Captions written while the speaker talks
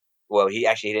well, he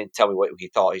didn't tell me what he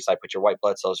thought. He's like, but your white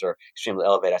blood cells are extremely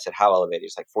elevated. I said, how elevated?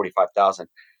 He's like 45,000.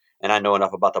 And I know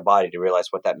enough about the body to realize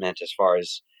what that meant as far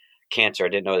as cancer. I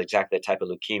didn't know exactly the type of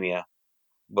leukemia,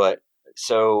 but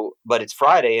it's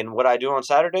Friday, and what I do on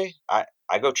Saturday, I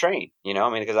go train,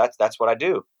 because that's what I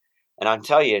do. And I'll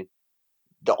tell you,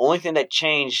 the only thing that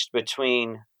changed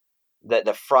between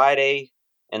the Friday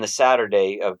and the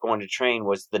Saturday of going to train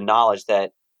was the knowledge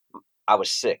that I was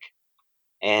sick.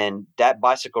 And that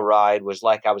bicycle ride was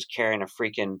like I was carrying a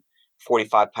freaking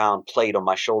 45-pound plate on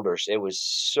my shoulders. It was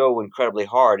so incredibly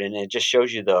hard. And it just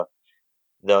shows you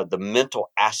the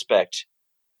mental aspect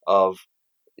of,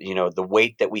 the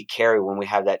weight that we carry when we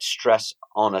have that stress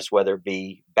on us, whether it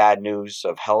be bad news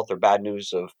of health or bad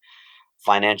news of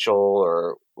financial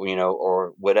or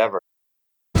whatever.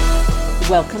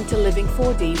 Welcome to Living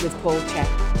 4D with Paul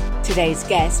Chek. Today's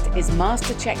guest is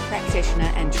Master Chek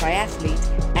practitioner and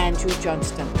triathlete Andrew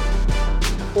Johnston.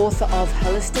 Author of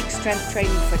Holistic Strength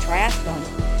Training for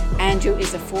Triathlon, Andrew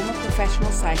is a former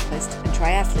professional cyclist and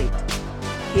triathlete.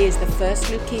 He is the first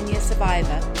leukemia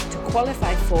survivor to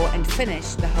qualify for and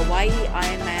finish the Hawaii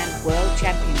Ironman World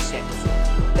Championships,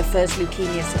 the first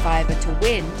leukemia survivor to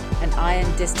win an iron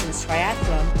distance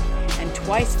triathlon, and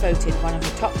twice voted one of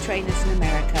the top trainers in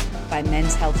America by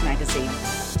Men's Health magazine.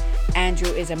 Andrew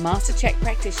is a Master Chek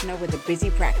practitioner with a busy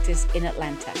practice in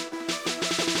Atlanta.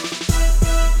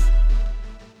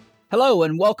 Hello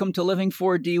and welcome to Living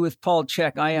 4D with Paul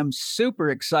Chek. I am super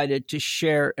excited to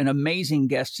share an amazing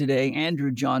guest today,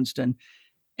 Andrew Johnston.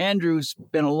 Andrew's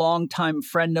been a longtime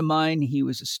friend of mine. He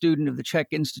was a student of the Chek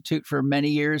Institute for many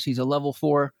years. He's a level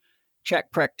 4 Chek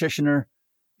practitioner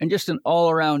and just an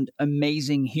all-around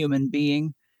amazing human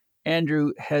being.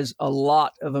 Andrew has a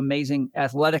lot of amazing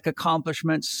athletic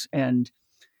accomplishments, and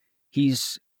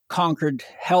he's conquered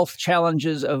health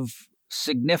challenges of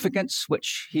significance,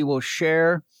 which he will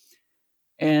share.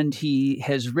 And he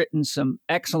has written some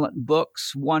excellent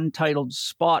books, one titled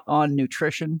Spot On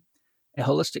Nutrition, A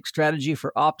Holistic Strategy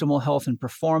for Optimal Health and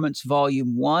Performance,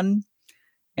 Volume 1,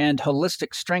 and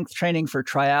Holistic Strength Training for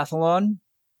Triathlon.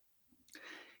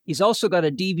 He's also got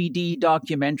a DVD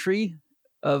documentary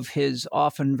of his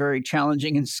often very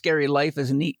challenging and scary life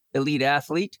as an elite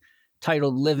athlete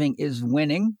titled Living is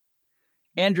Winning.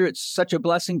 Andrew, it's such a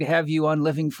blessing to have you on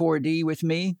Living 4D with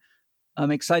me. I'm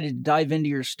excited to dive into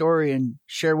your story and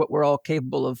share what we're all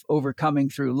capable of overcoming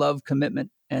through love,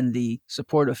 commitment, and the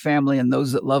support of family and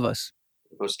those that love us.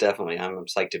 Most definitely. I'm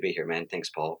psyched to be here, man. Thanks,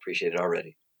 Paul. Appreciate it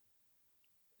already.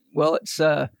 Well, it's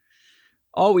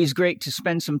always great to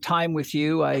spend some time with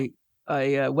you. I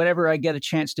whenever I get a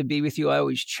chance to be with you, I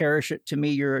always cherish it. To me,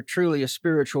 you're truly a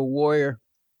spiritual warrior.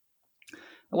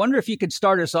 I wonder if you could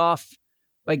start us off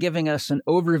by giving us an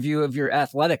overview of your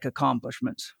athletic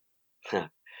accomplishments.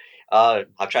 I'll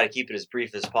try to keep it as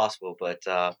brief as possible, but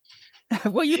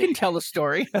well, you can tell the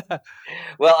story.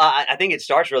 Well, I think it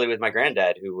starts really with my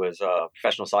granddad, who was a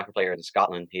professional soccer player in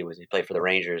Scotland. He played for the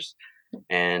Rangers,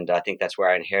 and I think that's where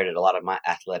I inherited a lot of my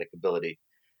athletic ability.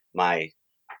 My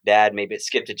dad, maybe it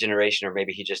skipped a generation, or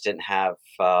maybe he just didn't have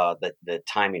the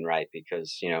timing right,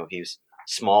 because he was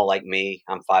small like me.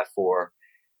 I'm 5'4",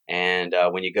 and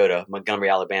when you go to Montgomery,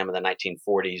 Alabama, in the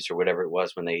 1940s or whatever it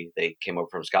was when they came over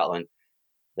from Scotland,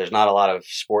 there's not a lot of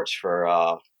sports for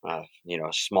a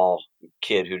small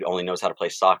kid who only knows how to play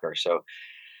soccer. So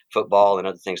football and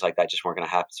other things like that just weren't going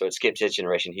to happen. So it skipped his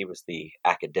generation. He was the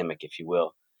academic, if you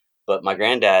will. But my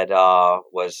granddad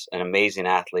was an amazing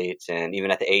athlete, and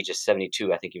even at the age of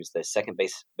 72, I think he was the second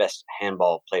best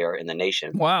handball player in the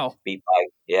nation. Wow! He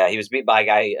was beat by a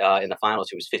guy in the finals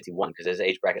who was 51, because his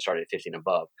age bracket started at 50 and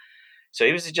above. So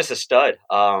he was just a stud.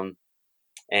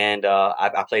 And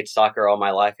I played soccer all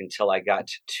my life until I got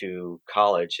to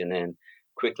college, and then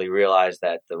quickly realized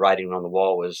that the writing on the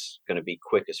wall was going to be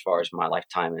quick as far as my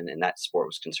lifetime in that sport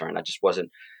was concerned. I just wasn't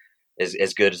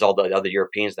as good as all the other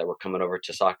Europeans that were coming over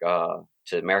to soccer,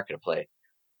 to America to play,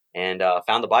 and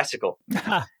found the bicycle.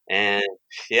 And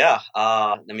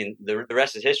the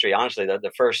rest is history. Honestly,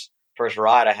 the first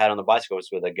ride I had on the bicycle was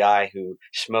with a guy who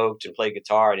smoked and played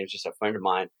guitar, and he was just a friend of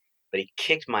mine. But he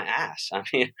kicked my ass. I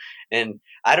mean, and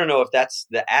I don't know if that's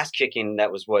the ass kicking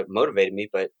that was what motivated me,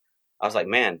 but I was like,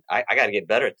 man, I got to get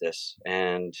better at this.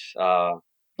 And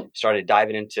started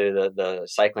diving into the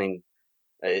cycling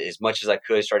as much as I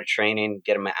could, started training,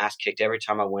 getting my ass kicked every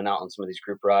time I went out on some of these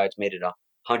group rides, made it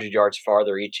 100 yards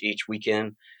farther each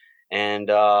weekend. And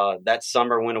that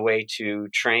summer went away to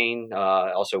train,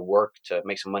 also work to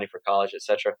make some money for college,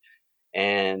 etc.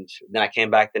 And then I came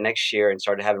back the next year and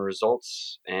started having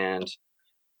results. And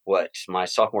my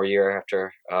sophomore year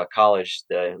after college,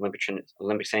 the Olympic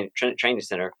Training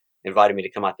Center invited me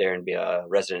to come out there and be a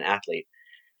resident athlete.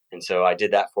 And so I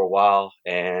did that for a while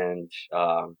and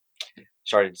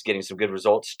started getting some good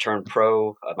results, turned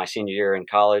pro my senior year in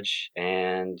college,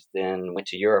 and then went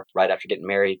to Europe right after getting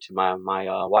married to my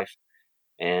wife.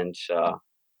 And,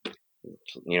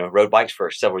 rode bikes for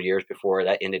several years before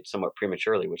that ended somewhat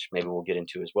prematurely, which maybe we'll get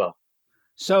into as well.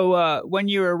 So when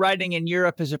you were riding in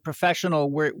Europe as a professional,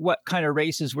 what kind of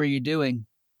races were you doing?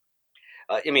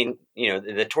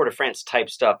 The Tour de France type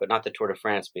stuff, but not the Tour de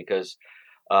France because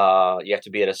you have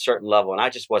to be at a certain level. And I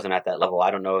just wasn't at that level.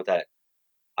 I don't know that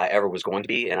I ever was going to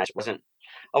be. And I wasn't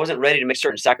ready to make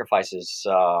certain sacrifices.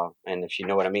 And if you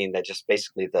know what I mean, that just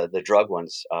basically the drug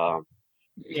ones.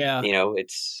 Yeah.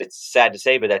 It's sad to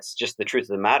say, but that's just the truth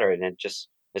of the matter. And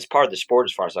it's part of the sport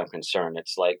as far as I'm concerned.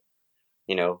 It's like,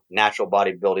 natural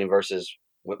bodybuilding versus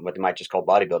what they might just call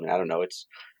bodybuilding. I don't know.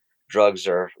 Drugs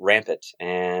are rampant.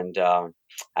 And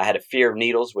I had a fear of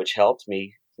needles, which helped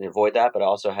me avoid that. But I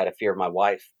also had a fear of my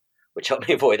wife, which helped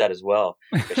me avoid that as well.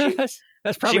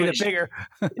 That's probably the bigger.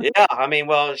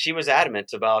 Yeah. She was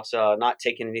adamant about not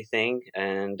taking anything.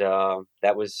 And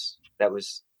that was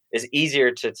it's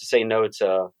easier to say no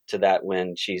to that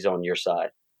when she's on your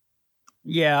side.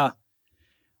 Yeah.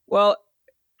 Well,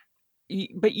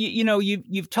 but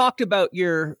you've talked about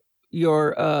your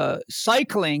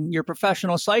cycling, your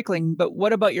professional cycling, but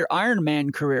what about your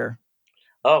Ironman career?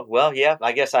 Oh, well, yeah,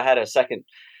 I guess I had a second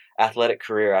athletic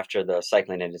career after the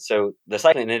cycling ended. So the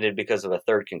cycling ended because of a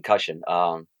third concussion.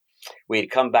 We had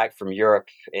come back from Europe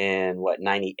in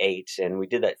 98, and we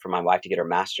did that for my wife to get her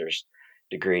master's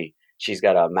degree. She's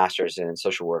got a master's in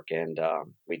social work, and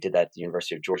we did that at the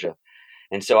University of Georgia.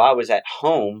 And so I was at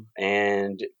home,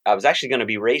 and I was actually going to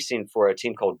be racing for a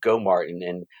team called Go Martin,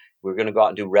 and we were going to go out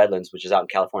and do Redlands, which is out in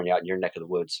California, out in your neck of the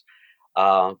woods.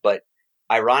 But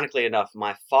ironically enough,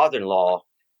 my father-in-law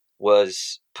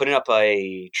was putting up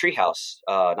a birdhouse,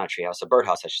 I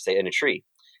should say, in a tree,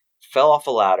 fell off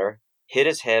a ladder, hit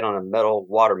his head on a metal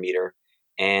water meter,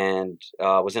 and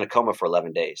was in a coma for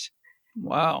 11 days.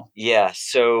 Wow. Yeah.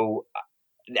 So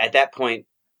at that point,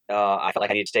 I felt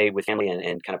like I needed to stay with family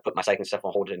and kind of put my cycling stuff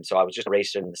on hold. And so I was just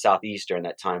racing in the Southeast during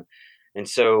that time. And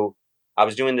so I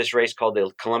was doing this race called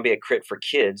the Columbia Crit for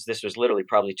Kids. This was literally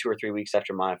probably 2 or 3 weeks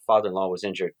after my father-in-law was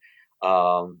injured.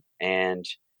 And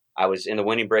I was in the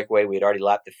winning breakaway. We had already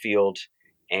lapped the field.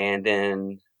 And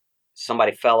then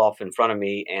somebody fell off in front of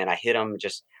me and I hit him,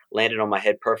 just landed on my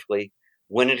head perfectly,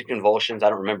 went into convulsions. I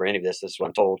don't remember any of this. This is what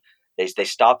I'm told. They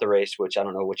stopped the race, which I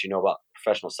don't know what you know about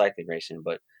professional cycling racing,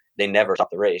 but they never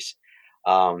stopped the race.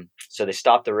 So they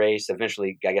stopped the race,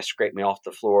 eventually, I guess, scraped me off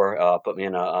the floor, put me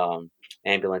in a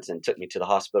ambulance and took me to the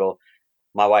hospital.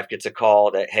 My wife gets a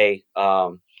call that, hey,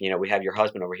 we have your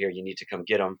husband over here. You need to come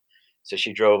get him. So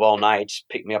she drove all night,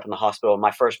 picked me up in the hospital.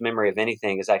 My first memory of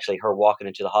anything is actually her walking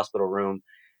into the hospital room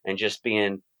and just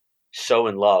being so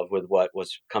in love with what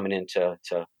was coming in to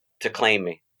claim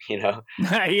me,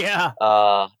 Yeah.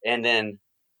 And then,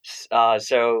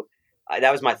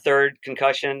 that was my third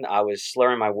concussion. I was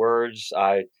slurring my words.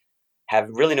 I have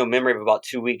really no memory of about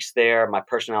 2 weeks there. My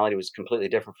personality was completely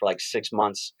different for like 6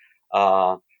 months.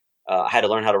 I had to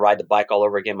learn how to ride the bike all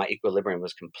over again. My equilibrium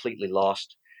was completely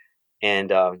lost.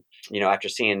 And, after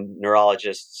seeing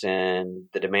neurologists and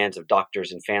the demands of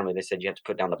doctors and family, they said, you have to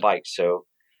put down the bike. So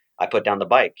I put down the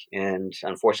bike. And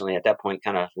unfortunately, at that point,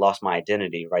 kind of lost my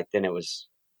identity. Right then,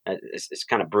 it's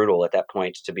kind of brutal at that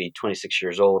point to be 26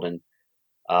 years old and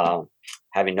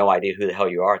having no idea who the hell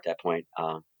you are at that point.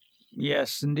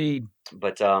 Yes, indeed.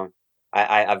 But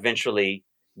I eventually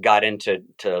got into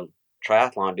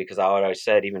triathlon because I always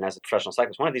said, even as a professional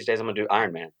cyclist, one of these days I'm going to do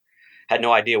Ironman. Had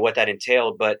no idea what that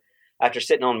entailed, but after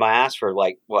sitting on my ass for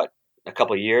a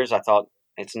couple of years, I thought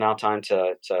it's now time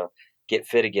to get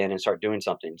fit again and start doing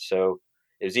something. So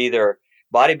it was either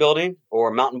bodybuilding or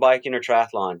mountain biking or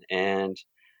triathlon. And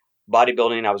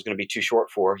bodybuilding, I was going to be too short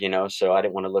for, so I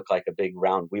didn't want to look like a big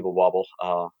round weeble wobble.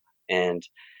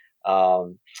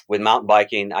 With mountain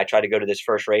biking, I tried to go to this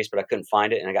first race, but I couldn't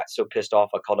find it. And I got so pissed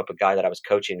off. I called up a guy that I was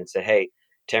coaching and said, hey,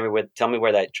 tell me where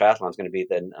that triathlon is going to be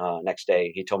the next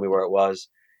day. He told me where it was.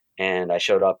 And I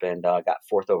showed up and got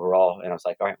 4th overall. And I was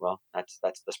like, all right, well, that's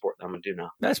the sport that I'm going to do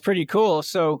now. That's pretty cool.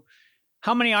 So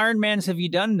how many Ironmans have you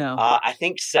done now? I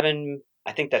think 7.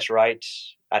 I think that's right.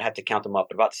 I'd have to count them up,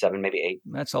 but about 7, maybe 8.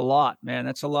 That's a lot, man.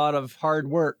 That's a lot of hard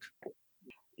work.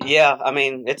 Yeah. I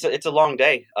mean, it's a long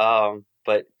day.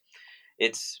 But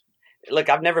look,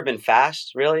 I've never been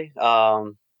fast, really. There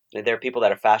are people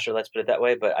that are faster, let's put it that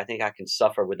way, but I think I can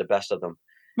suffer with the best of them.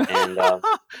 And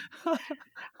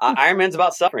Ironman's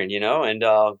about suffering,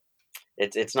 and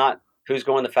it's not who's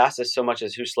going the fastest so much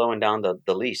as who's slowing down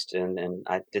the least. And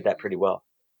I did that pretty well.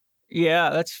 Yeah,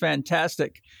 that's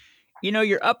fantastic.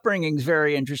 Your upbringing is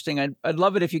very interesting. I'd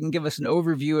love it if you can give us an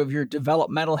overview of your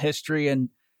developmental history and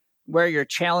where your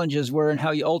challenges were and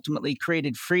how you ultimately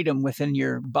created freedom within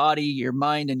your body, your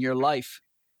mind, and your life.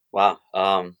 Wow.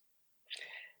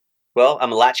 Well,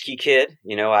 I'm a latchkey kid.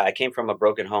 I came from a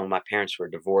broken home. My parents were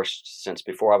divorced since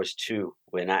before I was 2,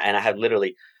 and I have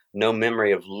literally no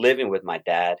memory of living with my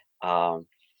dad.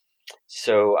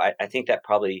 So I think that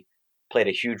probably played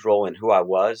a huge role in who I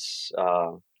was.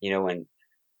 And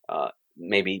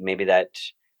maybe that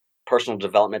personal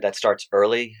development that starts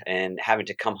early and having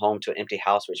to come home to an empty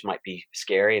house, which might be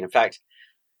scary. And in fact,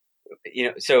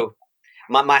 so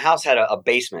my house had a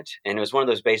basement, and it was one of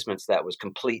those basements that was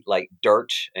complete like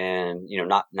dirt and,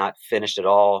 not finished at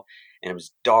all. And it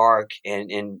was dark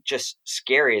and just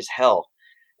scary as hell.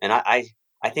 And I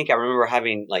think I remember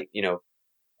having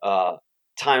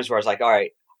times where I was like, all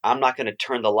right, I'm not going to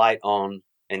turn the light on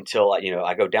until,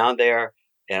 I go down there,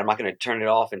 and I'm not going to turn it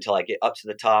off until I get up to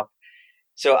the top.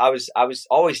 So I was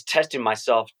always testing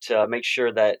myself to make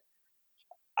sure that,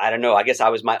 I don't know, I guess I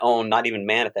was my own, not even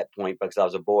man at that point because I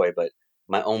was a boy, but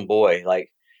my own boy.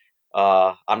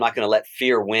 I'm not going to let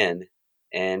fear win.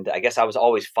 And I guess I was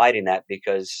always fighting that,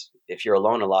 because if you're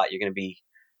alone a lot, you're going to be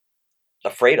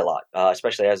afraid a lot,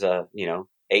 especially as a,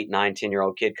 8, 9,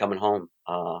 10-year-old kid coming home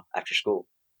after school.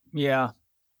 Yeah.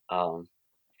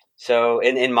 So,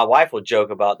 and my wife will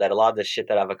joke about that. A lot of the shit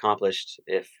that I've accomplished,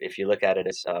 if you look at it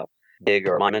as big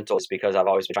or monumental, it's because I've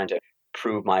always been trying to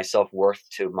prove my self-worth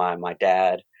to my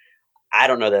dad. I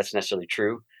don't know that's necessarily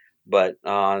true, but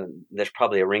there's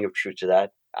probably a ring of truth to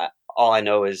that. All I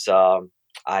know is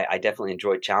I definitely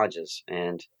enjoyed challenges,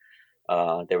 and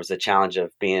there was a challenge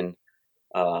of being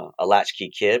a latchkey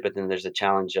kid, but then there's a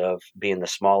challenge of being the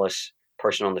smallest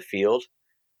person on the field.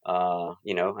 I'm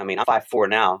 5'4"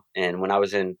 now, and when I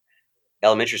was in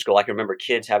elementary school, I can remember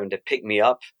kids having to pick me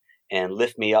up and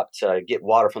lift me up to get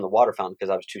water from the water fountain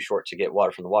because I was too short to get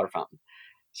water from the water fountain.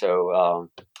 So,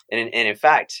 and in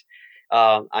fact,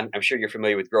 I'm sure you're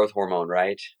familiar with growth hormone,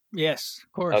 right? Yes,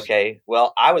 of course. Okay.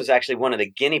 Well, I was actually one of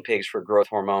the guinea pigs for growth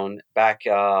hormone back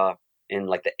in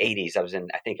like the 80s.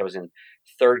 I think I was in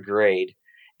 3rd grade,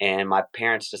 and my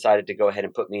parents decided to go ahead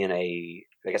and put me in a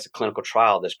clinical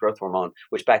trial of this growth hormone,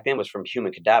 which back then was from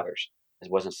human cadavers. It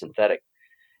wasn't synthetic.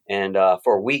 And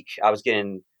for a week, I was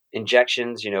getting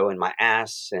injections, in my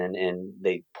ass and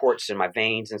the ports in my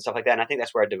veins and stuff like that. And I think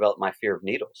that's where I developed my fear of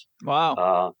needles.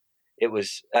 Wow.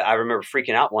 I remember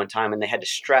freaking out one time, and they had to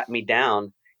strap me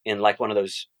down in like one of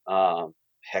those, I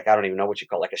don't even know what you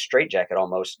call it, like a straitjacket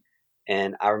almost.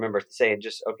 And I remember saying,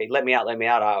 just, okay, let me out.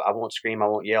 I won't scream. I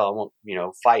won't yell. I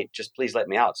won't, fight. Just please let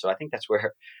me out. So I think that's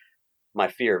where my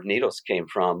fear of needles came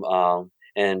from.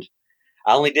 And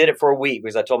I only did it for a week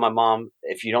because I told my mom,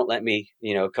 if you don't let me,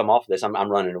 come off of this,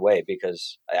 I'm running away,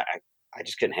 because I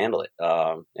just couldn't handle it.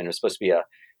 And it was supposed to be I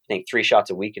think 3 shots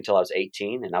a week until I was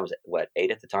 18, and I was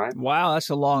 8 at the time. Wow, that's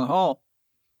a long haul.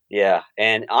 Yeah,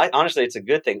 and honestly, it's a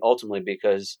good thing ultimately,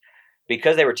 because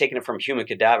they were taking it from human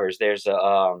cadavers. There's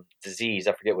a disease,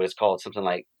 I forget what it's called, something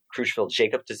like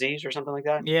Creutzfeldt-Jakob disease or something like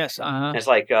that. Yes, And it's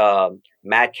like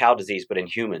mad cow disease, but in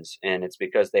humans, and it's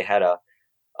because they had a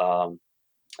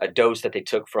dose that they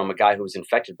took from a guy who was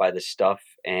infected by this stuff,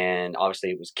 and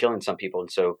obviously it was killing some people.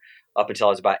 And so up until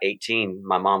I was about 18,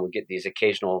 my mom would get these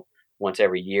occasional, once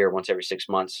every year, once every 6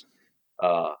 months,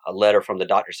 a letter from the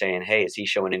doctor saying, hey, is he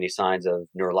showing any signs of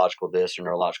neurological this or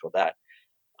neurological that?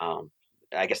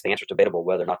 I guess the answer is debatable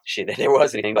whether or not there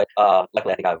was anything, but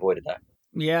luckily I think I avoided that.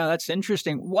 Yeah, that's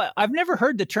interesting. I've never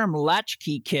heard the term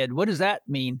latchkey kid. What does that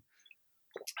mean?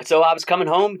 So I was coming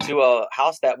home to a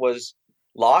house that was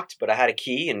locked, but I had a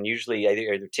key, and usually I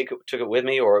either took it with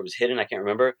me or it was hidden. I can't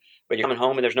remember. But you're coming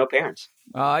home and there's no parents.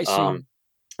 Oh, I see.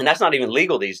 And that's not even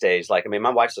legal these days.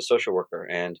 My wife's a social worker,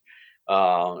 and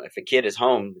if a kid is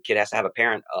home, the kid has to have a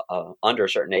parent under a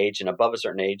certain age, and above a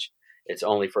certain age, it's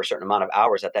only for a certain amount of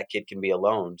hours that kid can be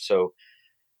alone. So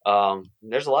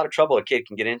there's a lot of trouble a kid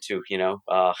can get into,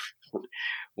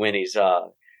 when he's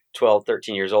 12,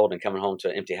 13 years old and coming home to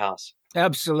an empty house.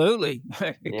 Absolutely.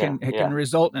 It can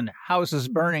result in houses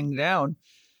burning down.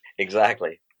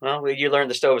 Exactly. Well, you learn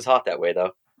the stove is hot that way,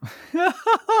 though.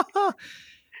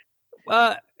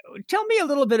 Tell me a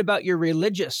little bit about your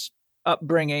religious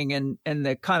upbringing and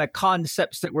the kind of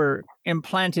concepts that were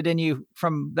implanted in you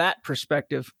from that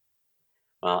perspective.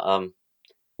 Well,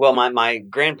 my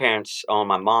grandparents on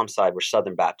my mom's side were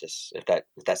Southern Baptists, if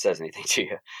that says anything to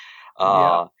you.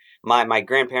 Yeah. My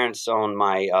grandparents on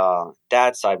my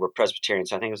dad's side were Presbyterian,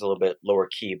 so I think it was a little bit lower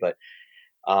key. But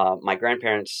my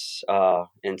grandparents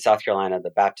in South Carolina,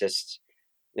 the Baptists,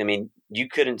 I mean, you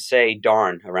couldn't say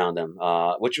darn around them,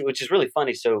 which is really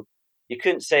funny. So you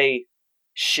couldn't say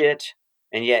shit,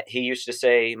 and yet he used to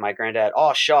say, my granddad,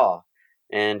 "Oh, Shaw,"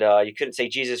 and you couldn't say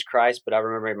Jesus Christ, but I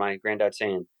remember my granddad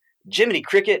saying Jiminy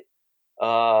Cricket,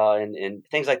 and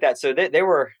things like that. So there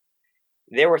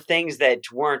were things that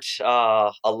weren't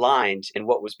aligned in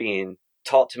what was being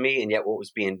taught to me, and yet what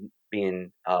was being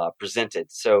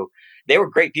presented. So they were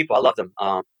great people. I love them.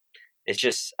 It's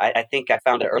just I think I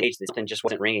found at an early age that something just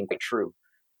wasn't ringing quite true.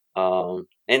 And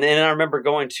then I remember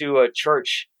going to a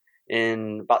church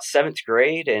in about 7th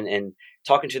grade and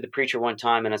talking to the preacher one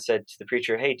time, and I said to the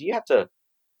preacher, "Hey, do you have to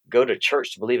go to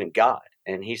church to believe in God?"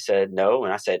 And he said, "No."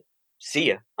 And I said, "See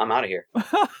ya, I'm out of here."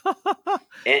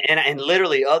 and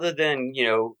literally, other than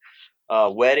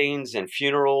weddings and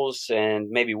funerals, and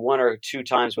maybe 1 or 2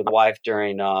 times with my wife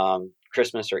during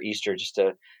Christmas or Easter, just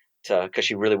to because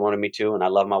she really wanted me to, and I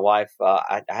love my wife.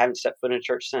 I haven't stepped foot in a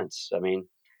church since. I mean,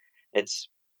 it's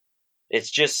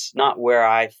just not where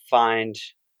I find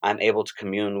I'm able to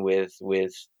commune with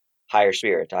higher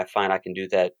spirit. I find I can do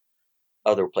that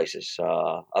other places,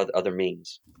 other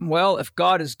means. Well, if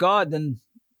God is God, then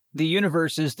the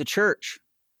universe is the church.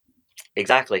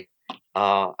 Exactly.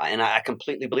 And I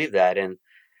completely believe that. And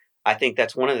I think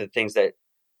that's one of the things that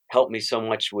helped me so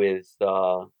much with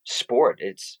sport.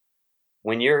 It's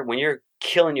when you're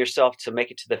killing yourself to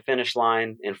make it to the finish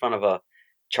line in front of a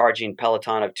charging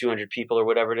peloton of 200 people or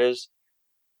whatever it is,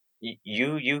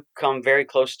 you come very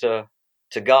close to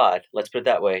God. Let's put it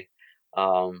that way.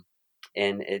 And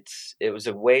it was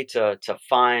a way to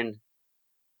find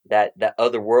that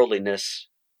otherworldliness,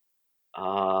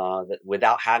 that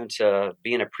without having to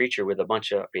being a church with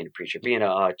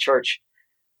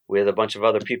a bunch of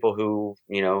other people who,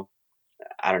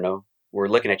 I don't know, were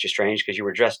looking at you strange because you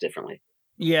were dressed differently.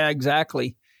 Yeah,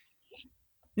 exactly.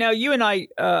 Now, you and I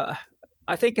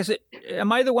think,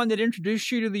 am I the one that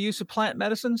introduced you to the use of plant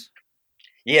medicines?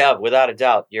 Yeah, without a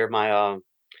doubt. You're my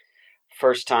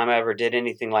first time I ever did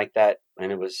anything like that.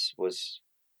 And it was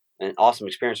an awesome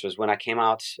experience. Was when I came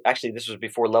out. Actually, this was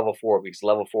before level 4, because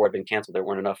level 4 had been canceled. There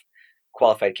weren't enough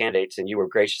qualified candidates, and you were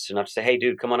gracious enough to say, "Hey,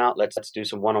 dude, come on out. Let's do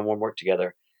some one-on-one work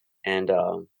together." And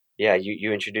yeah,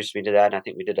 you introduced me to that, and I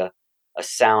think we did a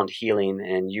sound healing,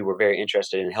 and you were very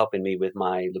interested in helping me with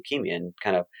my leukemia and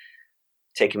kind of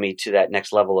taking me to that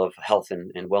next level of health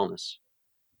and wellness.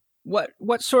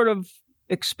 What sort of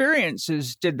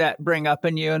experiences did that bring up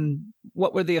in you, and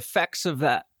what were the effects of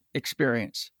that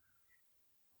experience?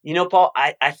 Paul,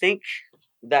 I think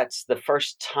that's the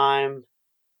first time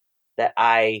that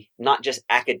I, not just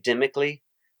academically,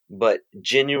 but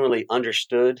genuinely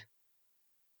understood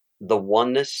the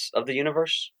oneness of the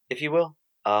universe, if you will.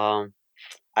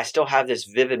 I still have this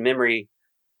vivid memory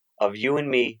of you and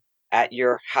me at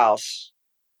your house,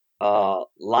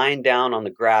 lying down on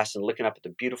the grass and looking up at the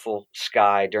beautiful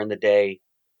sky during the day,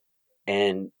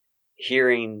 and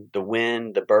hearing the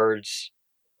wind, the birds,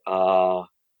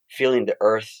 feeling the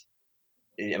earth.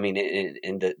 I mean,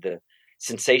 and the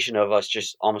sensation of us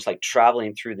just almost like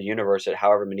traveling through the universe at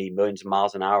however many millions of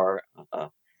miles an hour.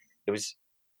 It was,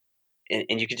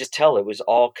 and you could just tell it was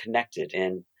all connected.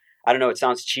 And I don't know, it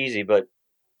sounds cheesy, but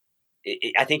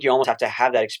I think you almost have to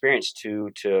have that experience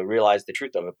to realize the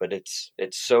truth of it. But it's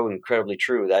so incredibly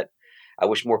true that I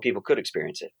wish more people could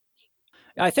experience it.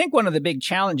 I think one of the big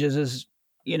challenges is,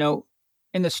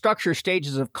 in the structure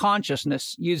stages of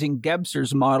consciousness, using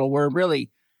Gebser's model, we're really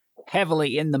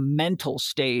heavily in the mental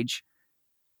stage.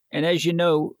 And as you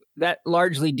know, that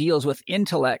largely deals with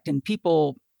intellect, and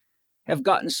people have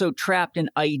gotten so trapped in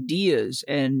ideas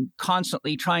and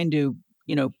constantly trying to,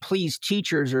 please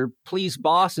teachers or please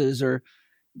bosses or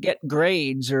get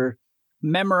grades or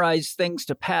memorize things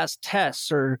to pass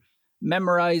tests or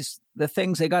memorize the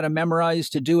things they got to memorize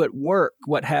to do at work,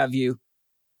 what have you.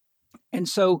 And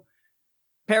so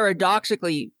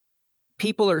paradoxically,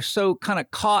 people are so kind of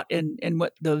caught in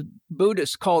what the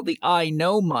Buddhists call the I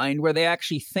know mind, where they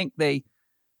actually think they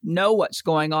know what's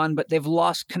going on, but they've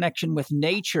lost connection with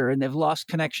nature, and they've lost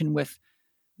connection with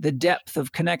the depth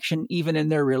of connection even in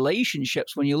their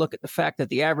relationships. When you look at the fact that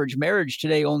the average marriage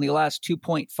today only lasts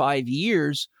 2.5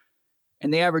 years,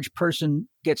 and the average person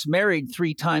gets married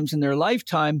 3 times in their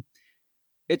lifetime,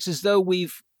 it's as though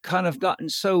we've kind of gotten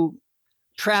so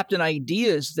trapped in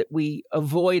ideas that we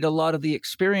avoid a lot of the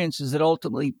experiences that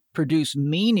ultimately produce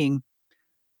meaning.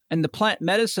 And the plant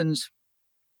medicines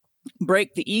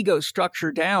break the ego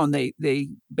structure down. They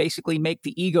basically make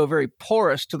the ego very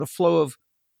porous to the flow of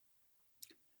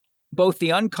both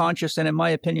the unconscious and, in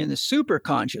my opinion, the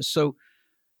superconscious. So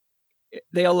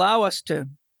they allow us to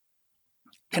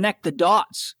connect the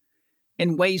dots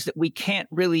in ways that we can't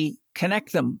really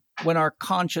connect them when our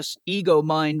conscious ego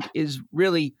mind is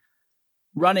really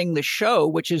running the show,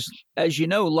 which is, as you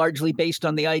know, largely based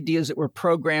on the ideas that were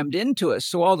programmed into us.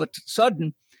 So all of a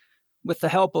sudden, with the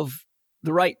help of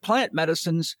the right plant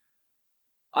medicines,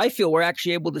 I feel we're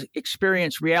actually able to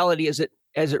experience reality as it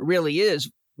really is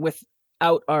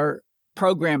without our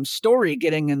program story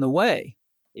getting in the way.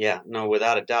 Yeah, no,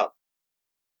 without a doubt.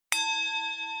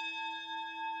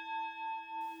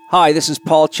 Hi, this is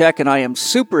Paul Chek, and I am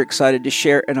super excited to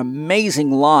share an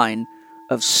amazing line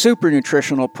of super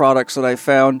nutritional products that I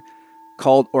found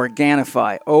called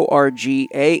Organifi,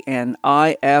 Organifi.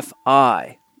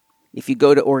 If you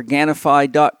go to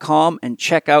Organifi.com and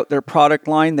check out their product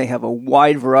line, they have a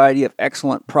wide variety of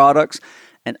excellent products.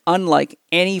 And unlike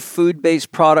any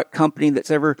food-based product company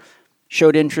that's ever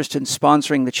showed interest in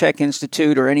sponsoring the Chek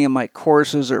Institute or any of my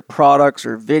courses or products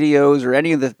or videos or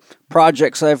any of the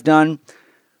projects I've done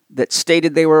that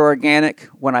stated they were organic,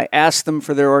 when I asked them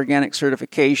for their organic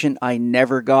certification, I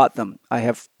never got them. I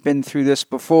have been through this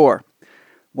before.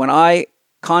 When I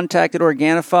contacted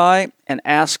Organifi and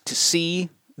asked to see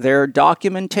their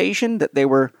documentation that they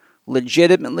were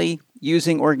legitimately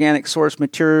using organic source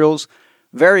materials,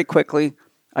 very quickly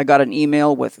I got an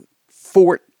email with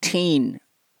 14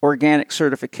 organic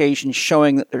certifications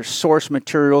showing that their source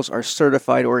materials are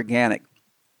certified organic.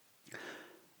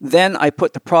 Then I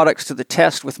put the products to the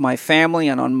test with my family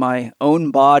and on my own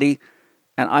body,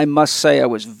 and I must say I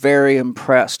was very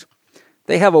impressed.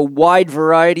 They have a wide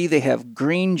variety. They have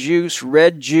green juice,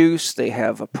 red juice. They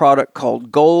have a product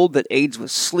called Gold that aids with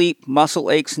sleep,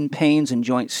 muscle aches and pains, and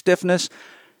joint stiffness.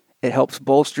 It helps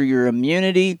bolster your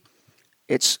immunity.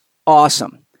 It's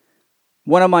awesome.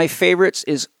 One of my favorites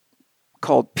is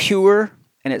called Pure,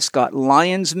 and it's got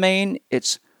lion's mane.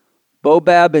 It's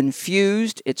Baobab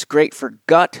infused. It's great for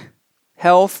gut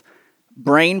health,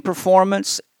 brain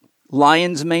performance.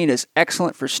 Lion's mane is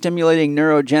excellent for stimulating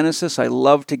neurogenesis. I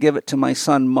love to give it to my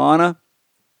son Mana.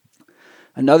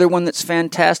 Another one that's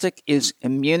fantastic is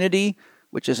Immunity,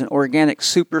 which is an organic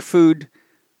superfood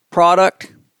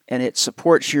product, and it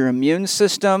supports your immune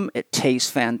system. It tastes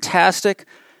fantastic.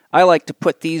 I like to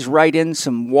put these right in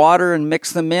some water and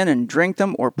mix them in and drink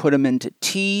them, or put them into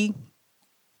tea.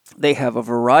 They have a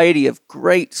variety of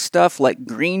great stuff like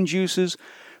green juices,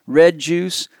 red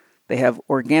juice. They have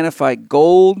Organifi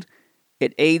Gold.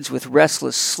 It aids with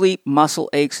restless sleep, muscle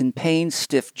aches and pains,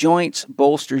 stiff joints,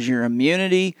 bolsters your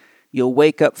immunity. You'll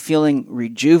wake up feeling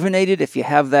rejuvenated if you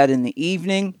have that in the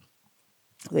evening.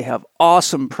 They have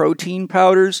awesome protein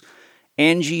powders.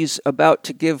 Angie's about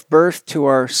to give birth to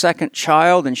our second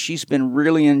child, and she's been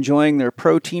really enjoying their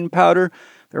protein powder.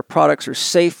 Their products are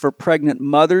safe for pregnant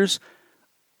mothers.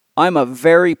 I'm a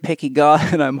very picky guy,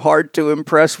 and I'm hard to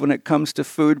impress when it comes to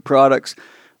food products,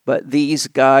 but these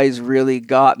guys really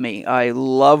got me. I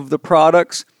love the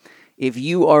products. If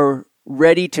you are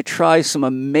ready to try some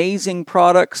amazing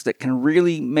products that can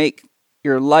really make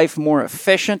your life more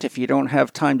efficient, if you don't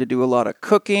have time to do a lot of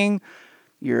cooking,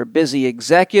 you're a busy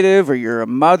executive, or you're a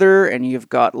mother and you've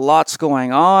got lots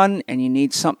going on and you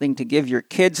need something to give your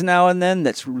kids now and then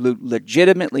that's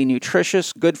legitimately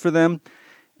nutritious, good for them,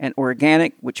 and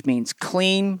organic, which means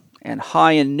clean and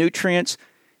high in nutrients,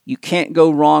 you can't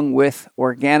go wrong with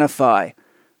Organifi.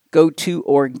 Go to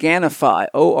Organifi,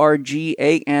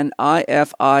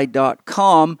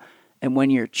 Organifi.com, and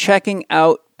when you're checking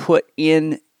out, put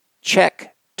in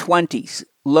check 20,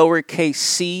 lowercase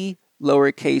c,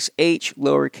 lowercase h,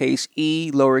 lowercase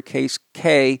e, lowercase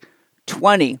k,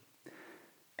 20,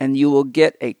 and you will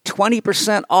get a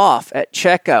 20% off at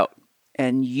checkout.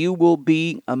 And you will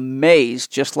be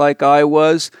amazed, just like I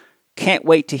was. Can't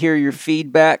wait to hear your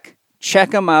feedback. Check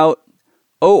them out,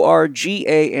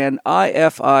 Organifi.com.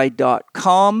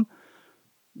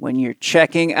 When you're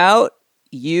checking out,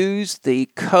 use the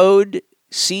code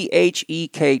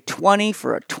CHEK20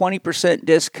 for a 20%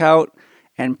 discount,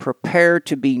 and prepare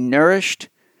to be nourished,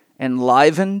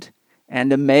 enlivened,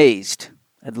 and amazed.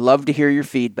 I'd love to hear your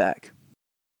feedback.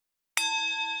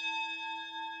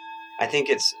 I think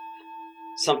it's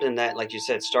something that, like you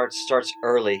said, starts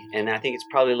early, and I think it's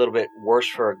probably a little bit worse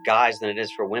for guys than it is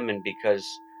for women, because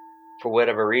for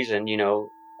whatever reason, I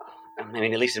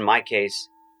mean, at least in my case,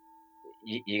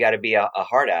 you got to be a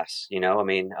hard ass,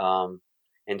 and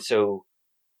so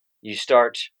you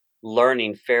start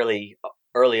learning fairly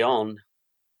early on,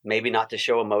 maybe not to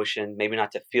show emotion, maybe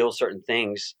not to feel certain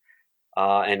things,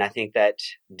 and I think that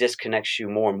disconnects you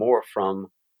more and more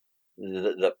from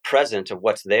the present of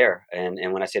what's there. And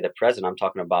when I say the present, I'm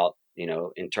talking about,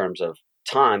 in terms of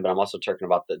time, but I'm also talking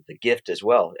about the gift as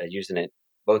well, using it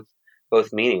both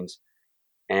meanings.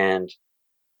 And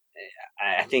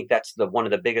I think that's one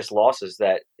of the biggest losses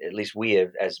that at least we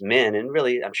have as men, and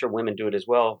really I'm sure women do it as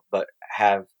well, but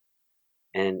have.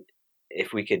 And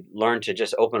if we could learn to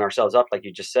just open ourselves up, like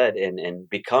you just said, and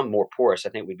become more porous, I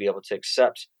think we'd be able to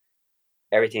accept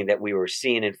everything that we were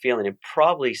seeing and feeling, and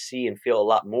probably see and feel a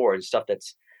lot more and stuff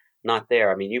that's not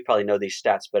there. I mean, you probably know these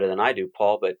stats better than I do,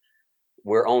 Paul, but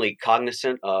we're only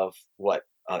cognizant of what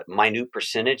a minute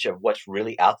percentage of what's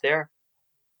really out there.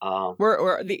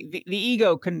 The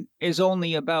ego is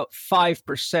only about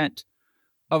 5%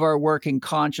 of our working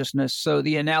consciousness. So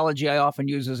the analogy I often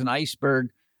use is an iceberg.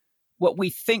 What we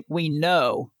think we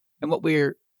know and what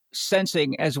we're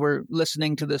sensing as we're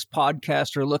listening to this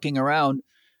podcast or looking around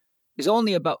is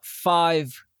only about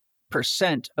 5%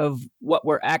 of what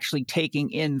we're actually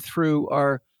taking in through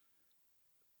our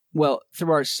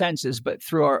senses, but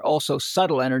through our also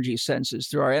subtle energy senses,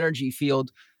 through our energy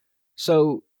field.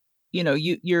 So,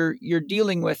 you're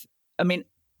dealing with, I mean,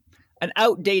 an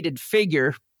outdated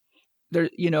figure. There,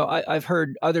 I've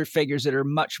heard other figures that are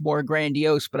much more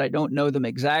grandiose, but I don't know them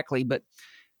exactly. But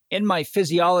in my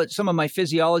some of my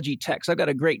physiology texts, I've got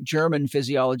a great German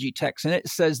physiology text, and it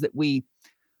says that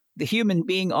the human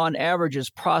being on average is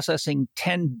processing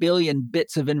 10 billion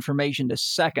bits of information a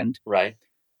second. Right.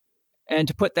 And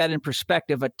to put that in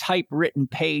perspective, a typewritten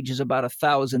page is about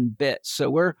 1,000 bits. So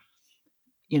we're,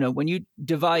 when you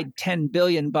divide 10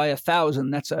 billion by 1,000,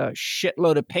 that's a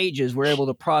shitload of pages we're able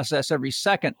to process every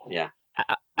second. Yeah.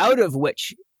 Out of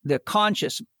which the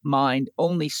conscious mind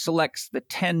only selects the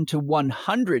 10 to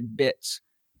 100 bits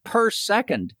per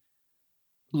second,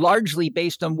 largely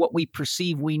based on what we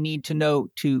perceive we need to know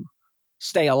to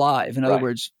stay alive. In other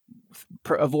words,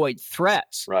 avoid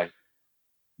threats. Right.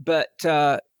 But,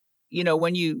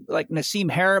 when you, like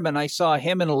Nassim Haramein, I saw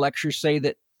him in a lecture say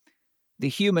that the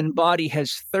human body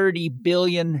has 30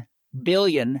 billion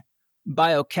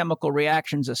biochemical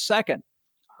reactions a second.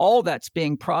 All that's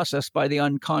being processed by the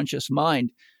unconscious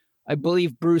mind. I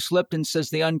believe Bruce Lipton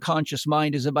says the unconscious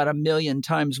mind is about 1 million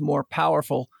times more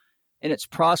powerful in its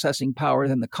processing power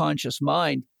than the conscious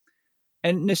mind.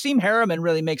 And Nassim Haramein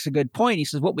really makes a good point. He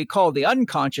says what we call the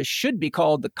unconscious should be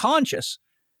called the conscious,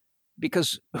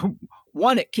 because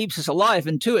one, it keeps us alive,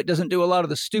 and two, it doesn't do a lot of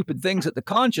the stupid things that the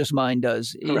conscious mind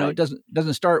does. It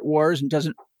doesn't start wars and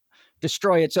doesn't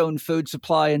destroy its own food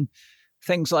supply and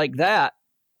things like that.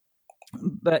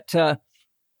 But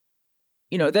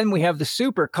then we have the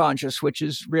super conscious, which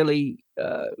is really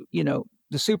the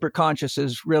super conscious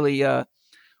is really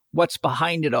what's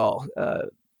behind it all,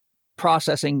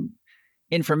 processing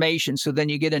information. So then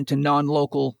you get into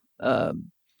non-local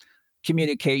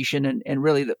communication and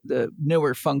really the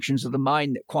newer functions of the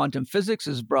mind that quantum physics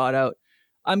has brought out.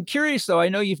 I'm curious, though. I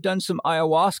know you've done some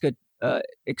ayahuasca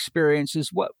experiences.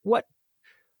 What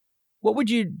would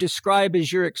you describe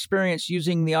as your experience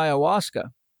using the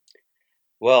ayahuasca?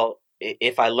 Well,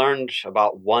 if I learned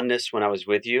about oneness when I was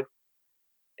with you,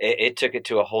 it took it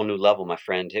to a whole new level, my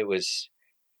friend. It was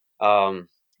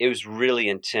really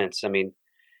intense. I mean,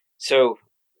 so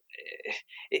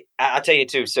I'll tell you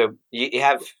too. So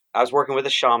I was working with a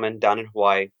shaman down in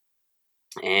Hawaii,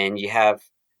 and you have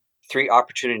 3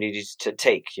 opportunities to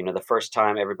take. The first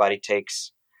time everybody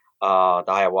takes the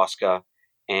ayahuasca,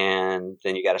 and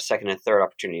then you got a second and third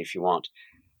opportunity if you want.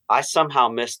 I somehow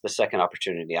missed the second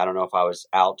opportunity. I don't know if I was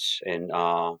out and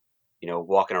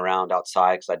walking around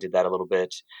outside, because I did that a little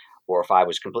bit, or if I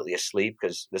was completely asleep,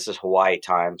 because this is Hawaii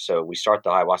time. So we start the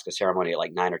ayahuasca ceremony at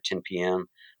like 9 or 10 p.m.,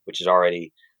 which is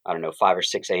already, 5 or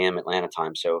 6 a.m. Atlanta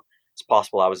time. So it's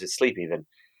possible I was asleep even.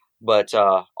 But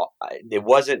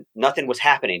nothing was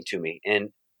happening to me. And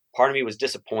part of me was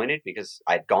disappointed because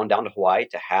I'd gone down to Hawaii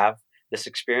to have this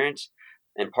experience.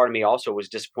 And part of me also was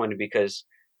disappointed because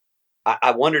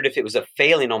I wondered if it was a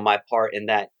failing on my part in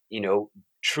that,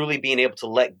 truly being able to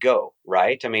let go.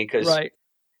 Right. I mean, because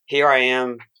here I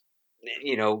am,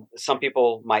 some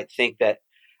people might think that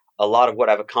a lot of what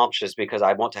I've accomplished is because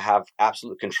I want to have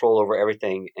absolute control over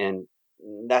everything. And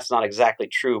that's not exactly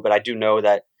true. But I do know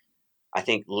that I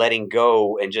think letting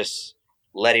go and just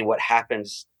letting what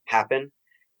happens happen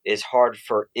is hard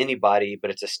for anybody,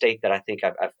 but it's a state that I think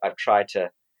I've tried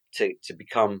to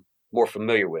become more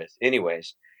familiar with.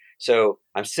 Anyways, so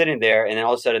I'm sitting there, and then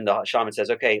all of a sudden the shaman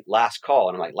says, "Okay, last call,"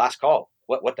 and I'm like, "Last call?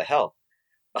 What the hell?"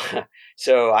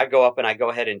 So I go up and I go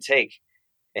ahead and take,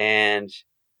 and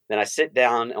then I sit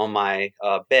down on my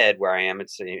bed where I am,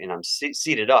 and I'm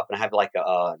seated up, and I have like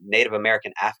a Native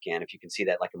American Afghan, if you can see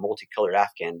that, like a multicolored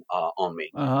Afghan on me.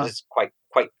 Uh-huh. It's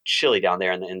quite chilly down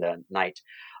there in the night,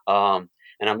 and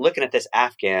I'm looking at this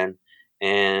Afghan,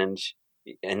 and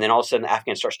And then all of a sudden the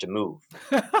Afghan starts to move.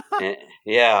 And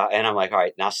I'm like, all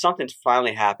right, now something's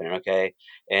finally happening. Okay.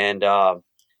 And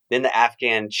then the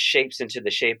Afghan shapes into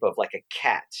the shape of like a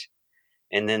cat.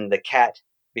 And then the cat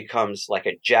becomes like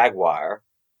a jaguar.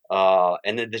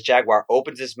 And then this jaguar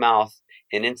opens his mouth,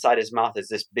 and inside his mouth is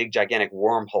this big gigantic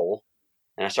wormhole.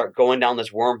 And I start going down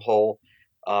this wormhole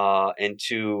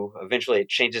into, eventually it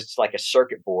changes to like a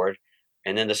circuit board.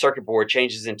 And then the circuit board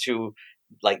changes into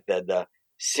like the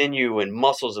sinew and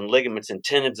muscles and ligaments and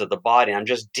tendons of the body. I'm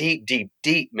just deep,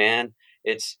 man.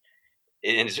 It's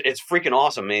freaking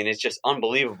awesome. I mean, it's just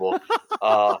unbelievable.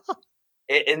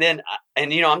 And then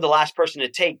I'm the last person to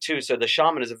take too. So the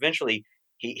shaman is eventually,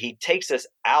 he takes us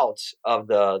out of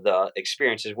the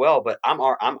experience as well, but I'm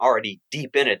already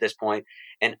deep in it at this point,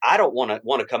 and I don't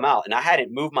want to come out. And I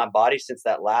hadn't moved my body since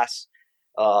that last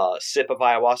sip of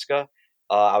ayahuasca.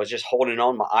 I was just holding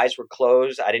on. My eyes were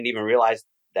closed. I didn't even realize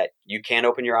that you can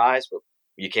open your eyes, but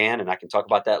you can, and I can talk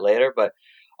about that later. But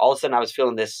all of a sudden I was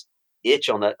feeling this itch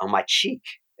on my cheek,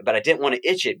 but I didn't want to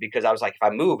itch it because I was like, if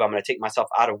I move, I'm going to take myself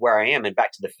out of where I am and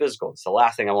back to the physical. It's the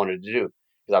last thing I wanted to do,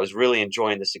 because I was really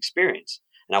enjoying this experience,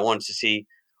 and I wanted to see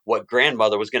what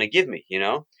grandmother was going to give me,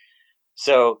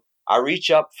 So I reach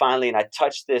up finally and I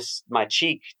touch my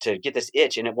cheek to get this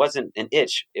itch, and it wasn't an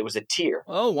itch. It was a tear.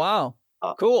 Oh, wow.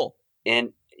 Cool.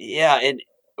 And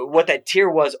what that tear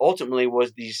was ultimately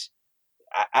was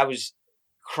I was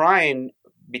crying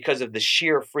because of the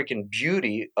sheer freaking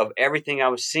beauty of everything I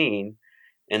was seeing,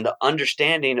 and the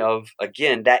understanding of,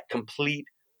 again, that complete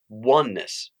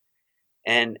oneness.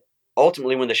 And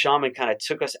ultimately, when the shaman kind of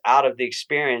took us out of the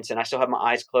experience, and I still have my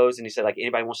eyes closed, and he said, like,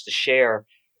 anybody wants to share,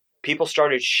 people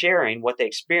started sharing what they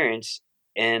experienced.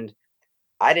 And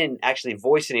I didn't actually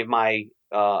voice any of my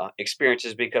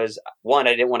experiences because, one,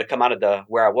 I didn't want to come out of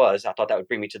where I was. I thought that would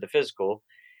bring me to the physical.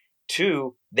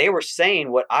 Two, they were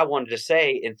saying what I wanted to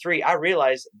say. And three, I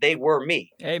realized they were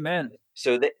me. Amen.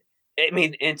 So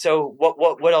so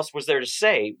what else was there to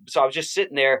say? So I was just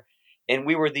sitting there, and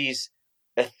we were these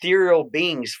ethereal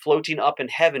beings floating up in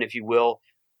heaven, if you will,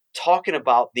 talking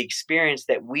about the experience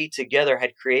that we together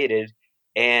had created,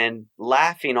 and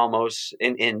laughing almost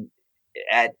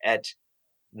at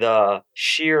the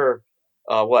sheer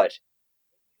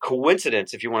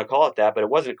coincidence, if you want to call it that, but it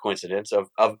wasn't a coincidence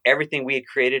of everything we had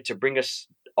created to bring us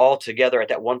all together at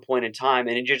that one point in time.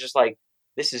 And you're just like,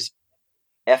 this is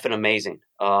effing amazing.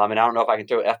 I mean, I don't know if I can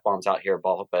throw F-bombs out here,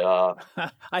 but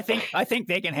I think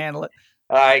they can handle it.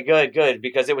 All right, good,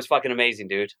 because it was fucking amazing,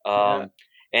 dude.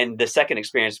 And the second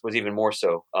experience was even more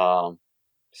so.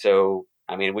 So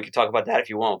I mean, we could talk about that if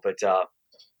you want, but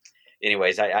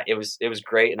anyways, it was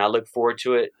great, and I look forward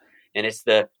to it. And it's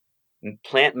the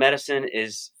plant medicine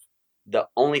is the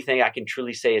only thing I can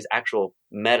truly say is actual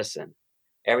medicine.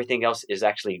 Everything else is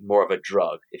actually more of a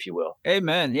drug, if you will.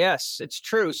 Amen. Yes, it's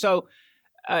true. So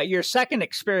your second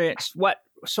experience, what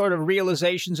sort of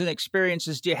realizations and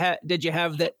experiences did you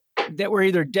have that were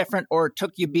either different or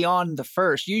took you beyond the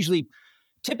first?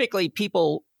 Typically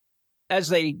people, as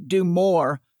they do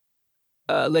more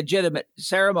legitimate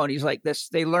ceremonies like this,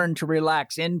 they learn to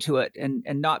relax into it and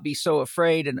not be so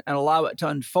afraid and allow it to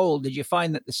unfold. Did you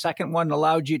find that the second one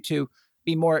allowed you to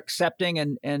be more accepting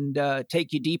and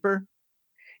take you deeper?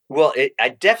 Well, I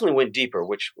definitely went deeper,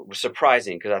 which was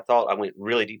surprising because I thought I went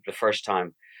really deep the first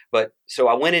time. But so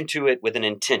I went into it with an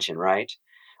intention, right?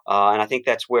 And I think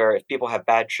that's where if people have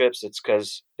bad trips, it's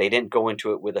because they didn't go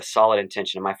into it with a solid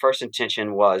intention. And my first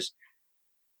intention was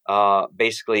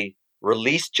basically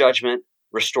release judgment,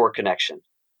 restore connection.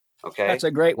 Okay. That's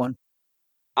a great one.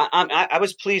 I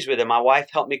was pleased with it. My wife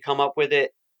helped me come up with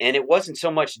it. And it wasn't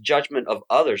so much judgment of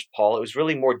others, Paul. It was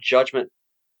really more judgment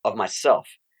of myself,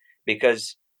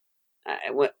 because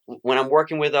when I'm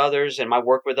working with others, and my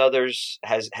work with others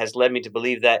has led me to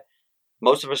believe that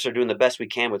most of us are doing the best we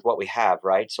can with what we have,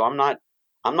 right? So I'm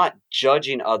not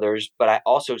judging others, but I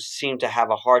also seem to have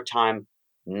a hard time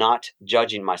not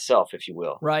judging myself, if you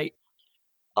will. Right.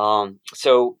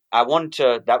 So I wanted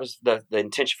to, that was the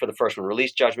intention for the first one,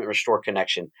 release judgment, restore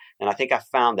connection. And I think I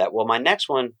found that. Well, my next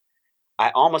one, I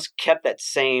almost kept that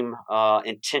same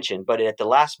intention, but at the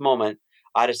last moment,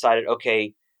 I decided,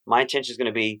 okay, my intention is going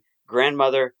to be,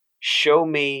 grandmother, show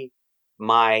me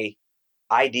my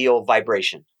ideal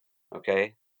vibration,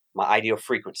 okay, my ideal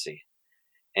frequency,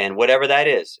 and whatever that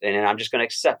is, and I'm just going to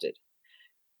accept it.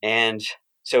 And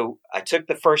so I took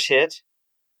the first hit.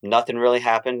 Nothing really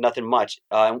happened, nothing much.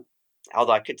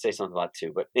 Although I could say something about it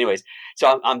too, but anyways,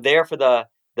 so I'm there for the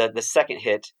second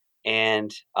hit,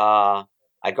 and I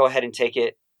go ahead and take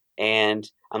it, and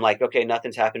I'm like, okay,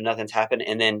 nothing's happened,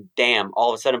 and then damn, all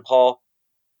of a sudden, Paul,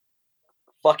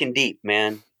 fucking deep,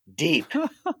 man, deep.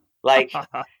 Like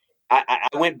I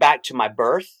went back to my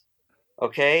birth.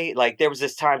 Okay. Like there was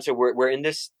this time. So we're in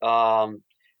this,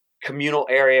 communal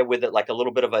area with it, like a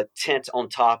little bit of a tent on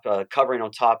top, covering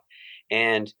on top.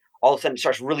 And all of a sudden it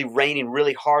starts really raining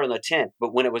really hard on the tent.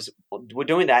 But when we're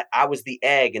doing that, I was the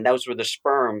egg, and those were the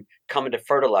sperm coming to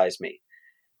fertilize me.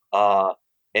 And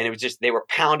it was just, they were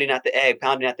pounding at the egg,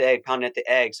 pounding at the egg, pounding at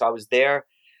the egg. So I was there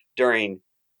during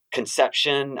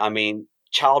conception. I mean,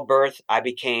 childbirth. I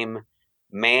became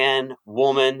man,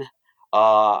 woman.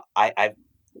 I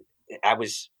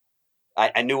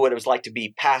knew what it was like to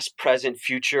be past, present,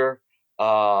 future,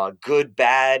 good,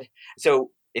 bad.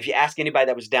 So if you ask anybody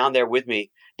that was down there with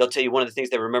me, they'll tell you one of the things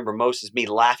they remember most is me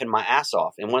laughing my ass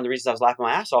off. And one of the reasons I was laughing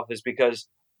my ass off is because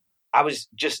I was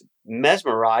just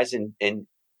mesmerized and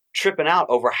tripping out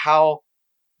over how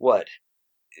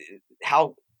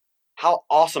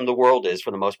awesome the world is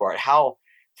for the most part. How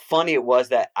funny it was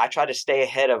that I tried to stay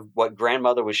ahead of what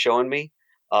grandmother was showing me.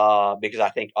 Because I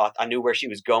think I knew where she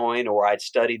was going, or I'd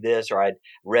studied this, or I'd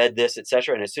read this,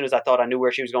 etc. And as soon as I thought I knew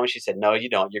where she was going, she said, "No, you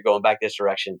don't. You're going back this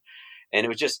direction." And it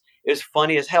was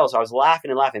funny as hell. So I was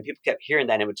laughing and laughing. People kept hearing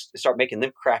that, and it would start making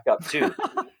them crack up too.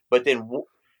 But then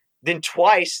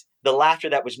twice the laughter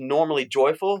that was normally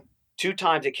joyful, 2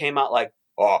 times it came out like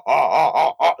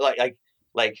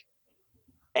like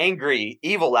angry,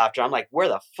 evil laughter. I'm like, where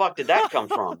the fuck did that come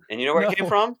from? And you know where it came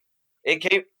from? It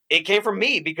came from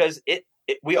me, because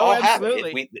we all have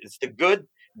it. It's the good,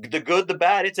 the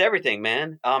bad. It's everything,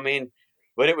 man. I mean,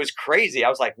 but it was crazy. I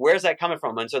was like, where's that coming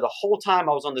from? And so the whole time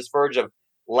I was on this verge of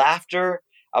laughter.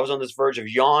 I was on this verge of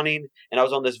yawning, and I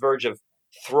was on this verge of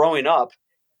throwing up,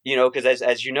 because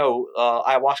as you know,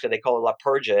 ayahuasca, they call it La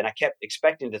Purga. And I kept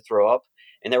expecting to throw up.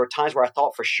 And there were times where I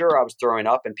thought for sure I was throwing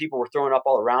up, and people were throwing up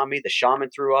all around me. The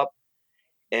shaman threw up.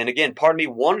 And again, part of me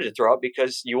wanted to throw up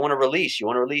because you want to release. You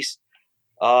want to release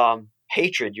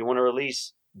hatred. You want to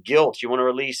release guilt. You want to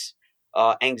release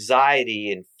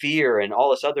anxiety and fear and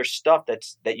all this other stuff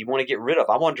that you want to get rid of.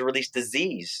 I wanted to release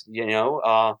disease,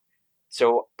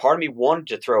 so part of me wanted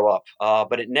to throw up,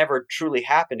 but it never truly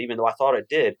happened, even though I thought it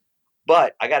did.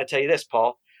 But I got to tell you this,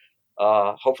 Paul.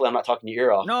 Hopefully I'm not talking your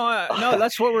ear off. No,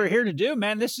 that's what we're here to do,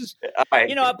 man. This is,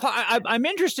 right. I'm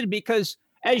interested because,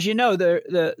 as you know, there's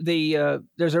a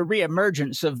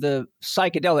reemergence of the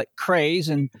psychedelic craze,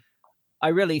 and I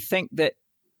really think that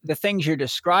the things you're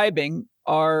describing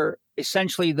are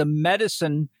essentially the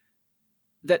medicine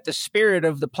that the spirit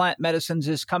of the plant medicines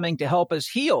is coming to help us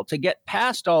heal, to get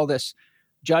past all this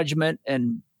judgment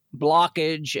and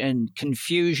blockage and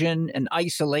confusion and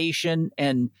isolation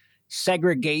and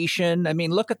segregation. I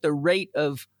mean, look at the rate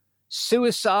of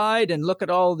suicide, and look at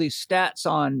all these stats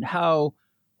on how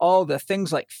all the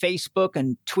things like Facebook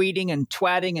and tweeting and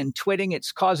twatting and twitting,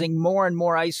 it's causing more and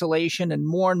more isolation and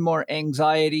more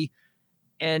anxiety.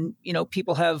 And,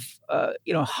 people have,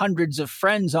 hundreds of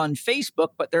friends on Facebook,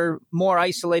 but they're more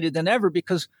isolated than ever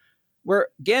because we're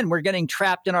getting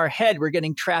trapped in our head. We're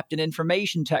getting trapped in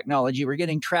information technology. We're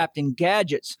getting trapped in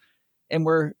gadgets, and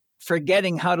we're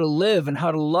forgetting how to live and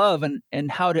how to love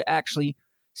and how to actually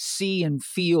see and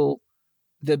feel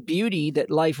the beauty that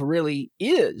life really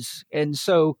is. And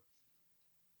so,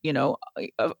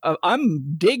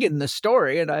 I'm digging the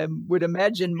story, and I would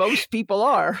imagine most people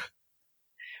are.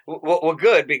 Well,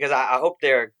 good, because I hope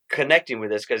they're connecting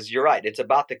with this, because you're right. It's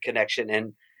about the connection,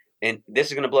 and this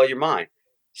is going to blow your mind.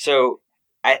 So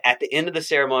at the end of the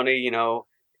ceremony,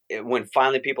 when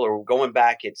finally people are going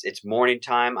back, it's morning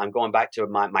time. I'm going back to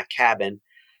my cabin.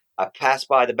 I pass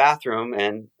by the bathroom,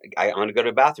 and I'm going to go to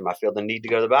the bathroom. I feel the need to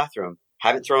go to the bathroom.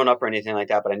 Haven't thrown up or anything like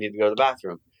that, but I need to go to the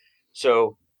bathroom.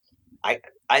 So I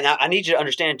need you to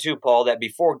understand too, Paul, that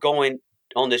before going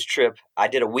on this trip, I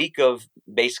did a week of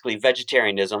basically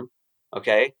vegetarianism,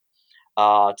 okay,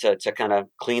 to kind of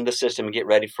clean the system and get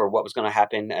ready for what was going to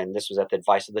happen. And this was at the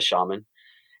advice of the shaman.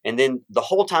 And then the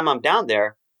whole time I'm down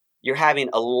there, you're having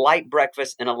a light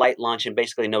breakfast and a light lunch and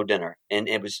basically no dinner. And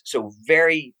it was so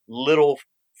very little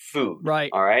food.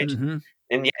 Right. All right. Mm-hmm.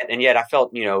 And yet I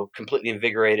felt, completely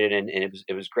invigorated, and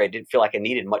it was great. Didn't feel like I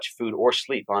needed much food or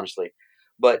sleep, honestly.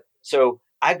 But so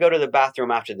I go to the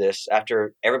bathroom after this,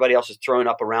 after everybody else is throwing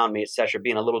up around me, etc.,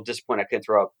 being a little disappointed I couldn't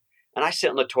throw up. And I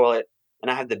sit on the toilet,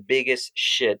 and I have the biggest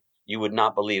shit. You would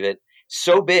not believe it.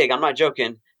 So big. I'm not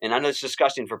joking. And I know it's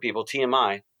disgusting for people,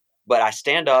 TMI, but I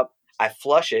stand up, I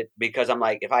flush it, because I'm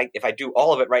like, if I do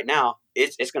all of it right now,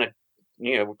 it's going to,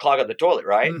 clog up the toilet.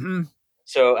 Right. Mm-hmm.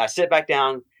 So I sit back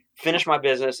down, finish my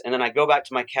business, and then I go back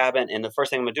to my cabin. And the first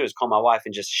thing I'm going to do is call my wife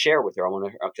and just share with her.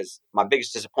 Because my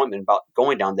biggest disappointment about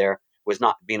going down there was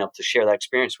not being able to share that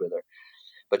experience with her.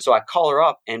 But so I call her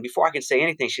up, and before I can say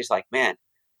anything, she's like, "Man,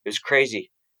 it was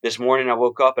crazy. this morning I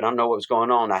woke up and I don't know what was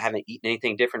going on. I haven't eaten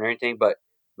anything different or anything, but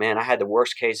man, I had the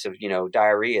worst case of,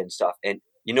 diarrhea and stuff. And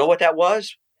you know what that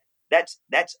was?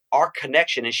 That's our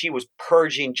connection. And she was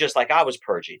purging just like I was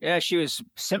purging. Yeah, she was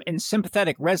in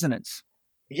sympathetic resonance.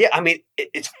 Yeah, I mean,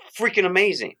 it's freaking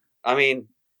amazing. I mean,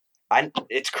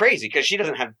 it's crazy because she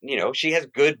doesn't have, she has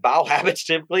good bowel habits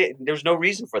typically. There's no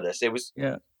reason for this.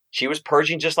 She was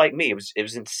purging just like me. It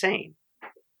was insane.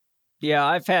 Yeah,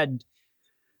 I've had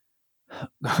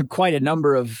quite a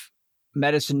number of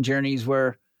medicine journeys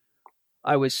where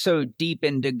I was so deep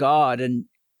into God and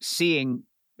seeing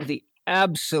the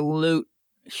absolute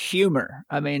humor.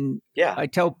 I mean, yeah. I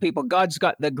tell people God's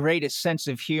got the greatest sense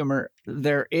of humor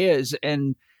there is.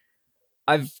 And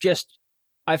I've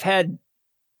had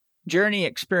journey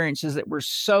experiences that were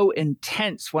so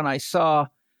intense when I saw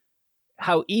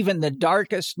how even the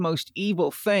darkest, most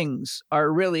evil things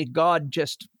are really God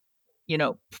just,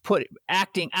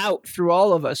 acting out through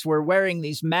all of us. We're wearing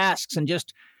these masks and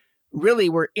just really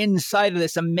we're inside of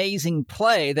this amazing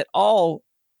play that all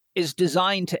is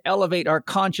designed to elevate our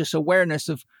conscious awareness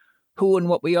of who and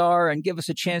what we are and give us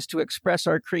a chance to express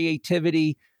our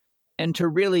creativity and to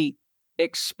really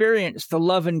experience the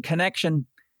love and connection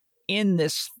in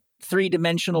this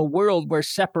three-dimensional world where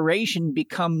separation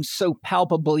becomes so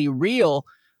palpably real,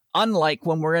 unlike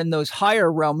when we're in those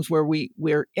higher realms where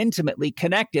we're intimately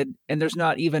connected and there's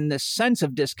not even this sense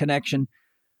of disconnection.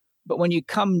 But when you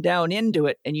come down into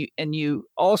it and you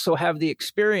also have the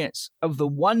experience of the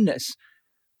oneness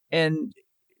and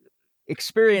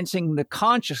experiencing the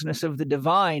consciousness of the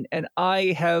divine, and I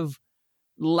have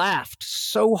laughed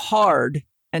so hard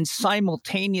and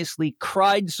simultaneously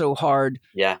cried so hard.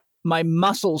 Yeah. My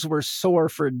muscles were sore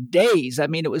for days. I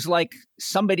mean, it was like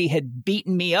somebody had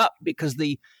beaten me up because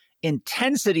the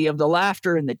intensity of the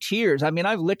laughter and the tears. I mean,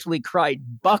 I've literally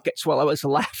cried buckets while I was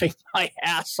laughing my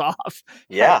ass off.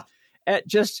 Yeah. At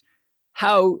just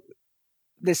how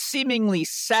the seemingly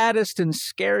saddest and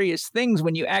scariest things,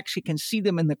 when you actually can see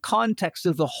them in the context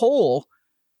of the whole,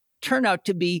 turn out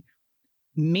to be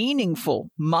meaningful,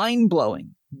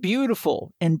 mind-blowing,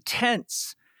 beautiful,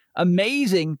 intense,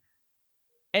 amazing.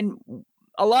 And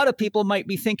a lot of people might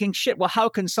be thinking, shit, well, how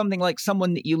can something like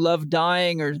someone that you love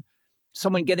dying or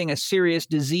someone getting a serious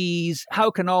disease, how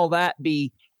can all that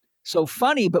be so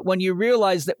funny? But when you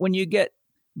realize that when you get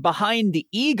behind the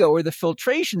ego or the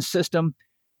filtration system,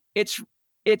 it's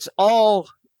all,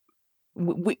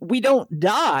 we don't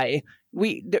die.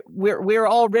 We're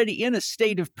already in a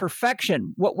state of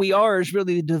perfection. What we are is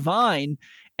really the divine,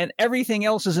 and everything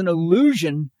else is an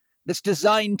illusion that's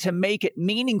designed to make it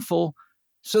meaningful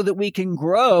so that we can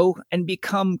grow and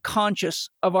become conscious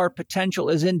of our potential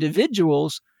as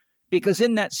individuals. Because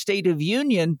in that state of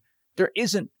union, there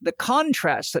isn't the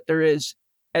contrast that there is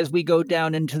as we go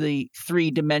down into the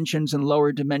 3 dimensions and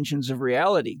lower dimensions of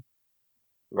reality.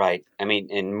 Right. I mean,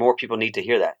 and more people need to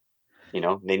hear that.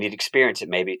 They need to experience it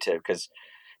maybe because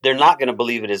they're not going to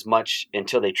believe it as much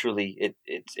until they truly,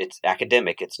 it's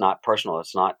academic. It's not personal.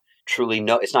 It's not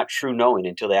it's not true knowing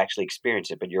until they actually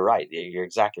experience it. But you're right. You're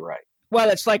exactly right. Well,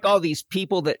 it's like all these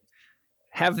people that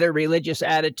have their religious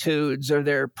attitudes or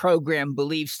their program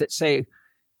beliefs that say,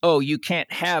 oh, you can't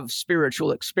have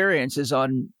spiritual experiences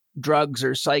on drugs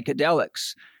or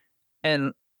psychedelics.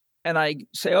 And I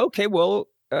say, okay, well,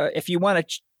 if you want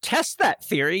to test that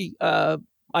theory,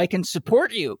 I can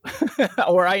support you.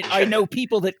 Or I know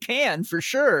people that can for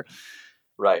sure.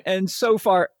 Right. And so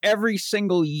far, every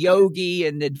single yogi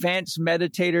and advanced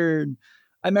meditator,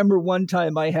 I remember one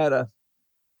time I had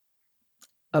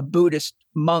a Buddhist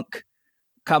monk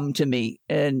come to me,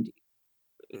 and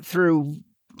through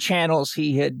channels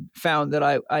he had found that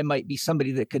I might be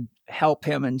somebody that could help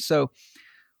him. And so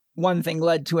one thing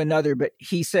led to another, but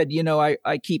he said,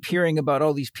 I keep hearing about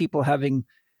all these people having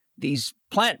these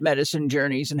plant medicine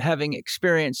journeys and having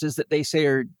experiences that they say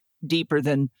are deeper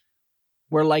than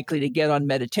we're likely to get on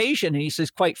meditation. And he says,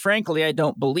 quite frankly, I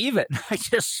don't believe it. I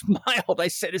just smiled. I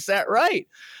said, is that right?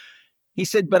 He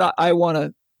said, but I want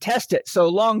to test it. So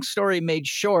long story made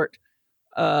short,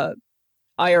 I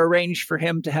arranged for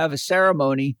him to have a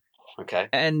ceremony. Okay.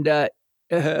 And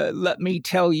let me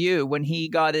tell you, when he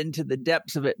got into the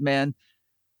depths of it, man,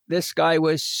 this guy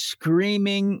was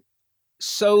screaming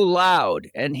so loud,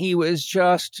 and he was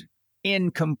just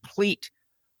in complete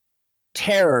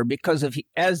terror because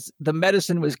as the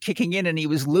medicine was kicking in and he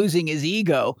was losing his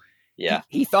ego. Yeah.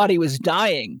 He thought he was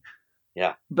dying.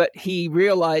 Yeah. But he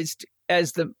realized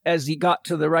as he got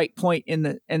to the right point in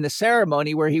the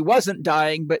ceremony where he wasn't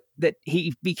dying, but that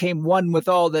he became one with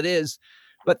all that is.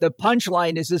 But the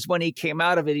punchline is when he came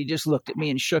out of it, he just looked at me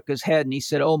and shook his head and he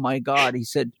said, oh my God, he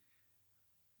said,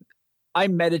 I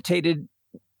meditated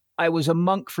I was a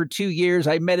monk for 2 years.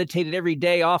 I meditated every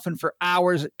day, often for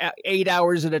hours, 8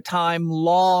 hours at a time,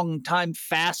 long time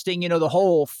fasting, the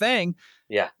whole thing.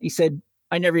 Yeah. He said,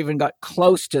 I never even got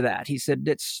close to that. He said,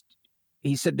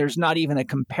 there's not even a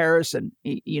comparison.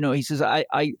 He says, I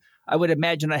would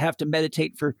imagine I have to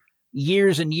meditate for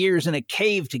years and years in a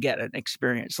cave to get an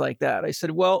experience like that. I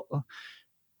said, well,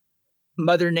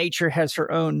 Mother Nature has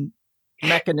her own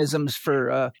mechanisms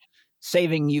for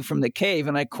saving you from the cave.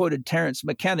 And I quoted Terence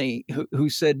McKenna, who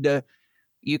said,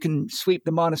 you can sweep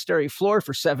the monastery floor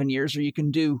for 7 years, or you can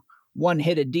do one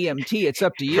hit of DMT. It's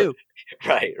up to you.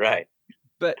 Right.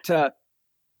 But,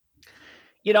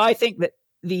 I think that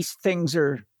these things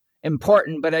are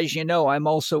important. But as you know, I'm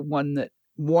also one that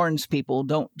warns people,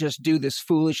 don't just do this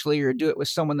foolishly or do it with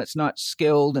someone that's not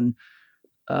skilled. And,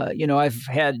 I've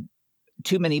had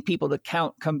too many people to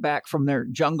count come back from their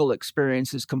jungle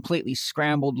experiences completely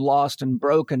scrambled, lost, and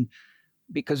broken,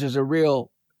 because there's a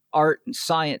real art and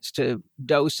science to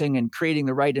dosing and creating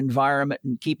the right environment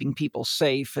and keeping people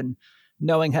safe and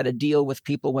knowing how to deal with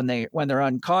people when they're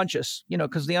unconscious,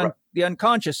 because the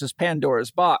unconscious is Pandora's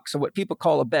box. So what people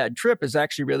call a bad trip is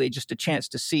actually really just a chance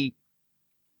to see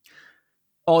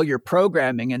all your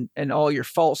programming and all your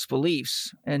false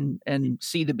beliefs and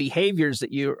see the behaviors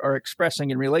that you are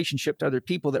expressing in relationship to other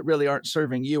people that really aren't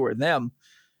serving you or them.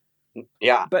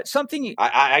 Yeah. But something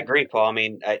I agree, Paul. I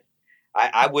mean,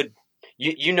 I would,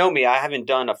 you know me, I haven't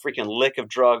done a freaking lick of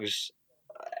drugs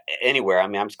anywhere. I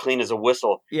mean, I'm as clean as a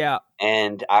whistle. Yeah.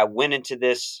 And I went into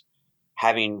this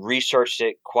having researched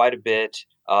it quite a bit,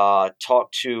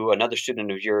 talked to another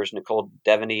student of yours, Nicole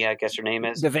Devaney, I guess her name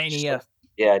is. Devaney, yeah.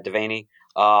 Yeah, Devaney.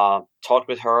 Talked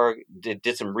with her,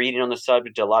 did some reading on the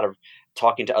subject, did a lot of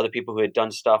talking to other people who had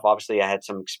done stuff. Obviously, I had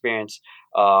some experience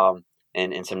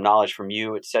and some knowledge from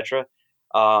you, etc.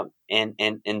 And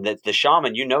the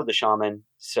shaman, the shaman.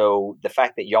 So the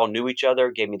fact that y'all knew each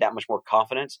other gave me that much more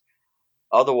confidence.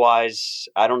 Otherwise,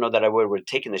 I don't know that I would have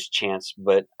taken this chance,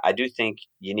 but I do think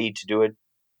you need to do it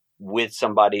with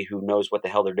somebody who knows what the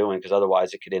hell they're doing, because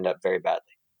otherwise it could end up very badly.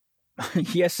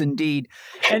 Yes, indeed.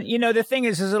 And, the thing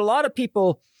is that a lot of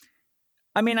people,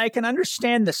 I mean, I can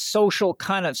understand the social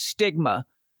kind of stigma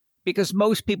because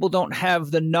most people don't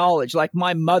have the knowledge. Like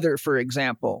my mother, for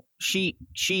example, she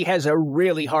has a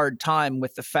really hard time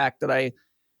with the fact that I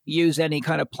use any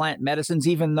kind of plant medicines,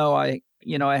 even though I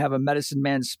have a medicine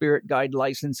man spirit guide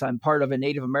license. I'm part of a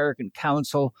Native American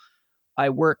council. I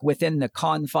work within the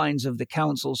confines of the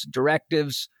council's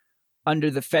directives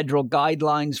under the federal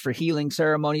guidelines for healing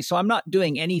ceremonies. So I'm not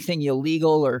doing anything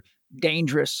illegal or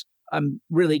dangerous. I'm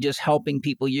really just helping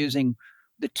people using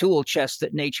the tool chest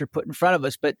that nature put in front of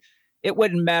us. But it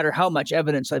wouldn't matter how much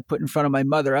evidence I put in front of my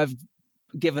mother. I've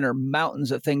given her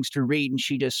mountains of things to read, and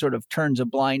she just sort of turns a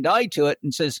blind eye to it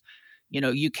and says,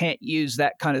 you can't use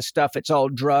that kind of stuff. It's all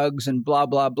drugs and blah,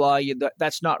 blah, blah.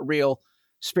 That's not real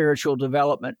spiritual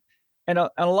development. And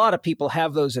a lot of people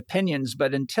have those opinions,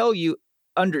 but until you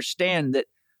understand that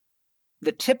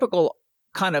the typical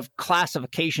kind of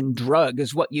classification drug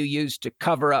is what you use to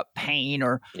cover up pain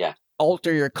or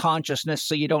alter your consciousness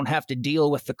so you don't have to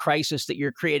deal with the crisis that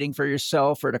you're creating for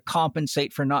yourself, or to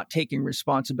compensate for not taking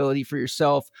responsibility for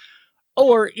yourself,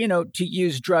 or, to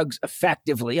use drugs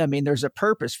effectively. I mean, there's a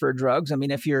purpose for drugs. I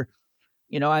mean, if you're,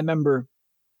 I remember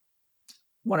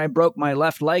when I broke my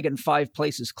left leg in 5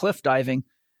 places cliff diving,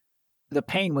 the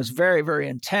pain was very, very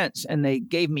intense, and they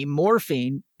gave me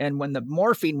morphine. And when the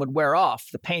morphine would wear off,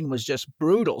 the pain was just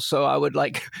brutal. So I would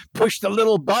push the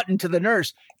little button to the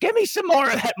nurse, give me some more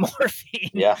of that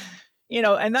morphine. Yeah.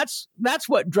 And that's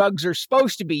what drugs are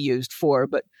supposed to be used for.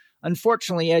 But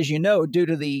unfortunately, as you know, due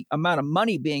to the amount of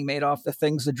money being made off the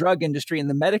things, the drug industry and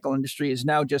the medical industry is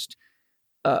now just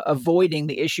avoiding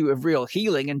the issue of real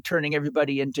healing and turning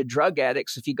everybody into drug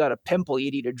addicts. If you got a pimple,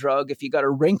 you need a drug. If you got a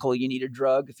wrinkle, you need a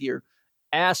drug. If your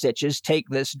ass itches, take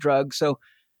this drug. So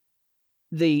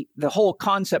the whole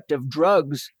concept of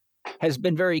drugs has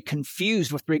been very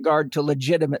confused with regard to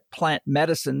legitimate plant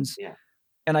medicines. Yeah.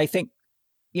 And I think,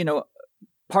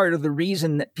 part of the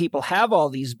reason that people have all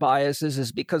these biases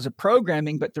is because of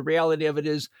programming. But the reality of it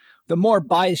is, the more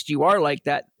biased you are like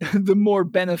that, the more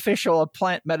beneficial a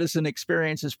plant medicine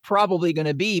experience is probably going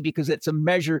to be, because it's a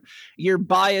measure, your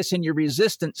bias and your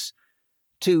resistance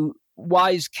to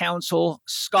wise counsel,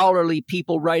 scholarly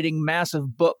people writing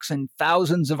massive books and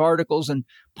thousands of articles and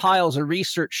piles of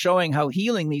research showing how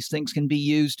healing these things can be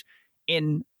used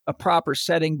in a proper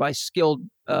setting by skilled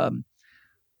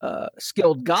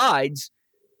guides.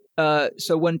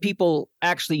 So when people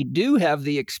actually do have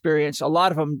the experience, a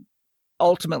lot of them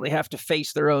ultimately have to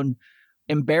face their own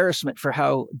embarrassment for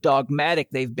how dogmatic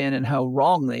they've been and how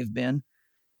wrong they've been.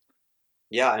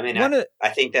 Yeah, I mean, I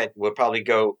think that would probably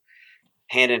go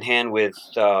hand in hand with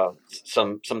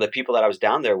some of the people that I was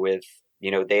down there with.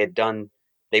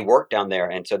 They worked down there,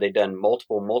 and so they'd done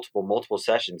multiple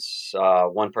sessions.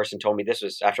 One person told me this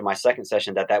was after my second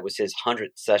session that was his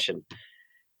 100th session,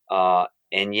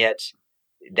 and yet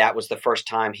that was the first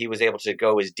time he was able to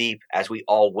go as deep as we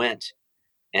all went.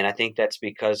 And I think that's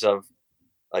because of,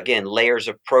 again, layers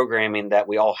of programming that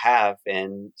we all have,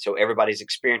 and so everybody's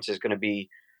experience is going to be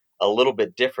a little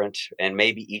bit different, and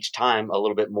maybe each time a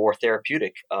little bit more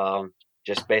therapeutic,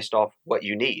 just based off what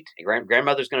you need.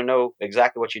 Grandmother's going to know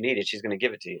exactly what you need, and she's going to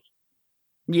give it to you.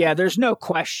 Yeah, there's no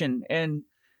question. And,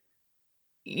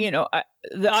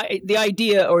 the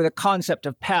idea or the concept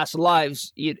of past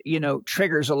lives,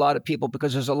 triggers a lot of people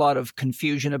because there's a lot of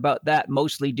confusion about that,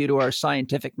 mostly due to our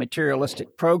scientific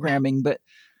materialistic programming. But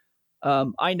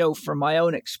I know from my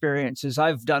own experiences,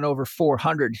 I've done over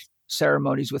 400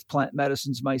 ceremonies with plant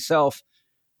medicines myself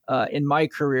in my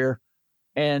career.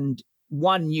 And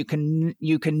one, you can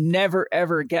never,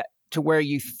 ever get to where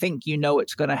you think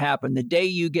it's going to happen. The day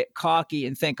you get cocky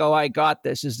and think, oh, I got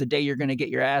this, is the day you're going to get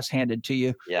your ass handed to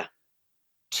you. Yeah.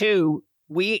 Two,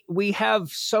 we have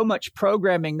so much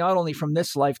programming, not only from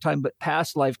this lifetime, but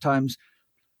past lifetimes.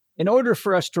 In order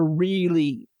for us to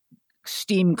really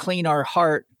steam clean our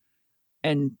heart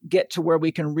and get to where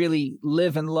we can really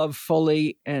live and love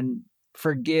fully and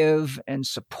forgive and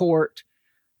support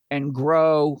and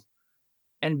grow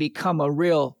and become a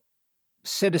real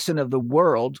citizen of the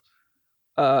world,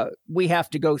 we have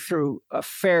to go through a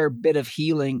fair bit of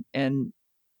healing. And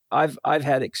I've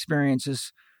had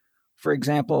experiences, for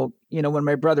example, when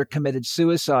my brother committed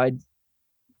suicide,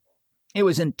 it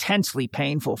was intensely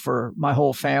painful for my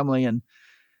whole family. And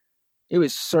it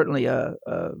was certainly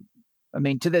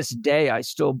to this day, I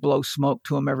still blow smoke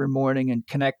to him every morning and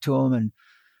connect to him and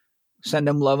send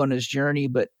him love on his journey.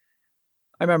 But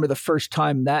I remember the first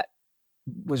time that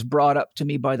was brought up to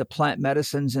me by the plant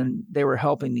medicines, and they were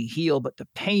helping me heal, but the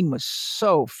pain was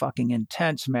so fucking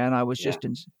intense, man. I was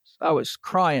I was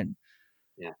crying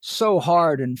so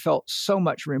hard and felt so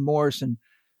much remorse and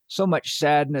so much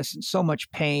sadness and so much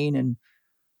pain.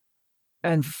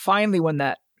 And finally, when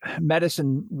that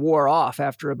medicine wore off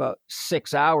after about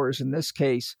 6 hours, in this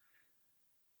case,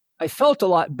 I felt a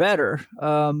lot better.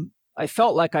 I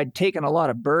felt like I'd taken a lot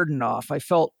of burden off. I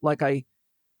felt like the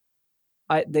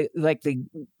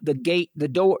gate, the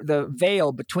door, the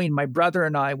veil between my brother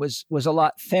and I was a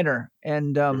lot thinner.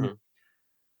 And, and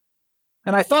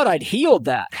I thought I'd healed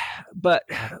that, but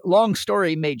long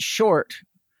story made short,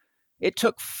 it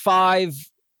took 5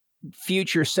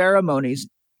 future ceremonies,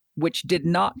 which did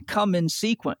not come in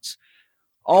sequence.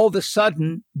 All of a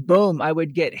sudden, boom, I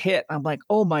would get hit. I'm like,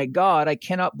 oh my God, I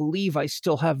cannot believe I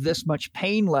still have this much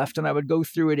pain left. And I would go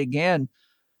through it again.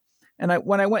 And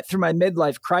when I went through my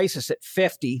midlife crisis at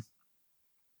 50,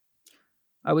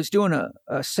 I was doing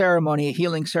a ceremony, a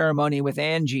healing ceremony with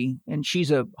Angie, and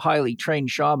she's a highly trained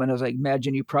shaman, as I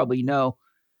imagine you probably know.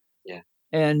 Yeah.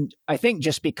 And I think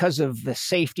just because of the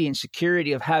safety and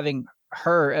security of having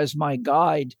her as my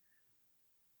guide,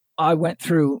 I went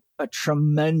through a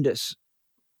tremendous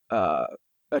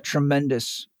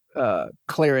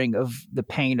clearing of the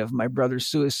pain of my brother's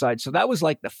suicide. So that was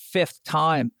like the 5th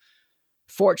time.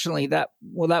 Fortunately, that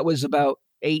was about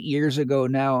 8 years ago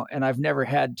now, and I've never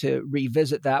had to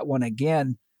revisit that one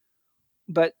again.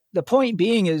 But the point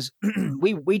being is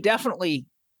we definitely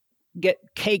get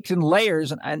caked in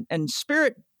layers, and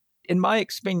spirit, in my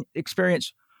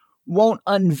experience, won't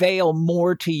unveil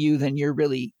more to you than you're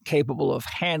really capable of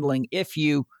handling if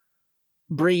you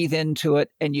breathe into it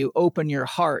and you open your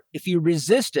heart. If you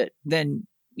resist it, then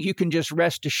you can just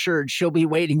rest assured she'll be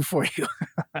waiting for you.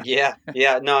 Yeah.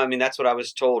 No, I mean, that's what I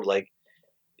was told. Like,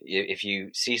 if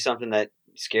you see something that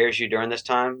scares you during this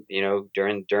time,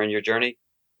 during your journey,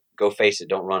 go face it.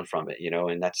 Don't run from it,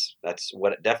 and that's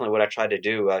definitely what I tried to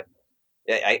do. I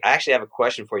actually have a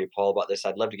question for you, Paul, about this.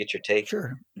 I'd love to get your take.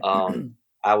 Sure.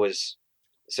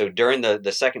 So during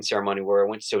the second ceremony where I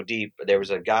went so deep, there was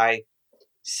a guy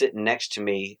sitting next to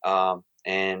me,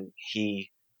 and he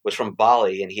was from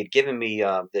Bali, and he had given me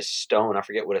this stone. I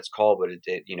forget what it's called, but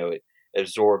it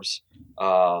absorbs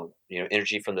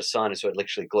energy from the sun, and so it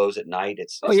literally glows at night.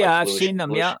 It's I've seen them.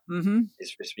 Yeah. Mm-hmm.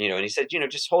 And he said,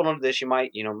 just hold on to this. You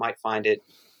might find it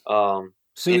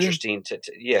soothing. Interesting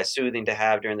soothing to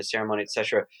have during the ceremony,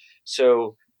 etc.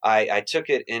 So I took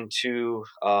it into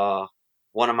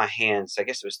one of my hands. I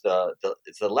guess it was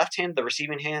it's the left hand, the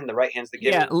receiving hand, the right hand's the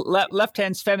giver. Yeah, left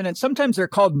hand's feminine. Sometimes they're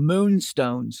called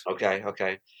moonstones.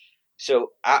 Okay.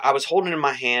 So I was holding it in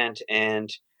my hand and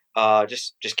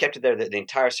just kept it there the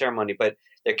entire ceremony. But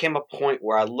there came a point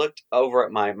where I looked over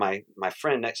at my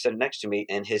friend sitting next to me,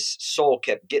 and his soul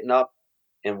kept getting up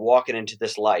and walking into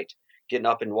this light, getting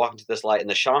up and walking to this light. And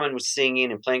the shaman was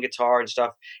singing and playing guitar and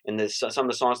stuff. And some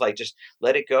of the songs like just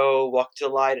let it go, walk to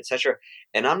the light, etc.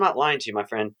 And I'm not lying to you, my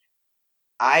friend.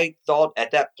 I thought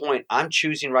at that point, I'm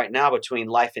choosing right now between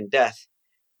life and death.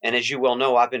 And as you well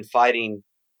know, I've been fighting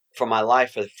for my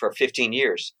life for 15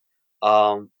 years.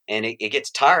 And it gets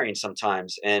tiring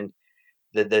sometimes. And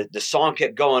the song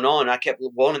kept going on. I kept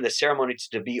wanting the ceremony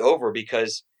to be over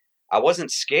because I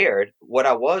wasn't scared. What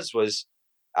I was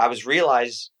I was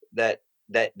realized that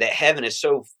heaven is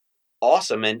so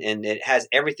awesome and it has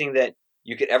everything that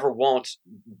you could ever want,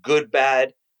 good,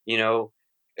 bad,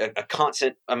 a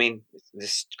constant, I mean,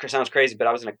 this sounds crazy, but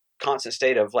I was in a constant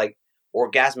state of like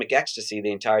orgasmic ecstasy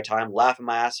the entire time, laughing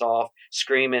my ass off,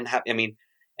 screaming.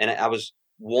 And I was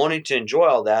wanting to enjoy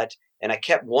all that. And I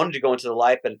kept wanting to go into the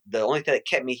light, but the only thing that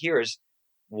kept me here is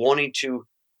wanting to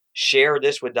share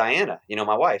this with Diana,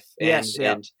 my wife. Yes,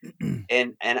 and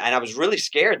I was really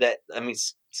scared that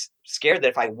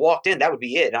if I walked in, that would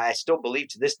be it. And I still believe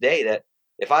to this day that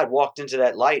if I had walked into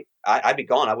that light, I'd be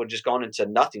gone. I would have just gone into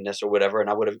nothingness or whatever, and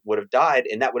I would have died,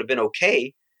 and that would have been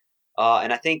okay.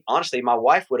 And I think honestly, my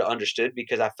wife would have understood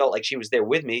because I felt like she was there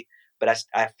with me, but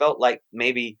I felt like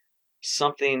maybe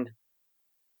something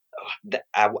that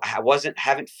I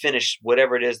haven't finished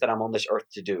whatever it is that I'm on this earth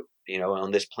to do,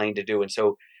 on this plane to do. And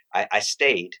so I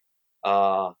stayed.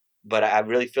 But I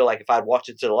really feel like if I'd walked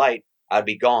into the light, I'd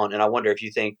be gone. And I wonder if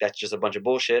you think that's just a bunch of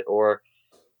bullshit or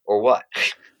what?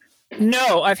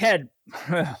 No, I've had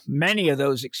many of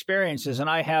those experiences, and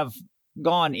I have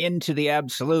gone into the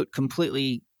absolute,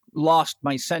 completely lost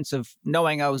my sense of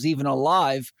knowing I was even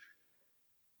alive.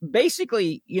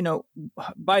 Basically,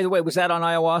 by the way, was that on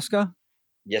ayahuasca?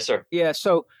 Yes, sir. Yeah.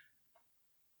 So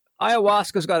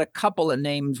ayahuasca's got a couple of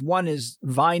names. One is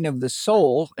vine of the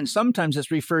soul, and sometimes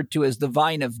it's referred to as the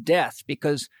vine of death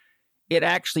because it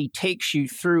actually takes you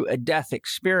through a death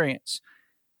experience.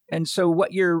 And so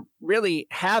what you're really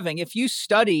having, if you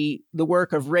study the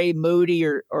work of Ray Moody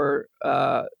or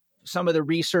some of the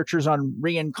researchers on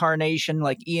reincarnation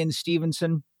like Ian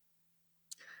Stevenson,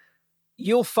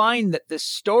 you'll find that the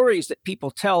stories that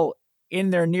people tell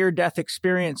in their near-death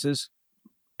experiences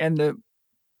and the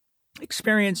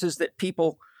experiences that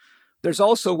there's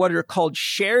also what are called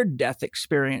shared death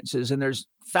experiences, and there's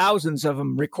thousands of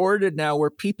them recorded now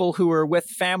where people who are with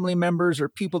family members or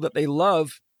people that they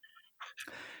love,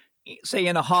 say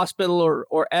in a hospital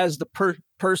or as the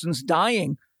person's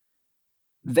dying,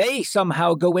 they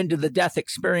somehow go into the death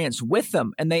experience with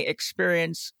them, and they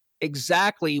experience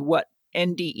exactly what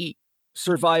NDE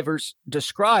survivors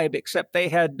describe, except they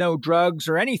had no drugs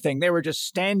or anything. They were just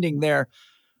standing there.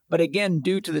 But again,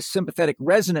 due to the sympathetic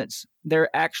resonance, they're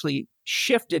actually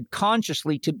shifted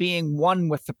consciously to being one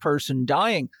with the person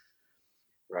dying.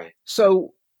 Right.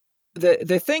 So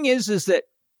the thing is that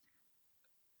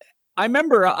I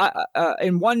remember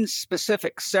in one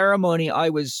specific ceremony, I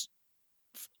was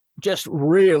just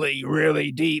really,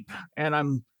 really deep, and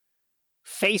I'm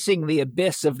facing the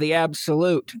abyss of the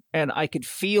absolute, and I could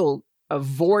feel a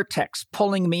vortex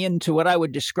pulling me into what I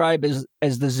would describe as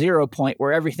the 0 point,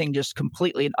 where everything just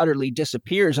completely and utterly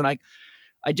disappears. And I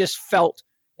just felt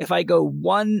if I go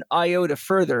one iota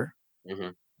further,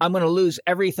 I'm going to lose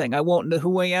everything. I won't know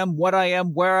who I am, what I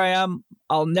am, where I am.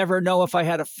 I'll never know if I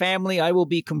had a family. I will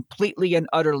be completely and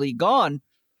utterly gone.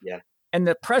 Yeah. And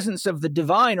the presence of the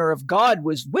divine or of God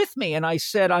was with me. And I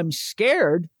said, I'm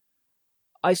scared.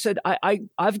 I said,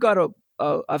 I've got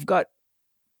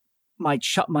my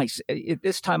at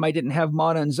this time I didn't have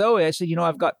Mana and Zoe. I said,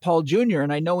 I've got Paul Jr.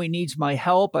 and I know he needs my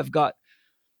help. I've got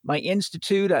my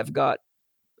institute. I've got,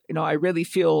 I really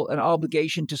feel an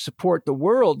obligation to support the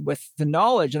world with the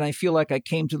knowledge. And I feel like I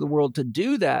came to the world to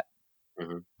do that.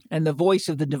 Mm-hmm. And the voice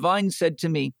of the divine said to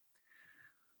me,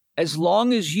 as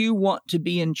long as you want to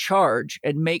be in charge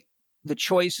and make the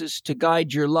choices to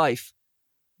guide your life,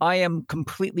 I am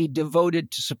completely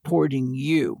devoted to supporting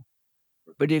you.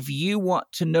 But if you want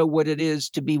to know what it is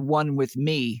to be one with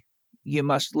me, you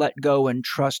must let go and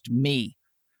trust me.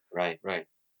 Right.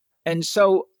 And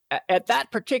so at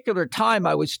that particular time,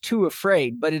 I was too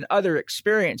afraid. But in other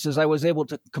experiences, I was able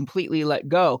to completely let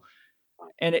go.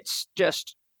 And it's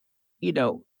just,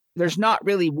 there's not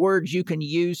really words you can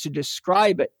use to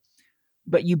describe it.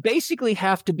 But you basically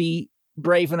have to be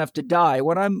brave enough to die.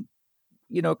 When I'm,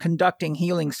 conducting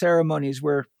healing ceremonies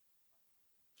where,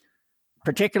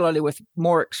 particularly with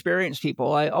more experienced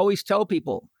people, I always tell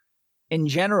people, in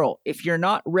general, if you're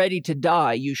not ready to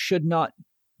die, you should not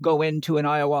go into an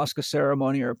ayahuasca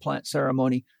ceremony or a plant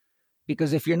ceremony,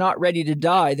 Because if you're not ready to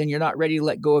die, then you're not ready to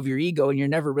let go of your ego, and you're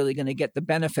never really going to get the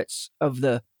benefits of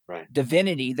the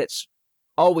divinity that's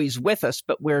always with us,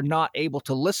 but we're not able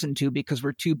to listen to because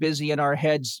we're too busy in our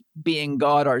heads being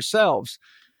God ourselves.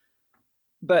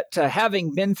 But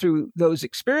having been through those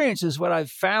experiences, what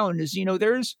I've found is,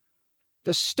 there's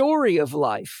the story of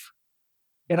life.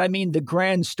 And I mean the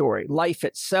grand story, life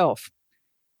itself,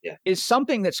 is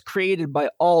something that's created by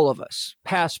all of us,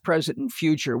 past, present, and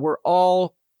future. We're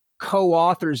all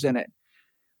co-authors in it.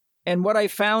 And what I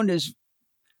found is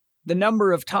the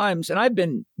number of times, and I've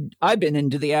been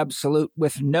into the absolute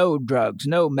with no drugs,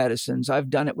 no medicines.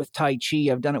 I've done it with Tai Chi.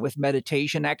 I've done it with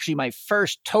meditation. Actually, my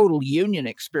first total union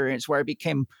experience where I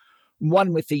became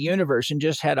one with the universe and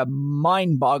just had a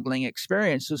mind-boggling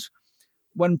experience was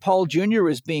when Paul Jr.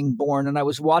 was being born, and I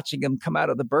was watching him come out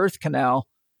of the birth canal.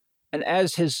 And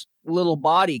as his little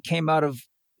body came out of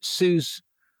Sue's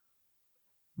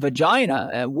vagina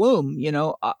and womb,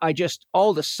 I just,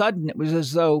 all of a sudden, it was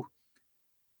as though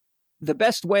the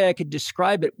best way I could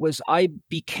describe it was I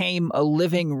became a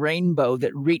living rainbow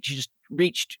that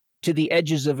reached to the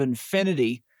edges of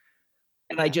infinity.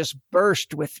 And I just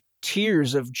burst with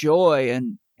tears of joy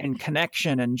and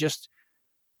connection and just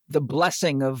the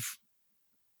blessing of,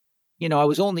 I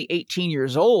was only 18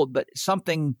 years old, but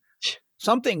something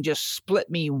just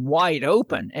split me wide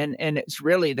open. And it's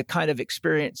really the kind of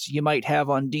experience you might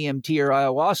have on DMT or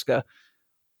ayahuasca.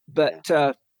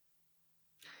 But,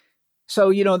 so,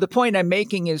 the point I'm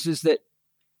making is that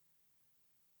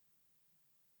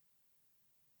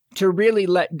to really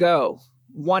let go,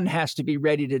 one has to be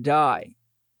ready to die.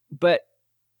 But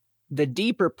the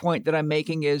deeper point that I'm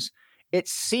making is it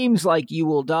seems like you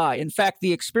will die. In fact,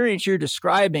 the experience you're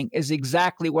describing is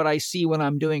exactly what I see when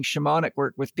I'm doing shamanic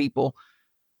work with people.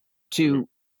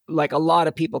 Like a lot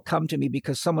of people come to me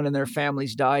because someone in their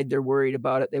family's died. They're worried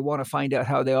about it. They want to find out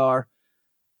how they are.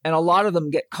 And a lot of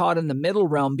them get caught in the middle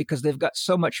realm because they've got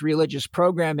so much religious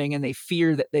programming and they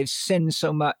fear that they've sinned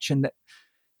so much and that,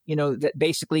 that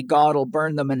basically God will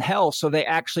burn them in hell. So they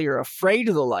actually are afraid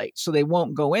of the light. So they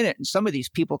won't go in it. And some of these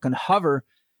people can hover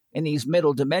in these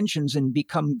middle dimensions and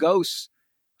become ghosts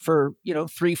for,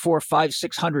 3, 4, 5,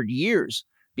 600 years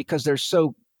because they're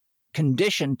so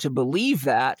conditioned to believe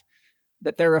that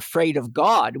they're afraid of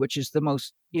God, which is the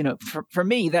most, for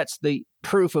me, that's the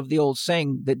proof of the old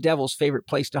saying, the devil's favorite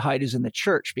place to hide is in the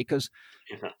church, because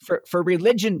for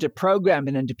religion to program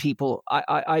it into people,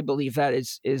 I believe that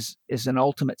is an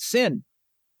ultimate sin.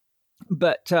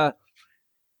 But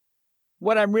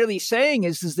what I'm really saying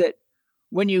is that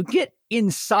when you get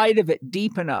inside of it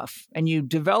deep enough and you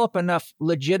develop enough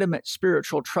legitimate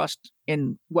spiritual trust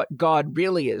in what God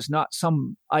really is, not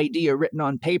some idea written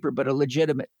on paper, but a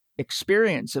legitimate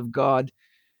experience of God,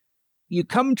 you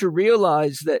come to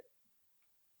realize that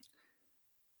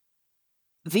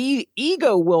the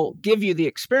ego will give you the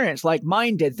experience like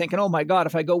mine did, thinking, oh my God,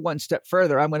 if I go one step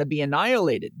further, I'm going to be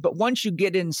annihilated. But once you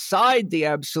get inside the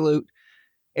absolute,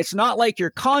 it's not like you're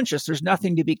conscious. There's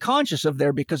nothing to be conscious of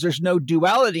there because there's no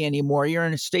duality anymore. You're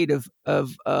in a state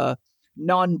of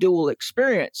non-dual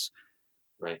experience,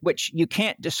 which you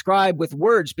can't describe with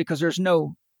words because there's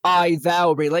no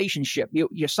I-thou relationship.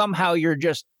 You're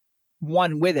just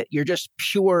one with it. You're just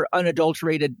pure,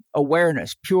 unadulterated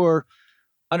awareness, pure,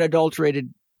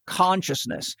 unadulterated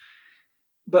consciousness.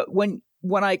 But when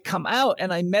I come out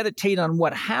and I meditate on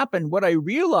what happened, what I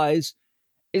realize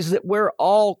is that we're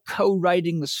all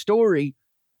co-writing the story,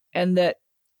 and that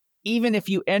even if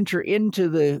you enter into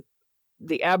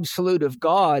the absolute of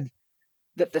God,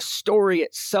 that the story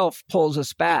itself pulls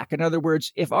us back. In other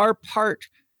words, if our part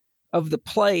of the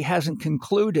play hasn't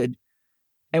concluded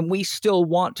and we still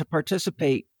want to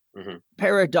participate,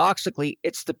 paradoxically,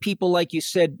 it's the people, like you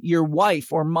said, your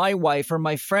wife or my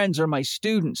friends or my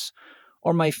students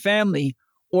or my family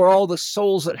or all the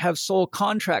souls that have soul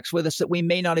contracts with us that we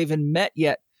may not even met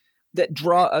yet, that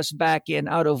draw us back in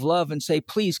out of love and say,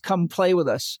 please come play with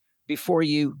us before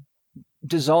you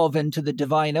dissolve into the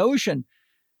divine ocean.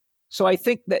 So I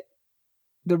think that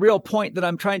the real point that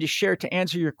I'm trying to share to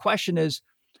answer your question is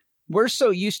we're so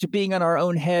used to being in our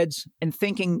own heads and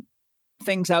thinking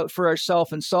things out for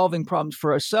ourselves and solving problems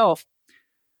for ourselves.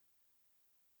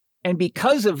 And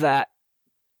because of that,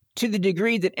 to the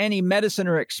degree that any medicine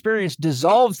or experience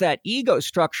dissolves that ego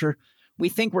structure, we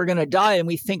think we're going to die, and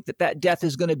we think that death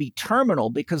is going to be terminal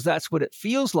because that's what it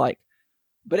feels like.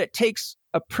 But it takes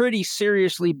a pretty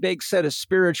seriously big set of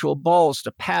spiritual balls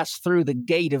to pass through the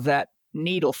gate of that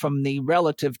needle from the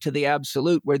relative to the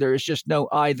absolute, where there is just no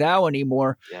I, thou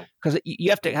anymore, because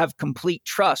you have to have complete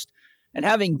trust. And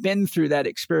having been through that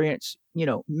experience,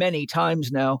 many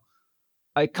times now,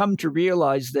 I come to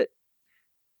realize that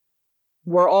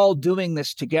we're all doing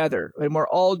this together, and we're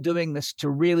all doing this to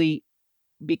really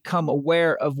become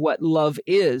aware of what love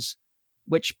is,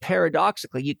 which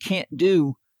paradoxically you can't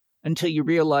do until you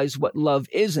realize what love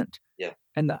isn't. Yeah.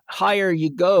 And the higher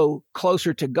you go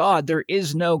closer to God, there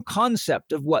is no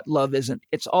concept of what love isn't.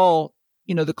 It's all,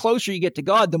 the closer you get to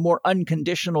God, the more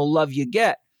unconditional love you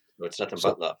get. It's nothing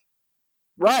but love.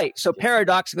 Right. So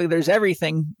paradoxically, there's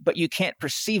everything, but you can't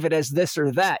perceive it as this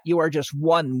or that. You are just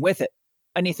one with it.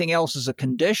 Anything else is a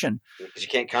condition. Because you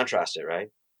can't contrast it, right?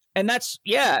 And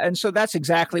and so that's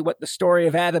exactly what the story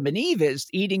of Adam and Eve is.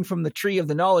 Eating from the tree of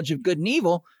the knowledge of good and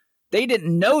evil, they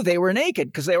didn't know they were naked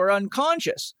because they were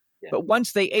unconscious. Yeah. But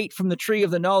once they ate from the tree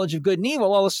of the knowledge of good and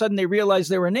evil, all of a sudden they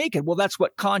realized they were naked. Well, that's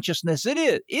what consciousness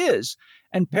is.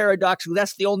 And paradoxically,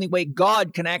 that's the only way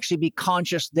God can actually be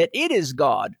conscious that it is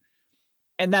God.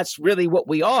 And that's really what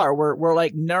we are. We're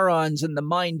like neurons in the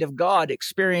mind of God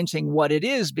experiencing what it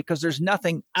is, because there's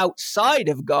nothing outside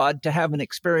of God to have an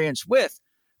experience with.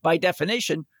 By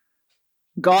definition,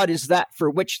 God is that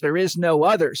for which there is no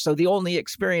other. So the only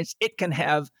experience it can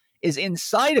have is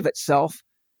inside of itself.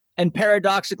 And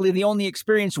paradoxically, the only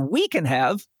experience we can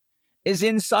have is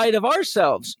inside of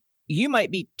ourselves. You might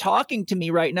be talking to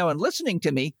me right now and listening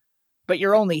to me, but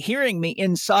you're only hearing me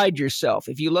inside yourself.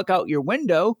 If you look out your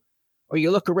window or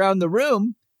you look around the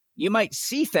room, you might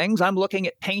see things. I'm looking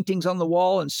at paintings on the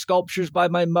wall and sculptures by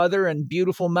my mother and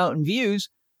beautiful mountain views.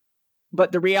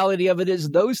 But the reality of it is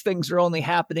those things are only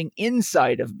happening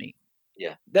inside of me.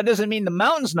 Yeah. That doesn't mean the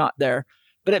mountain's not there,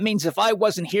 but it means if I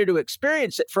wasn't here to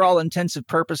experience it for all intents and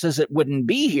purposes, it wouldn't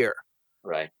be here.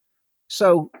 Right.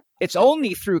 So it's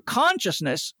only through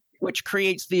consciousness, which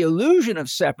creates the illusion of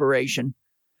separation,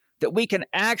 that we can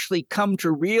actually come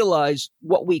to realize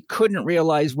what we couldn't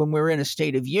realize when we were in a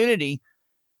state of unity.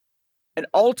 And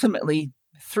ultimately,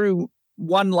 through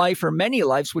one life or many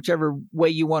lives, whichever way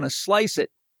you want to slice it,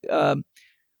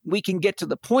 we can get to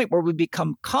the point where we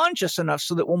become conscious enough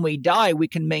so that when we die, we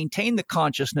can maintain the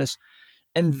consciousness,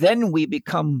 and then we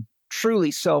become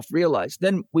truly self-realized.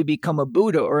 Then we become a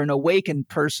Buddha or an awakened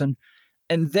person.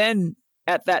 And then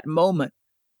at that moment,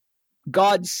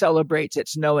 God celebrates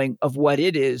its knowing of what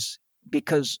it is,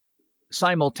 because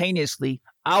simultaneously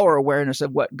our awareness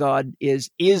of what God is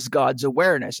God's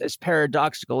awareness, as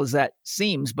paradoxical as that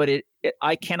seems. But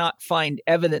I cannot find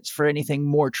evidence for anything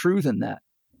more true than that.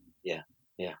 Yeah.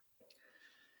 Yeah.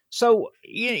 So,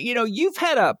 you've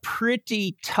had a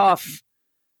pretty tough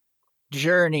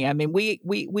journey. I mean,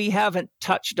 we haven't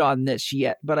touched on this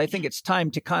yet, but I think it's time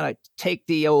to kind of take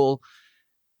the old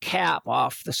cap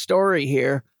off the story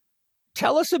here.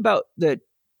 Tell us about the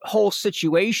whole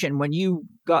situation when you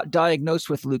got diagnosed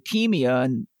with leukemia,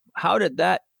 and how did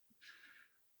that,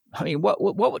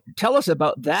 what tell us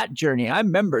about that journey? I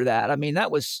remember that. I mean,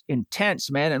 that was intense,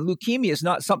 man. And leukemia is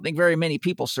not something very many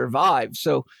people survive.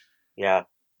 So yeah,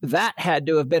 that had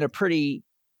to have been a pretty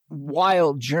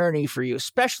wild journey for you,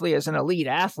 especially as an elite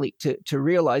athlete, to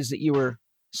realize that you were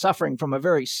suffering from a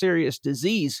very serious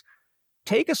disease.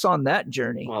 Take us on that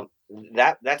journey. Well,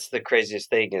 that's the craziest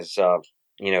thing is,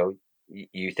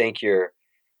 you think you're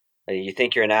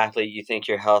an athlete, you think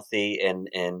you're healthy,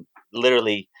 and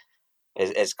literally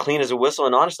as clean as a whistle.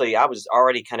 And honestly, I was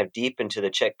already kind of deep into the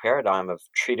Czech paradigm of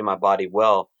treating my body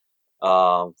well,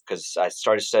 because I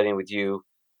started studying with you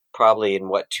probably in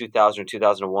 2000 or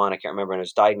 2001. I can't remember. And I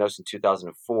was diagnosed in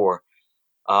 2004.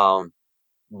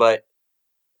 But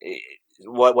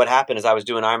what happened is I was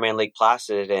doing Ironman Lake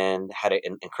Placid and had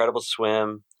an incredible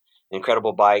swim,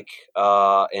 incredible bike,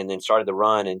 and then started the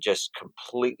run and just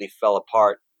completely fell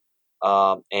apart.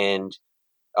 And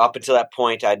up until that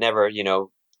point, I'd never,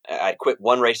 I'd quit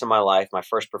one race in my life, my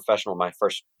first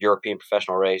European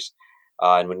professional race,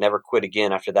 and would never quit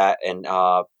again after that. And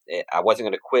I wasn't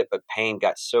going to quit, but pain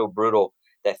got so brutal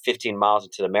that 15 miles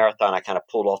into the marathon, I kind of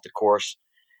pulled off the course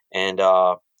and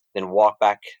then walked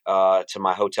back to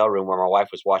my hotel room where my wife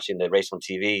was watching the race on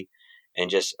TV, and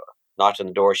just knocked on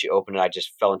the door. She opened it. I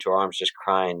just fell into her arms, just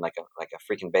crying like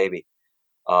a freaking baby.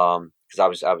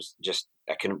 Because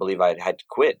I couldn't believe I had to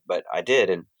quit, but I did.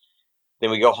 And then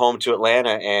we go home to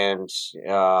Atlanta and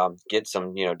get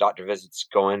some, doctor visits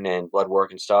going and blood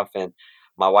work and stuff. And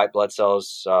my white blood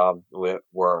cells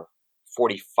were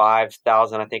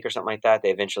 45,000, I think, or something like that.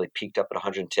 They eventually peaked up at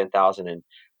 110,000. And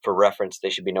for reference, they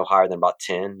should be no higher than about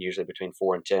 10, usually between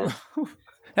 4 and 10.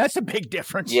 That's a big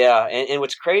difference. Yeah. And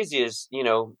what's crazy is,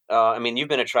 you've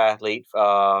been a triathlete.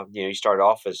 You started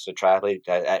off as a triathlete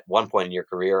at one point in your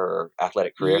career or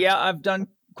athletic career. Yeah, I've done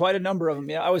quite a number of them.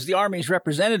 Yeah, I was the Army's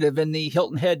representative in the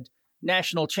Hilton Head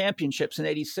National Championships in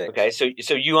 '86. Okay.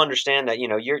 So you understand that,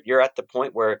 you're at the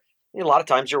point where a lot of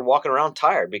times you're walking around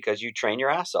tired because you train your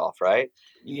ass off, right?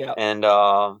 Yeah. And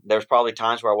there's probably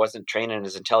times where I wasn't training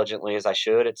as intelligently as I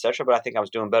should, etc. But I think I was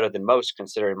doing better than most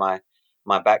considering my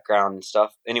background and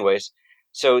stuff. Anyways,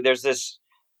 so there's this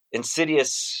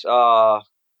insidious,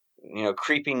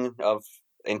 creeping of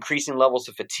increasing levels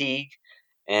of fatigue,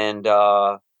 and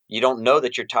you don't know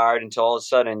that you're tired until all of a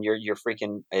sudden you're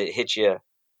freaking, it hits you,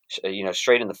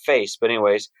 straight in the face. But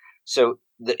anyways, so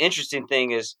the interesting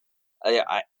thing is,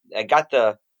 I got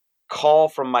the call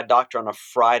from my doctor on a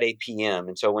Friday PM.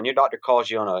 And so when your doctor calls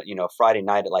you on a Friday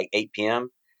night at like 8 PM,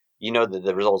 you know that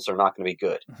the results are not going to be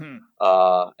good.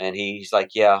 Mm-hmm. And he's like,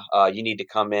 yeah, you need to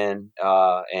come in.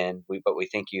 But we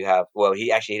think you have, well,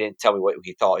 he didn't tell me what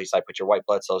he thought. He's like, but your white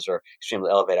blood cells are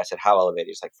extremely elevated. I said, how elevated?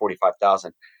 He's like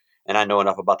 45,000. And I know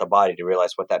enough about the body to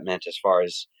realize what that meant as far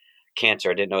as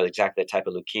cancer. I didn't know exactly the type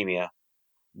of leukemia,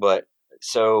 but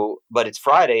it's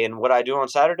Friday, and what I do on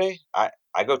Saturday,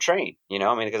 I go train,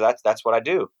 because that's what I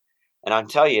do. And I'll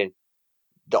tell you,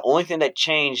 the only thing that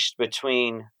changed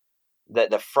between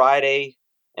the Friday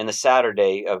and the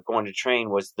Saturday of going to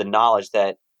train was the knowledge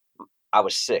that I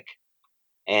was sick.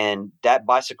 And that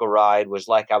bicycle ride was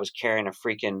like I was carrying a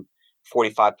freaking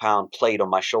 45-pound plate on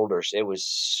my shoulders. It was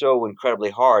so incredibly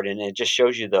hard. And it just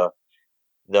shows you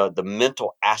the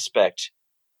mental aspect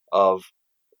of,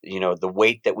 the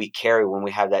weight that we carry when we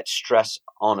have that stress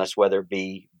on us, whether it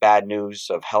be bad news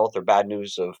of health or bad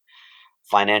news of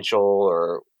financial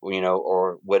or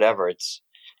whatever.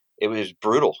 It was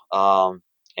brutal.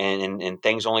 And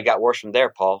things only got worse from there,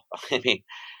 Paul. I mean,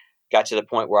 got to the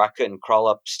point where I couldn't crawl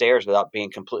upstairs without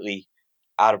being completely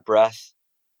out of breath,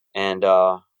 and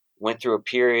went through a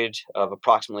period of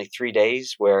approximately 3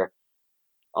 days where,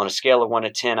 on a scale of 1 to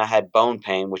 10, I had bone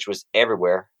pain, which was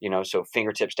everywhere, so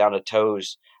fingertips down to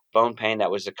toes, bone pain that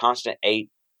was a constant 8,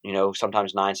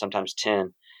 sometimes 9, sometimes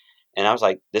 10. And I was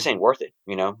like, this ain't worth it.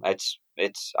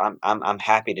 I'm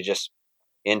happy to just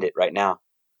end it right now.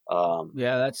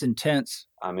 Yeah, that's intense.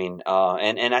 I mean,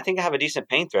 and I think I have a decent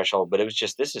pain threshold, but it was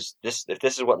just, if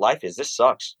this is what life is, this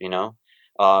sucks,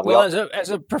 As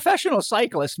a professional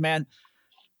cyclist, man,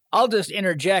 I'll just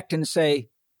interject and say,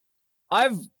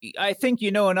 I think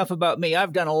you know enough about me.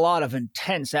 I've done a lot of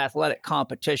intense athletic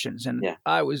competitions, and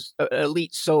I was an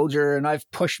elite soldier, and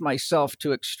I've pushed myself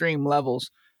to extreme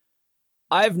levels.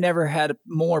 I've never had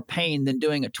more pain than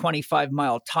doing a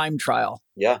 25-mile time trial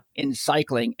in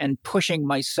cycling and pushing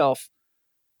myself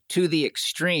to the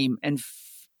extreme and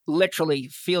literally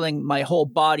feeling my whole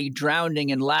body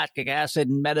drowning in lactic acid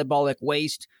and metabolic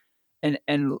waste. And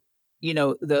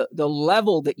the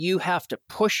level that you have to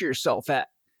push yourself at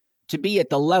to be at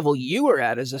the level you were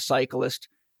at as a cyclist,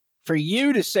 for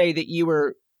you to say that you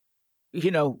were,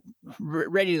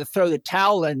 ready to throw the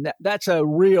towel in, that's a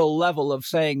real level of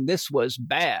saying this was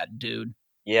bad, dude.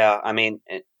 Yeah. I mean,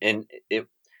 and it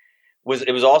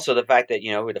was also the fact that,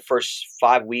 the first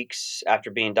 5 weeks after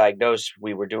being diagnosed,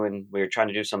 we were trying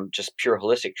to do some just pure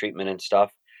holistic treatment and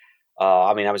stuff.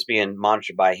 I was being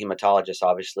monitored by a hematologist,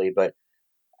 obviously, but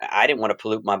I didn't want to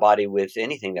pollute my body with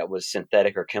anything that was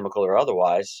synthetic or chemical or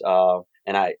otherwise.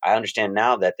 And I understand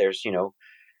now that there's,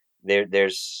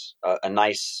 there's a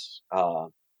nice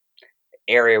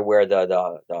area where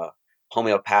the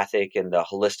homeopathic and the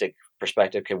holistic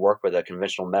perspective can work with a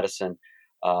conventional medicine.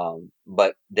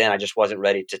 But then I just wasn't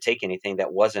ready to take anything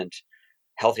that wasn't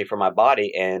healthy for my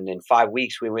body. And in 5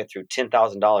 weeks, we went through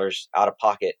 $10,000 out of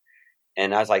pocket.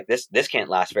 And I was like, this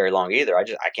can't last very long either. I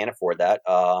can't afford that.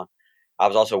 I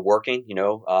was also working,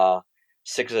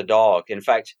 sick as a dog. In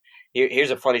fact, here's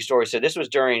a funny story. So this was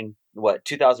during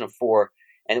 2004,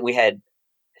 and we had,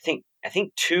 I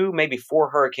think 2, maybe 4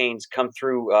 hurricanes come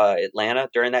through Atlanta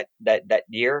during that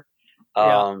year.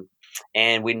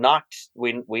 And we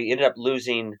ended up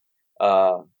losing,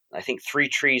 I think 3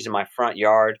 trees in my front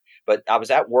yard. But I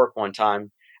was at work one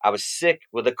time. I was sick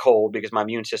with a cold because my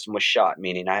immune system was shot,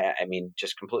 meaning I mean,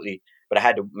 just completely, but I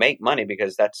had to make money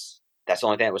because that's the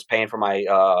only thing that was paying for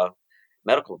my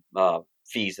medical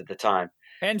fees at the time.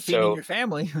 And feeding your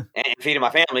family. And feeding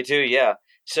my family too, yeah.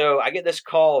 So I get this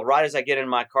call right as I get in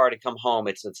my car to come home.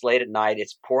 It's late at night.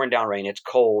 It's pouring down rain. It's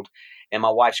cold. And my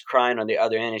wife's crying on the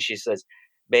other end. And she says,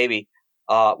 baby,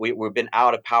 we've been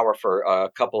out of power for a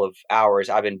couple of hours.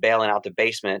 I've been bailing out the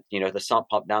basement, the sump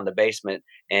pump down the basement.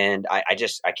 And I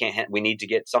can't, we need to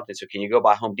get something. So can you go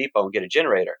by Home Depot and get a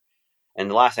generator? And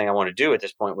the last thing I want to do at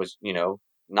this point was,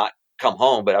 not come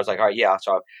home. But I was like, all right, yeah.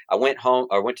 So I went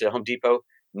to Home Depot.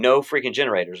 No freaking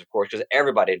generators, of course, because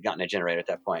everybody had gotten a generator at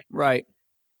that point. Right.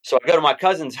 So I go to my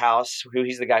cousin's house,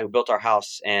 he's the guy who built our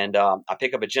house, and I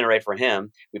pick up a generator for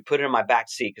him. We put it in my back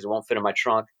seat because it won't fit in my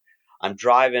trunk. I'm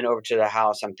driving over to the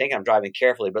house. I'm thinking I'm driving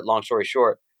carefully, but long story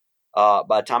short, by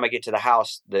the time I get to the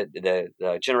house, the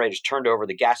generator's turned over,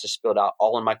 the gas is spilled out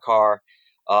all in my car.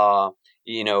 The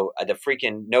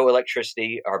freaking no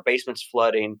electricity, our basement's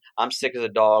flooding. I'm sick as a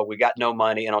dog. We got no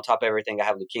money. And on top of everything, I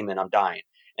have leukemia and I'm dying.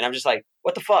 And I'm just like,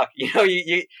 what the fuck?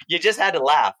 You just had to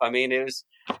laugh. I mean, it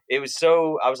was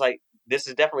so, I was like, this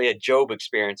is definitely a Job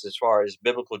experience as far as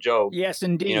biblical Job. Yes,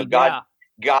 indeed.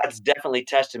 God's definitely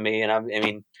tested me. And I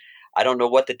mean, I don't know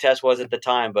what the test was at the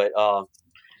time, but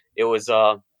it was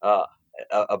a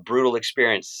brutal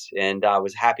experience. And I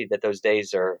was happy that those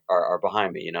days are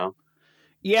behind me,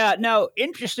 Yeah. Now,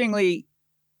 interestingly,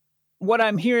 what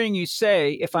I'm hearing you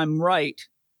say, if I'm right,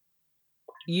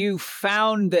 you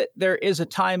found that there is a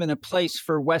time and a place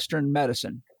for Western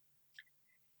medicine.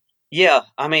 Yeah.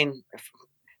 I mean,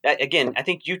 again, I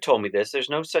think you told me this. There's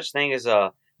no such thing as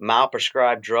a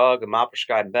malprescribed drug, a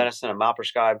malprescribed medicine, a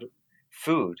malprescribed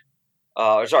food.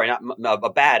 Sorry, not a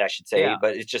bad, I should say,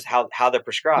 but it's just how they're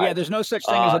prescribed. Yeah, there's no such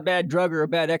thing as a bad drug or a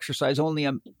bad exercise, only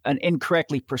an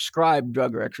incorrectly prescribed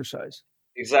drug or exercise.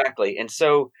 Exactly. And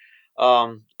so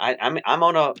I'm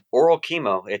on a oral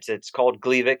chemo. It's called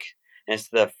Gleevec. And it's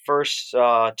the first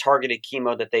targeted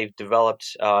chemo that they've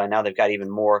developed. And now they've got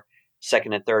even more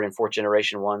second and third and fourth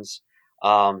generation ones.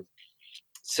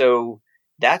 So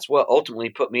that's what ultimately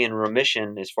put me in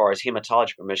remission as far as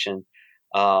hematologic remission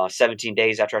 17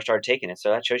 days after I started taking it. So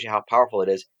that shows you how powerful it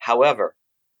is. However,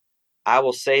 I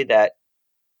will say that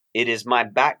it is my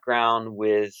background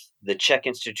with the Czech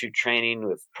Institute training,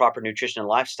 with proper nutrition and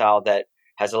lifestyle, that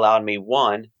has allowed me,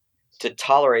 one, to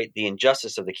tolerate the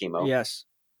injustice of the chemo. Yes.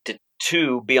 To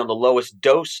two, be on the lowest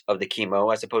dose of the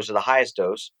chemo as opposed to the highest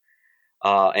dose,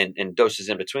 and doses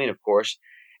in between, of course.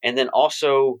 And then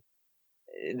also,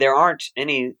 there aren't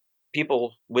any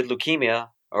people with leukemia,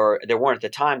 or there weren't at the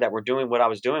time, that were doing what I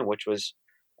was doing, which was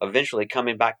eventually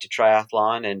coming back to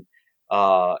triathlon and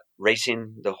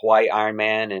racing the Hawaii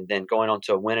Ironman, and then going on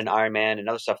to win an Ironman and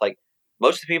other stuff. Like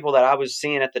most of the people that I was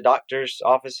seeing at the doctor's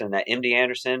office and at MD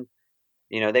Anderson,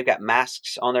 they've got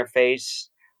masks on their face,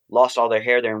 lost all their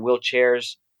hair, they're in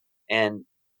wheelchairs. And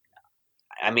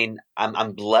I mean,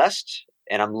 I'm blessed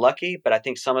and I'm lucky, but I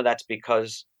think some of that's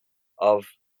because of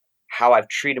how I've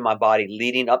treated my body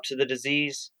leading up to the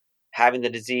disease, having the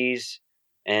disease,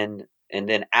 and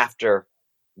then after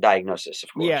diagnosis,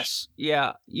 of course. Yes.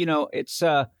 Yeah. It's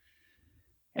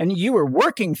and you were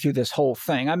working through this whole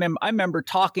thing. I remember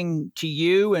talking to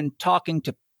you and talking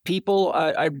to people.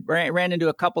 I ran into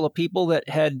a couple of people that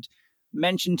had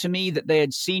mentioned to me that they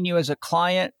had seen you as a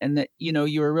client, and that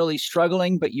you were really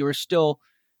struggling, but you were still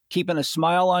keeping a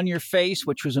smile on your face,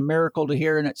 which was a miracle to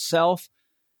hear in itself.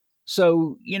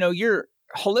 So your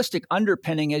holistic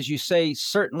underpinning, as you say,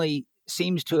 certainly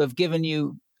seems to have given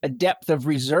you a depth of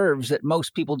reserves that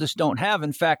most people just don't have.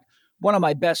 In fact, one of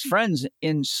my best friends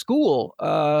in school,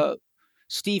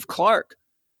 Steve Clark,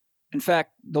 in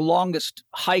fact, the longest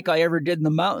hike I ever did in the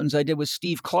mountains, I did with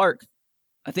Steve Clark.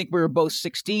 I think we were both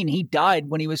 16. He died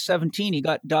when he was 17. He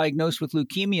got diagnosed with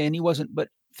leukemia, and he wasn't but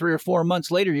 3 or 4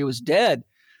 months later, he was dead.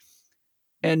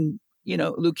 And,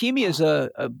 leukemia is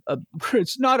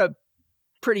it's not a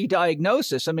pretty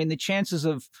diagnosis. I mean, the chances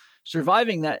of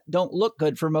surviving that don't look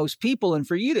good for most people. And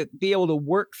for you to be able to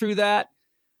work through that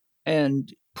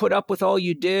and put up with all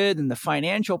you did, and the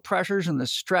financial pressures and the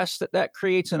stress that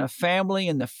creates in a family,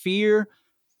 and the fear,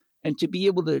 and to be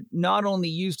able to not only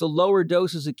use the lower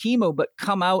doses of chemo, but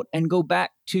come out and go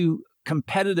back to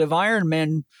competitive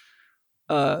Ironman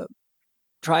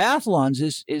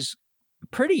triathlons is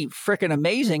pretty freaking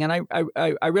amazing. And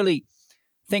I really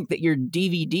think that your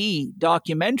DVD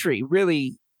documentary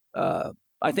really,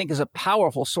 I think, is a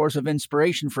powerful source of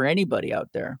inspiration for anybody out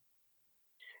there.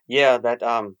 Yeah, that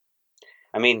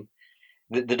I mean,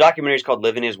 the documentary is called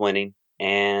Living is Winning,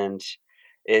 and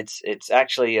it's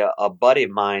actually a buddy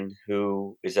of mine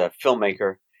who is a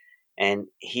filmmaker, and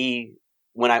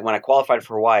when I qualified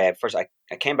for Hawaii,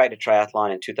 I came back to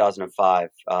triathlon in 2005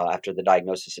 after the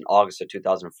diagnosis in August of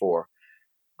 2004.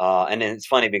 And then it's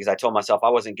funny because I told myself I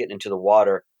wasn't getting into the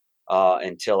water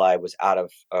until I was out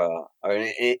of,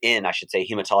 I should say,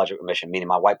 hematologic remission, meaning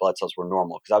my white blood cells were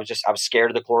normal, because I was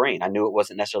scared of the chlorine. I knew it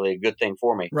wasn't necessarily a good thing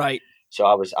for me. Right. So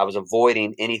I was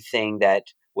avoiding anything that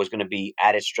was going to be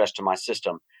added stress to my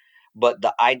system. But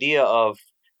the idea of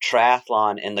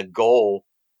triathlon and the goal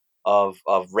of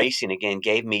racing again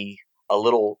gave me a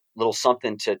little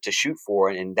something to shoot for,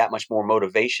 and that much more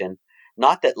motivation.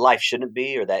 Not that life shouldn't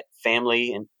be, or that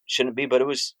family shouldn't be, but it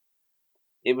was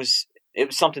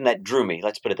something that drew me.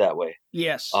 Let's put it that way.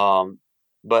 Yes. And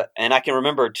I can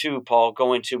remember too, Paul,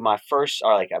 going to my first,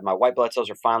 my white blood cells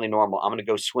are finally normal. I'm going to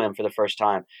go swim for the first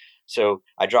time. So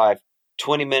I drive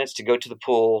 20 minutes to go to the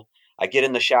pool. I get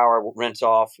in the shower, rinse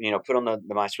off, put on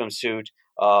my swimsuit,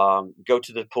 go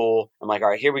to the pool. I'm like, all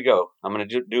right, here we go. I'm going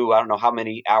to do I don't know how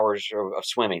many hours of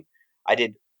swimming. I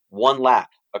did one lap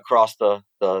across the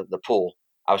pool.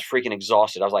 I was freaking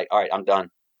exhausted. I was like, all right, I'm done.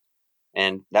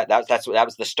 And that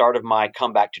was the start of my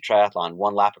comeback to triathlon.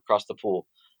 One lap across the pool.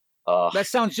 That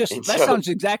sounds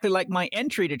exactly like my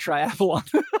entry to triathlon.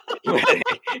 Right.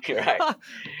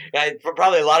 Yeah,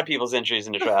 probably a lot of people's entries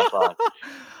into triathlon.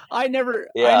 I never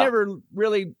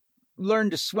really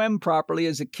learned to swim properly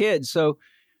as a kid. So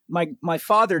my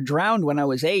father drowned when I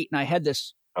was 8, and I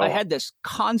had this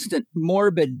constant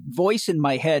morbid voice in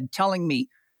my head telling me,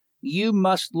 you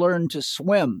must learn to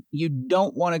swim. You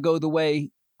don't want to go the way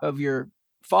of your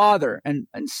father. And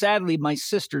sadly, my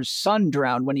sister's son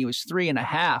drowned when he was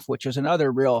 3.5, which was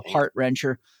another real heart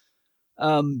wrencher.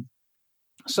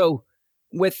 So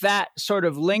with that sort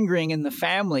of lingering in the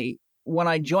family, when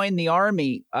I joined the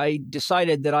Army, I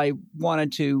decided that I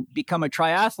wanted to become a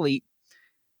triathlete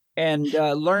and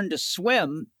learn to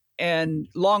swim. And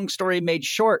long story made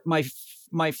short,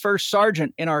 my first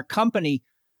sergeant in our company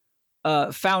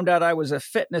found out I was a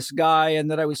fitness guy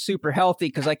and that I was super healthy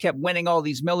because I kept winning all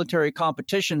these military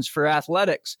competitions for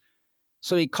athletics.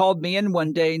 So he called me in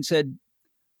one day and said,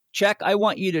 Check, I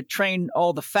want you to train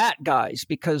all the fat guys,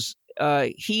 because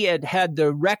he had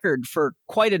the record for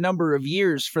quite a number of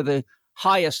years for the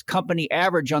highest company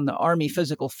average on the Army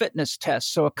physical fitness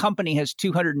test. So a company has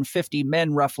 250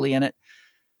 men roughly in it.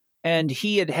 And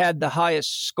he had the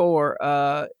highest score.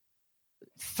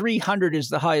 300 is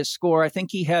the highest score. I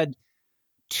think he had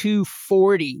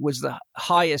 240 was the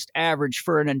highest average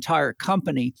for an entire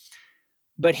company,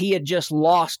 but he had just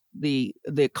lost the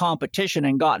competition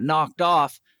and got knocked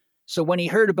off. So when he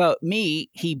heard about me,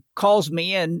 he calls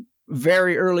me in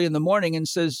very early in the morning and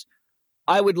says,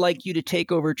 I would like you to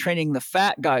take over training the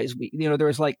fat guys. There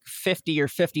was like 50 or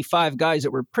 55 guys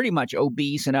that were pretty much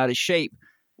obese and out of shape.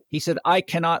 He said, I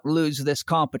cannot lose this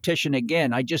competition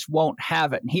again. I just won't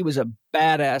have it. And he was a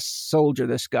badass soldier,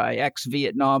 this guy,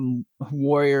 ex-Vietnam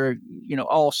warrior,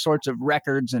 all sorts of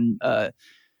records and,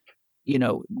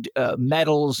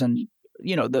 medals and,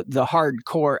 the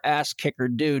hardcore ass kicker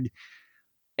dude.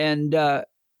 And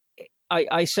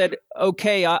I said,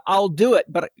 okay, I'll do it,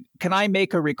 but can I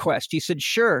make a request? He said,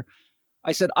 sure.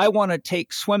 I said, I want to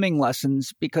take swimming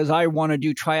lessons because I want to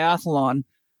do triathlon.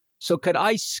 So could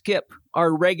I skip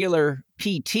our regular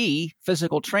PT,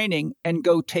 physical training, and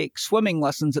go take swimming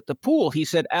lessons at the pool? He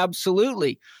said,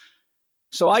 absolutely.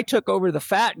 So I took over the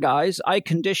fat guys. I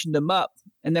conditioned them up.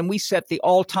 And then we set the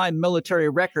all-time military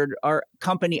record. Our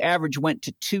company average went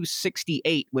to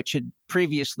 268, which had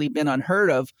previously been unheard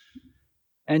of.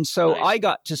 And so nice. I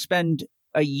got to spend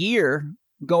a year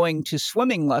going to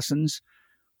swimming lessons.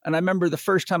 And I remember the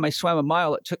first time I swam a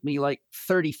mile, it took me like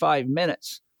 35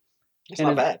 minutes. It's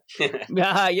not bad.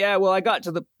 Yeah. Well, I got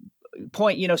to the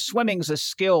point, swimming's a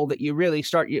skill that you really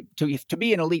start to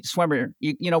be an elite swimmer.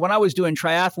 When I was doing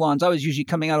triathlons, I was usually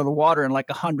coming out of the water in like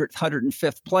 100th,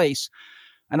 105th place,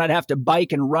 and I'd have to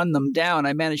bike and run them down.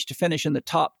 I managed to finish in the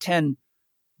top 10.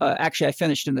 Actually, I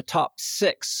finished in the top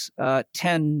 6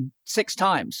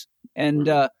 times. And,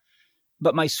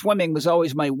 but my swimming was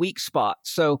always my weak spot.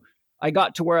 So I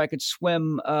got to where I could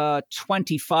swim a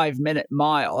 25-minute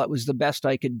mile. That was the best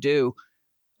I could do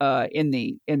in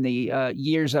the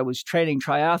years I was training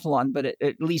triathlon, but it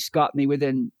at least got me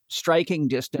within striking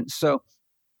distance. So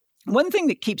one thing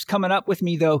that keeps coming up with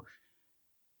me, though,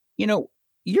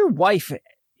 your wife,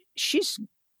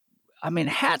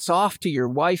 hats off to your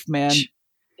wife, man.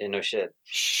 Yeah, no shit.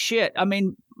 Shit. I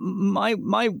mean, my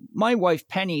wife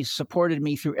Penny supported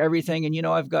me through everything, and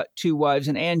I've got 2 wives,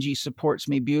 and Angie supports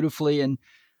me beautifully. And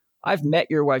I've met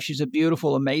your wife; she's a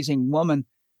beautiful, amazing woman.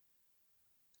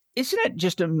 Isn't it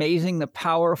just amazing the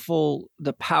power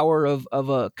of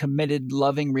a committed,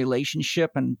 loving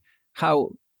relationship, and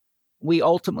how we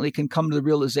ultimately can come to the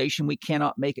realization we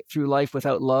cannot make it through life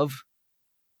without love?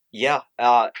 Yeah,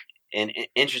 and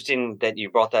interesting that you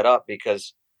brought that up,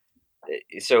 because.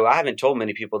 So I haven't told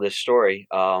many people this story,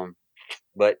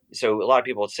 but so a lot of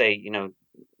people would say,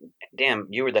 damn,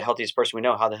 you were the healthiest person we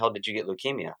know. How the hell did you get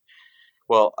leukemia?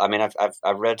 Well, I mean,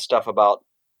 I've read stuff about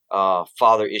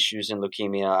father issues in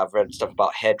leukemia. I've read stuff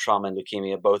about head trauma and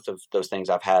leukemia. Both of those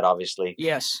things I've had, obviously.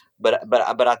 Yes. But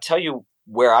I'll tell you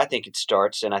where I think it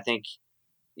starts, and I think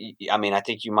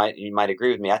you might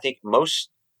agree with me. I think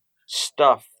most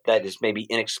stuff that is maybe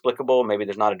inexplicable, maybe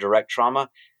there's not a direct trauma,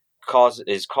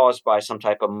 is caused by some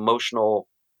type of emotional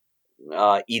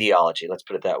etiology. Let's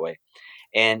put it that way.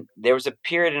 And there was a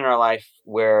period in our life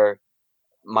where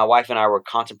my wife and I were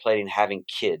contemplating having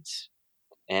kids.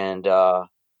 And I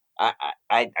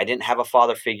didn't have a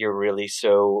father figure really,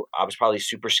 so I was probably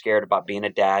super scared about being a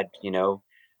dad,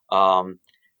 and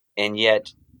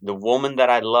yet the woman that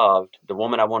I loved, the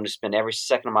woman I wanted to spend every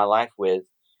second of my life with,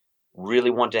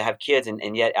 really wanted to have kids,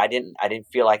 and yet I didn't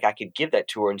feel like I could give that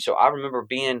to her. And so I remember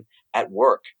being at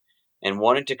work and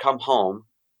wanting to come home,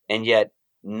 and yet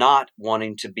not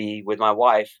wanting to be with my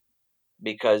wife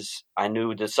because I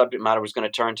knew the subject matter was going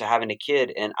to turn to having a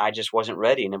kid, and I just wasn't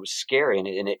ready, and it was scary,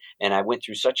 and I went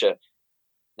through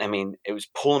it was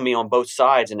pulling me on both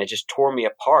sides, and it just tore me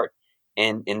apart.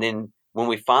 And then when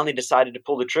we finally decided to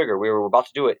pull the trigger, we were about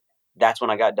to do it. That's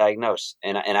when I got diagnosed,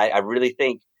 and I really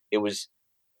think it was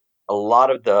a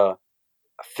lot of the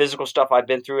physical stuff I've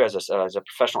been through as a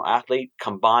professional athlete,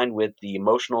 combined with the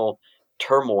emotional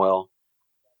turmoil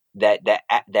that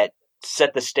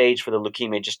set the stage for the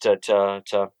leukemia just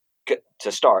to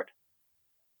start.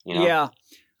 Yeah.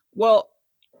 Well,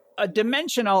 a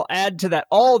dimension I'll add to that,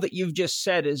 all that you've just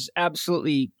said is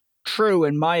absolutely true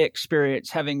in my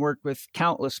experience, having worked with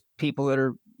countless people that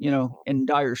are, in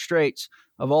dire straits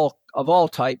of all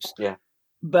types. Yeah.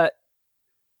 But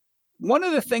one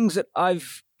of the things that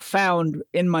I've found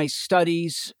in my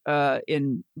studies,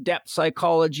 in depth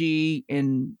psychology,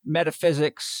 in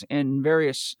metaphysics, in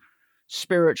various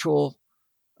spiritual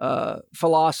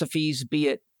philosophies, be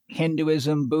it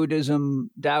Hinduism,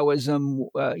 Buddhism, Taoism,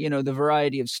 the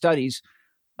variety of studies.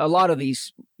 A lot of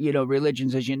these,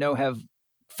 religions, as you know, have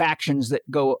factions that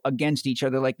go against each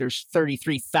other. Like there's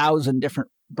 33,000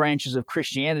 different branches of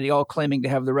Christianity, all claiming to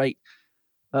have the right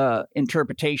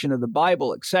interpretation of the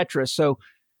Bible, etc. So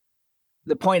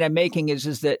the point I'm making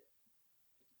is that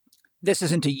this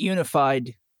isn't a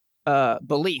unified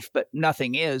belief, but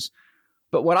nothing is.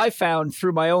 But what I found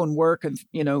through my own work and,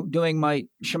 doing my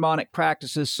shamanic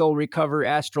practices, soul recovery,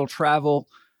 astral travel,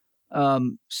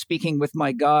 speaking with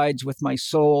my guides, with my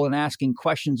soul, and asking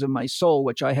questions of my soul,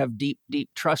 which I have deep, deep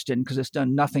trust in because it's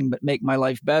done nothing but make my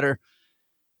life better,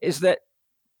 is that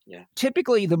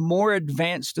typically the more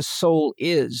advanced a soul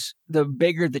is, the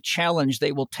bigger the challenge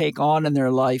they will take on in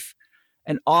their life.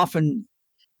 And often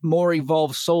more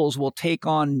evolved souls will take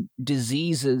on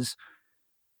diseases.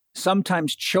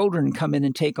 Sometimes children come in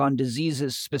and take on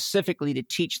diseases specifically to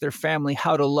teach their family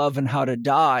how to love and how to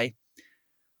die.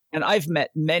 And I've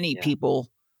met many people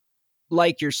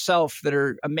like yourself that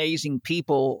are amazing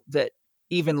people that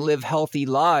even live healthy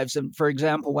lives. And for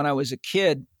example, when I was a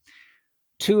kid,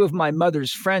 two of my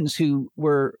mother's friends who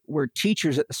were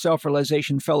teachers at the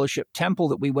Self-Realization Fellowship Temple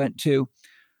that we went to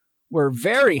were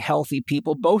very healthy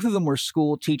people. Both of them were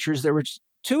school teachers. They were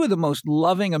two of the most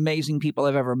loving, amazing people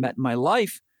I've ever met in my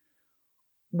life.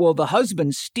 Well, the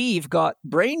husband, Steve, got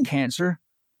brain cancer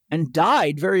and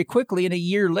died very quickly. And a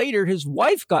year later, his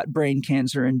wife got brain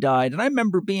cancer and died. And I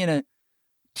remember being a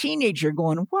teenager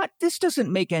going, what? This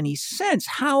doesn't make any sense.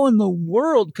 How in the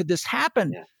world could this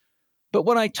happen? Yeah. But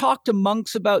when I talked to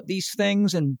monks about these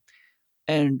things and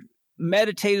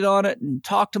meditated on it and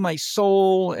talked to my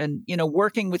soul and,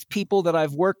 working with people that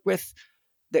I've worked with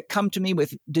that come to me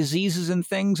with diseases and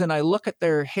things, and I look at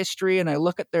their history and I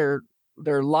look at their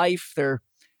life,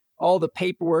 all the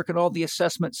paperwork and all the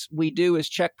assessments we do as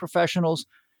CHEK professionals,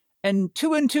 and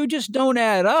 2 and 2 just don't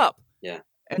add up. Yeah.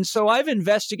 And so I've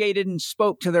investigated and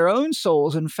spoke to their own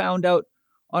souls and found out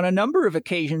on a number of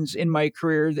occasions in my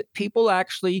career that people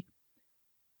actually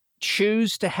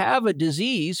choose to have a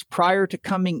disease prior to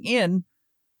coming in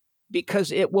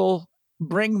because it will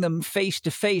bring them face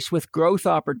to face with growth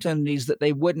opportunities that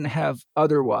they wouldn't have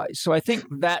otherwise. So I think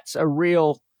that's a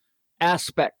real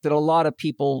aspect that a lot of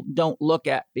people don't look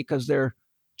at because they're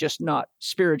just not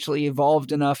spiritually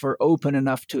evolved enough or open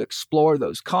enough to explore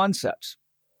those concepts.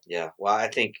 Yeah. Well, I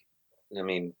think,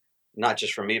 not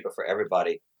just for me, but for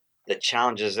everybody, the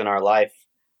challenges in our life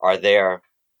are there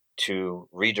to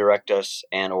redirect us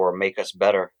and or make us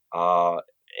better.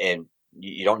 And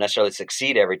you don't necessarily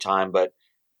succeed every time, but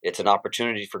it's an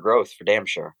opportunity for growth, for damn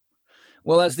sure.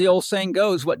 Well, as the old saying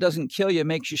goes, what doesn't kill you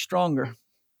makes you stronger.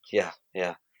 Yeah,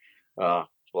 yeah. Well,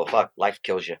 fuck, life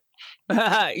kills you.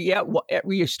 Yeah, well,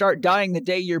 you start dying the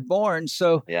day you're born.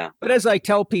 So, yeah. But as I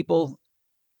tell people,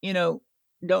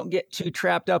 don't get too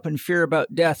trapped up in fear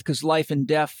about death because life and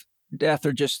death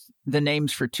are just the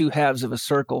names for two halves of a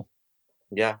circle.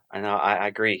 Yeah, I know. I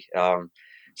agree.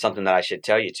 Something that I should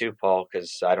tell you too, Paul,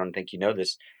 because I don't think you know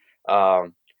this.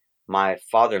 My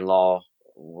father-in-law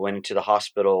went into the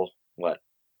hospital, a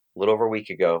little over a week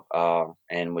ago,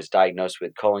 and was diagnosed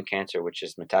with colon cancer, which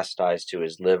is metastasized to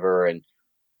his liver and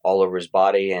all over his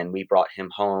body. And we brought him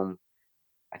home,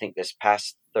 I think this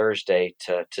past Thursday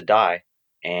to die.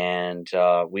 And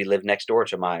we live next door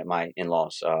to my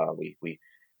in-laws. We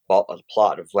bought a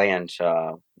plot of land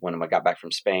when I got back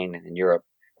from Spain and Europe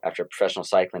after professional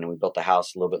cycling, and we built a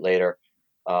house a little bit later.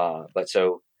 But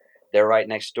so they're right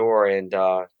next door, and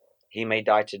he may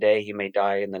die today. He may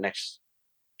die in the next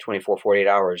 24, 48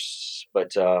 hours.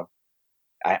 But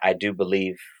I do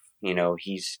believe,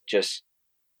 he's just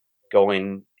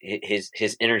going,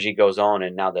 his energy goes on,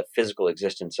 and now the physical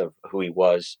existence of who he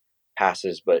was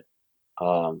passes, but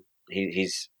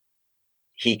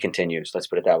he continues. Let's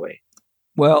put it that way.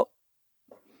 Well,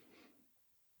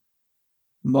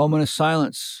 moment of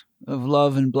silence of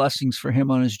love and blessings for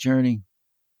him on his journey.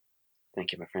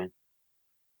 Thank you, my friend.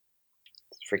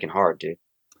 It's freaking hard, dude.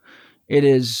 It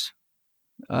is.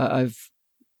 I've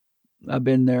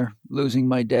been there, losing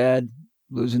my dad,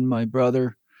 losing my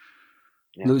brother,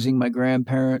 losing my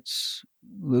grandparents,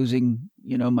 losing,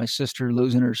 my sister,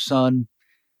 losing her son.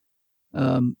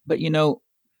 But,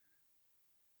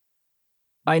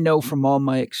 I know from all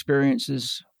my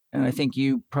experiences, and I think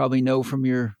you probably know from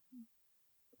your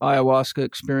ayahuasca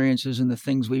experiences and the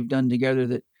things we've done together,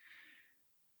 that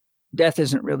death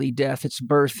isn't really death. It's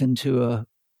birth into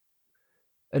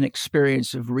an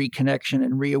experience of reconnection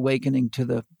and reawakening to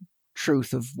the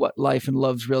truth of what life and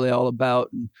love's really all about.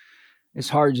 And as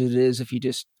hard as it is, if you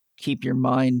just keep your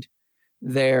mind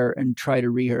there and try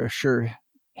to reassure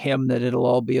him that it'll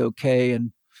all be okay,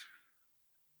 and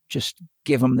just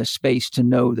give him the space to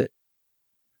know that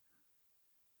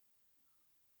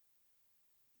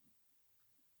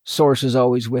Source is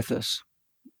always with us,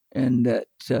 and that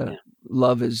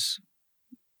love is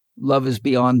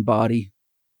beyond body.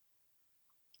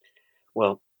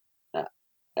 Well,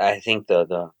 I think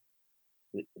the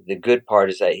good part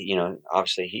is that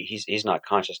obviously he's not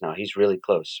conscious now. He's really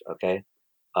close. Okay,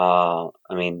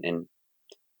 and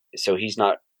so he's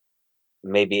not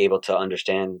maybe able to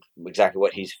understand exactly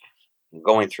what he's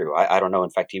going through. I don't know. In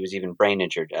fact, he was even brain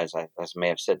injured, as I may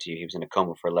have said to you. He was in a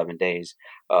coma for 11 days,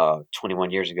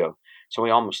 21 years ago. So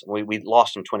we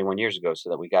lost him 21 years ago. So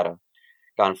that we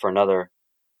gone for another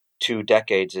 2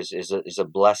 decades is a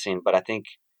blessing. But I think,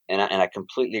 and I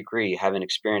completely agree, having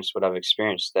experienced what I've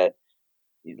experienced, that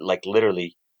like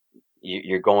literally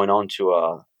you're going on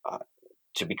to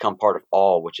become part of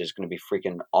all, which is going to be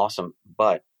freaking awesome.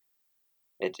 But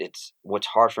it's what's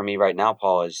hard for me right now,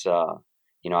 Paul, is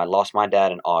I lost my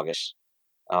dad in August,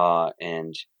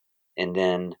 and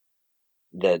then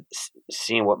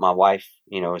seeing what my wife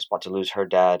is about to lose her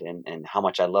dad, and how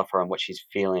much I love her and what she's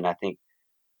feeling. I think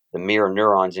the mirror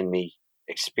neurons in me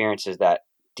experiences that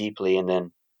deeply, and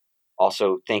then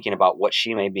also thinking about what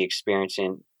she may be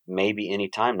experiencing maybe any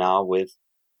time now with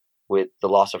the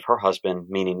loss of her husband,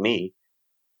 meaning me,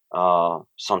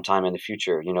 sometime in the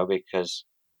future. Because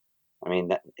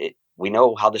we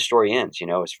know how the story ends,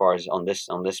 as far as on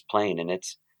this plane, and it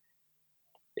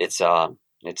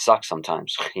sucks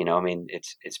sometimes.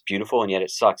 It's beautiful, and yet it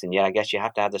sucks, and yet I guess you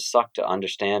have to have the suck to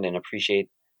understand and appreciate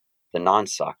the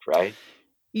non-suck, right?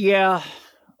 Yeah.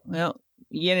 Well,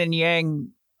 yin and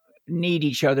yang need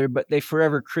each other, but they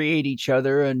forever create each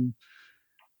other. And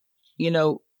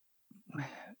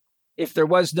if there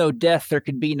was no death, there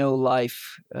could be no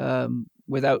life.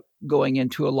 Without going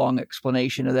into a long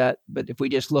explanation of that. But if we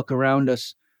just look around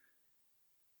us,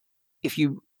 if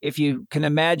you can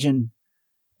imagine,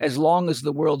 as long as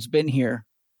the world's been here,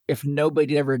 if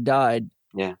nobody ever died,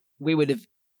 we would have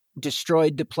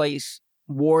destroyed the place,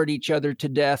 warred each other to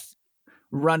death,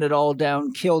 run it all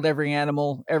down, killed every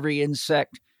animal, every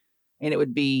insect, and it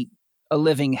would be a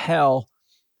living hell.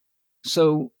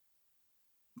 So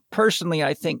personally,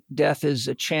 I think death is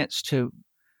a chance to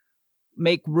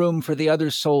make room for the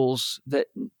other souls that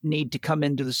need to come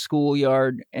into the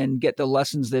schoolyard and get the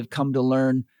lessons they've come to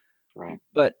learn. Right.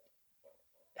 But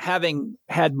having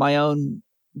had my own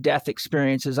death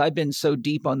experiences, I've been so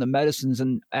deep on the medicines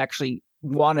and actually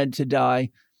wanted to die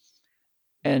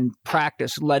and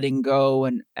practice letting go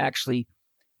and actually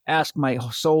ask my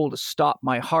soul to stop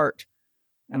my heart.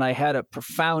 And I had a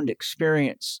profound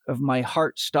experience of my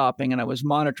heart stopping, and I was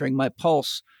monitoring my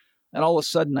pulse. And all of a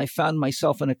sudden, I found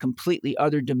myself in a completely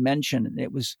other dimension, and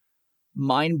it was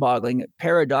mind-boggling.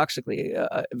 Paradoxically,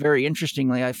 very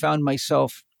interestingly, I found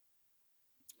myself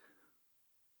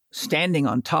standing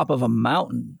on top of a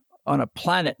mountain on a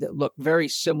planet that looked very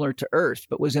similar to Earth,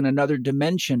 but was in another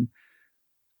dimension.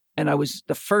 And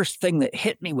the first thing that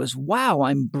hit me was, wow,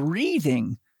 I'm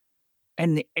breathing,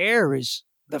 and the air is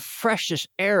the freshest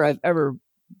air I've ever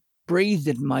breathed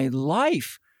in my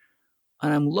life.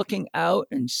 And I'm looking out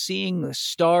and seeing the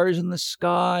stars in the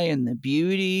sky and the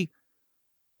beauty.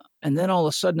 And then all of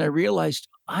a sudden I realized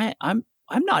I'm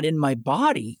I'm not in my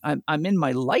body. I'm in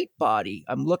my light body.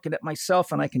 I'm looking at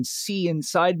myself and I can see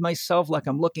inside myself like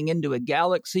I'm looking into a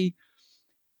galaxy.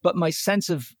 But my sense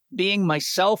of being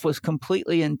myself was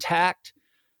completely intact.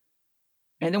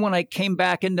 And then when I came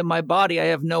back into my body, I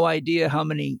have no idea how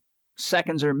many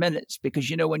seconds or minutes, because,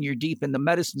 when you're deep in the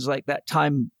medicines like that,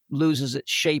 time loses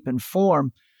its shape and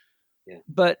form. Yeah.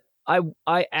 But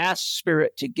I asked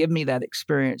Spirit to give me that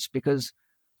experience because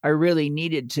I really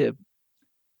needed to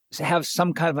have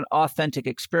some kind of an authentic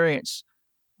experience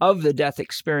of the death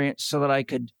experience so that I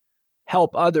could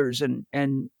help others and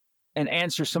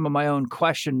answer some of my own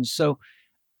questions. So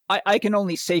I can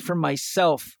only say for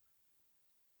myself,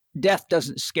 death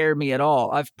doesn't scare me at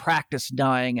all. I've practiced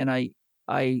dying, and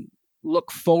I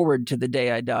look forward to the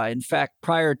day I die. In fact,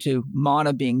 prior to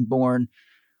Mana being born,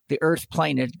 the Earth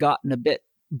plane had gotten a bit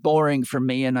boring for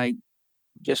me, and I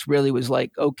just really was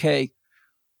like, okay,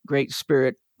 Great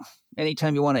Spirit,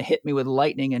 anytime you want to hit me with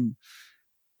lightning and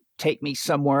take me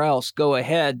somewhere else, go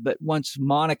ahead. But once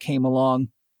Mana came along,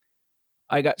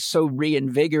 I got so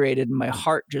reinvigorated and my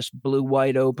heart just blew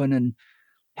wide open, and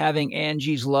having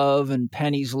Angie's love and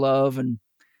Penny's love and,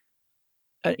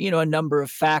 a number of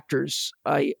factors,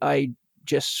 it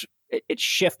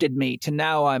shifted me to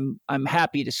now I'm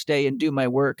happy to stay and do my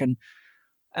work. And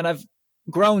I've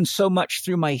grown so much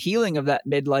through my healing of that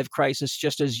midlife crisis,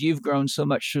 just as you've grown so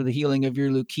much through the healing of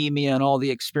your leukemia and all the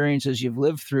experiences you've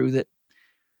lived through, that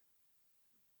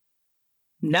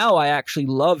now I actually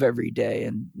love every day.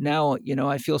 And now,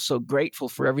 I feel so grateful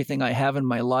for everything I have in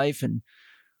my life and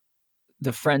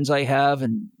the friends I have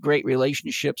and great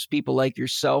relationships, people like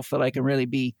yourself that I can really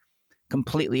be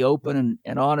completely open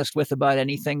and honest with about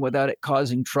anything without it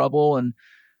causing trouble. And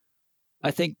I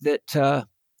think that,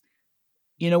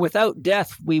 without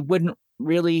death, we wouldn't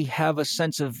really have a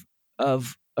sense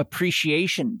of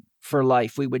appreciation for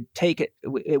life. We would take it,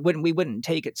 we wouldn't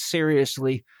take it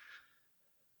seriously.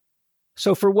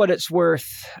 So for what it's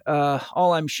worth,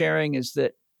 all I'm sharing is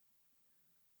that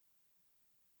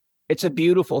it's a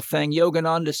beautiful thing.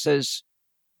 Yogananda says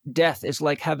death is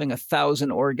like having 1,000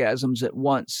 orgasms at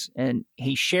once. And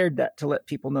he shared that to let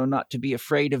people know not to be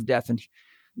afraid of death. And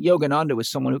Yogananda was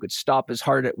someone who could stop his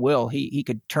heart at will. He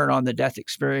could turn on the death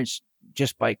experience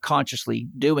just by consciously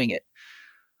doing it.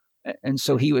 And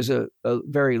so he was a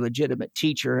very legitimate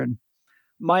teacher. And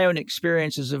my own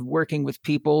experiences of working with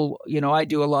people, I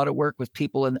do a lot of work with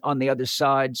people on the other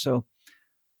side. So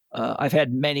I've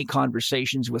had many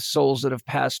conversations with souls that have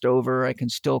passed over. I can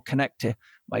still connect to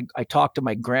I talked to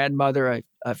my grandmother.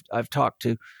 I've talked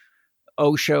to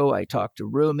Osho. I talked to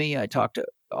Rumi. I talked to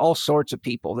all sorts of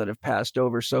people that have passed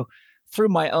over. So through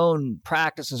my own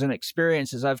practices and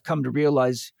experiences, I've come to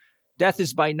realize death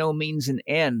is by no means an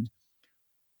end,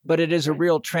 but it is a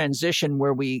real transition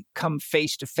where we come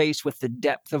face to face with the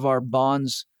depth of our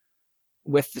bonds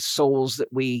with the souls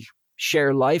that we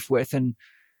share life with. And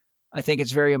I think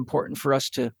it's very important for us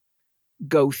to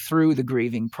go through the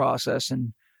grieving process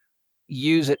and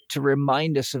use it to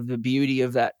remind us of the beauty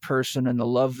of that person and the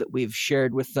love that we've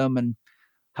shared with them and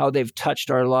how they've touched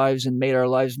our lives and made our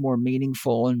lives more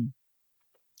meaningful. And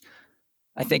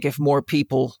I think if more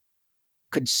people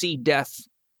could see death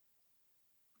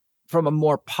from a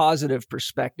more positive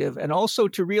perspective, and also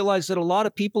to realize that a lot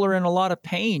of people are in a lot of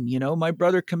pain. My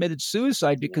brother committed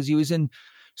suicide because he was in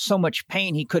so much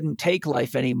pain he couldn't take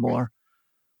life anymore.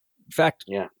 In fact,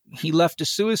 he left a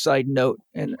suicide note,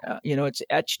 and it's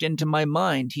etched into my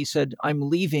mind. He said, "I'm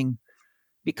leaving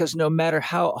because no matter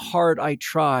how hard I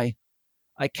try,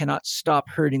 I cannot stop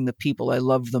hurting the people I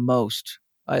love the most.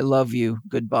 I love you.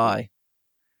 Goodbye."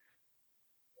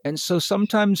 And so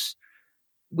sometimes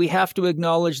we have to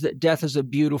acknowledge that death is a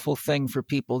beautiful thing for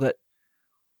people that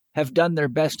have done their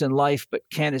best in life but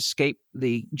can't escape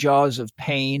the jaws of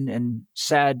pain and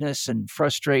sadness and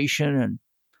frustration.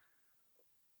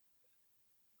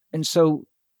 And so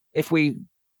if we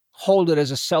hold it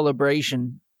as a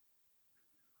celebration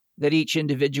that each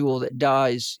individual that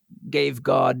dies gave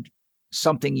God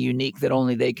something unique that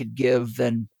only they could give,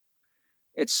 then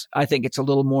I think it's a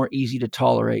little more easy to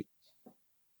tolerate.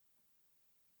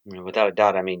 Without a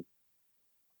doubt. I mean,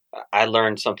 I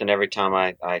learned something every time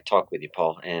I talk with you,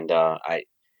 Paul. And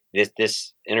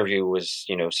this interview was,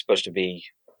 supposed to be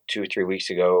 2 or 3 weeks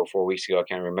ago, 4 weeks ago. I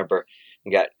can't remember.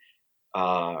 It got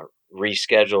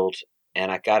rescheduled,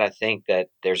 and I gotta think that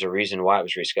there's a reason why it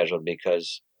was rescheduled,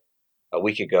 because a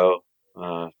week ago,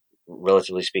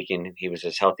 relatively speaking, he was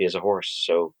as healthy as a horse.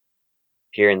 So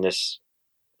hearing this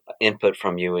input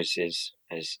from you is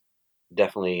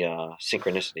definitely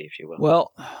synchronicity, if you will.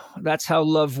 Well, that's how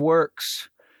love works.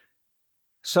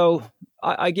 So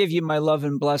I give you my love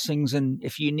and blessings, and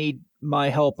if you need my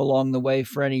help along the way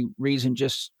for any reason,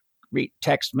 just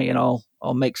text me and I'll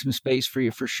make some space for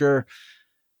you for sure.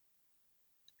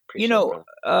 Appreciate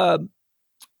it,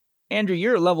 Andrew,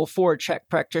 you're a level 4 CHEK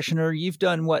practitioner. You've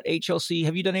done what, HLC?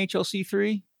 Have you done HLC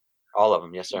 3? All of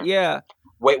them, yes, sir. Yeah.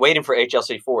 Waiting for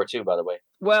HLC 4 too, by the way.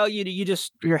 Well,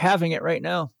 you're having it right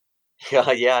now.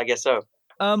 Yeah, I guess so.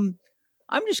 I'm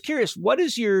just curious, what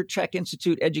has your CHEK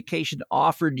Institute education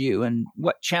offered you, and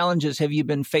what challenges have you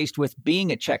been faced with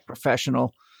being a CHEK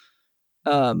professional?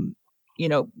 Because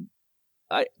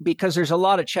there's a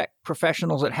lot of CHEK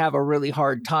professionals that have a really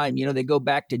hard time. They go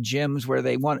back to gyms where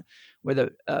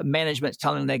the management's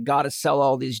telling them they got to sell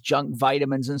all these junk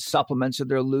vitamins and supplements or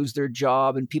they'll lose their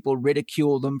job, and people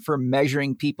ridicule them for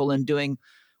measuring people and doing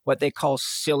what they call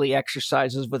silly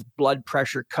exercises with blood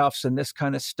pressure cuffs and this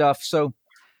kind of stuff. So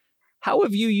how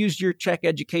have you used your CHEK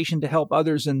education to help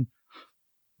others, and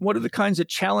what are the kinds of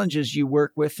challenges you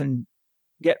work with and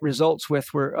get results with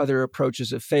where other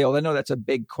approaches have failed? I know that's a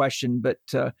big question, but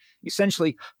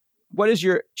essentially, what has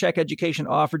your CHEK education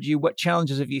offered you? What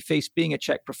challenges have you faced being a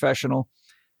CHEK professional,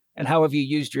 and how have you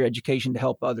used your education to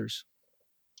help others?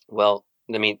 Well,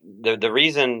 I mean, the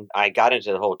reason I got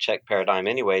into the whole CHEK paradigm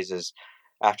anyways is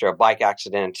after a bike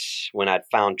accident when I'd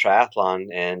found triathlon,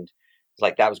 and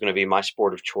like that was going to be my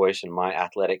sport of choice and my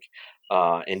athletic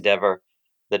endeavor.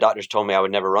 The doctors told me I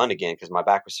would never run again because my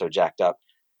back was so jacked up.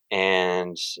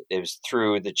 And it was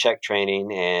through the CHEK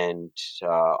training and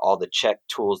all the CHEK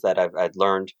tools that I'd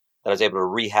learned that I was able to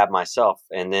rehab myself.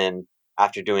 And then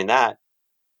after doing that,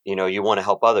 you want to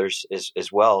help others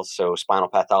as well. So spinal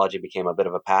pathology became a bit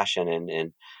of a passion.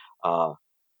 And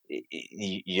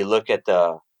you look at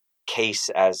the case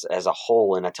as a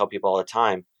whole. And I tell people all the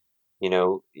time,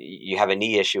 you have a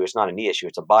knee issue. It's not a knee issue.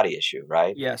 It's a body issue,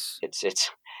 right? Yes.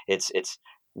 It's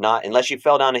not, unless you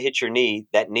fell down and hit your knee,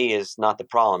 that knee is not the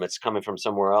problem. It's coming from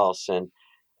somewhere else. And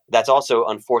that's also,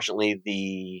 unfortunately,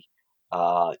 the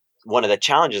one of the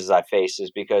challenges I face is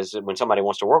because when somebody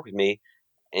wants to work with me,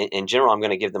 in general, I'm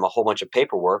going to give them a whole bunch of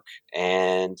paperwork,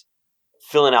 and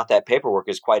filling out that paperwork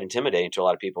is quite intimidating to a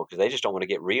lot of people because they just don't want to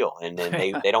get real. And then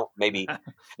they don't, maybe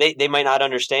they might not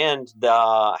understand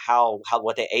how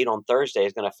what they ate on Thursday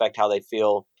is going to affect how they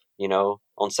feel,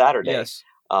 on Saturday. Yes.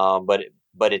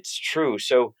 But it's true.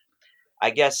 So I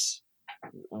guess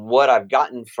what I've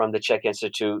gotten from the CHEK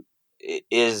Institute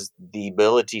is the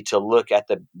ability to look at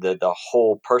the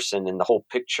whole person and the whole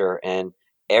picture and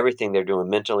everything they're doing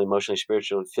mentally, emotionally,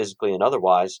 spiritually, physically, and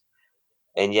otherwise.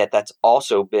 And yet that's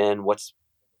also been what's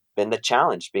been the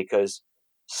challenge, because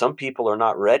some people are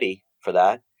not ready for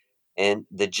that. And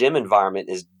the gym environment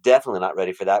is definitely not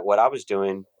ready for that. What I was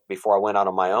doing before I went out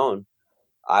on my own,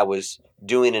 I was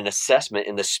doing an assessment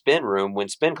in the spin room when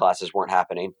spin classes weren't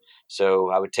happening. So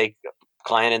I would take a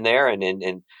client in there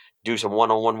and do some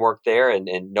one-on-one work there, and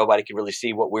nobody could really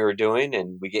see what we were doing,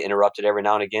 and we get interrupted every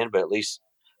now and again, but at least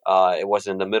it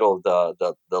wasn't in the middle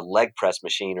of the leg press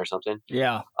machine or something.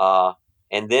 Yeah.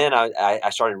 And then I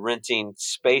started renting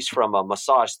space from a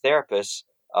massage therapist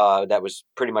that was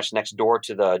pretty much next door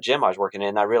to the gym I was working in.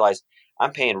 And I realized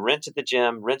I'm paying rent at the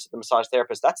gym, rent at the massage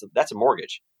therapist. That's a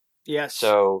mortgage. Yes.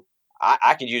 So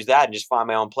I could use that and just find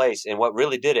my own place. And what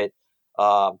really did it,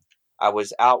 I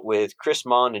was out with Chris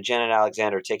Munn and Janet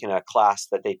Alexander taking a class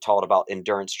that they taught about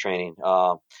endurance training.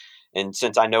 And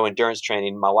since I know endurance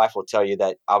training, my wife will tell you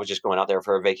that I was just going out there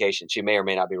for a vacation. She may or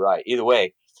may not be right. Either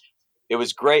way, it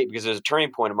was great because it was a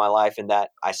turning point in my life in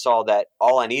that I saw that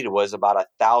all I needed was about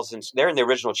 1,000. They're in the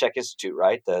original CHEK Institute,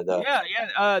 right? Yes.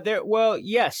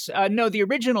 No, the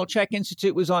original CHEK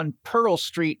Institute was on Pearl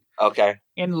Street. Okay.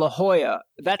 In La Jolla.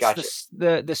 That's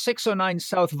gotcha. the 609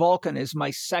 South Vulcan is my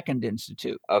second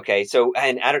institute. Okay. So,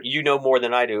 and you know more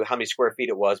than I do how many square feet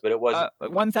it was, but it was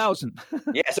 1,000.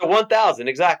 Yeah. So 1,000.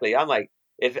 Exactly. I'm like,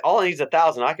 if all I need is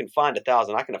 1,000, I can find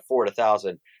 1,000. I can afford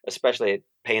 1,000, especially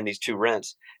paying these two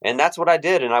rents. And that's what I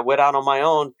did. And I went out on my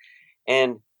own,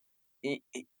 and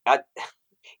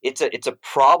it's a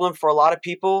problem for a lot of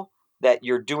people that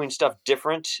you're doing stuff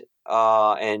different,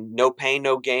 and no pain,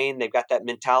 no gain. They've got that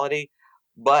mentality,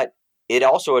 but it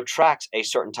also attracts a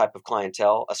certain type of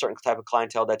clientele,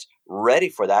 that's ready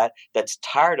for that, that's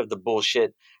tired of the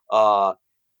bullshit,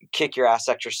 kick your ass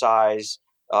exercise,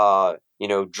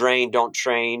 drain, don't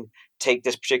train, take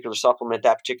this particular supplement,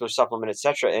 that particular supplement,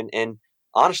 etc. And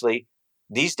honestly,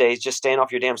 these days, just staying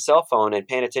off your damn cell phone and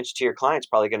paying attention to your clients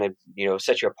probably going to,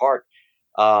 set you apart.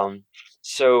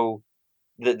 So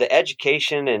the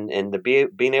education and the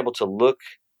being able to look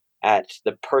at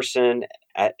the person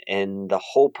and the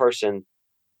whole person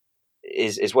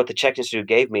is what the CHEK Institute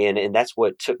gave me. And that's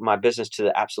what took my business to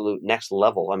the absolute next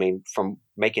level. I mean, from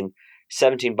making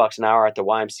 $17 an hour at the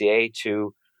YMCA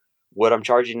to what I'm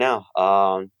charging now,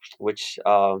 which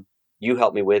you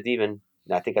helped me with. Even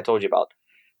I think I told you about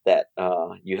that.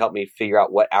 You helped me figure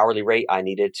out what hourly rate I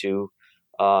needed to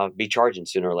be charging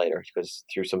sooner or later, because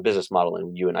through some business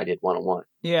modeling you and I did one-on-one.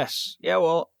 Yes. Yeah.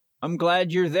 Well, I'm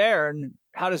glad you're there. And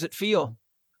how does it feel?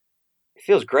 It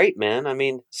feels great, man. I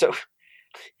mean, so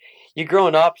you're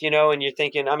growing up, and you're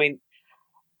thinking, I mean,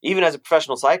 even as a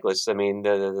professional cyclist, I mean,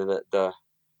 the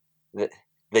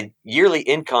yearly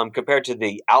income compared to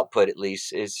the output, at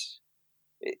least, is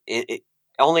it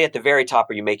only at the very top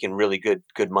are you making really good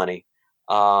money.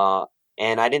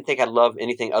 And I didn't think I'd love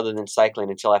anything other than cycling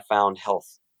until I found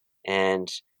health, and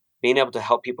being able to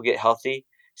help people get healthy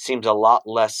seems a lot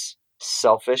less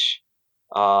selfish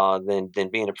than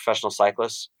being a professional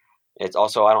cyclist. It's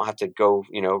also, I don't have to go,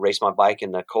 race my bike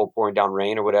in the cold pouring down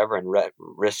rain or whatever and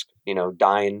risk,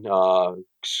 dying,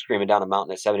 screaming down a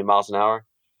mountain at 70 miles an hour.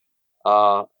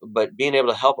 But being able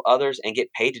to help others and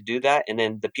get paid to do that. And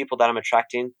then the people that I'm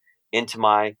attracting into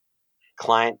my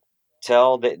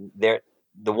clientele, that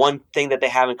the one thing that they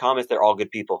have in common is they're all good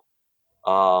people.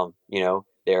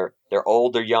 They're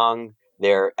old, they're young,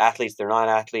 they're athletes, they're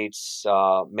non-athletes,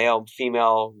 male,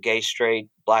 female, gay, straight,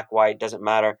 black, white, doesn't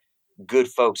matter. Good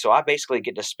folks. So I basically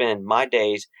get to spend my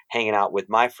days hanging out with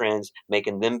my friends,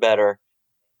 making them better,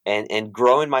 and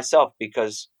growing myself,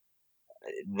 because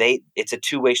it's a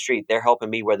two-way street. They're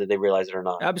helping me whether they realize it or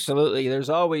not. Absolutely. There's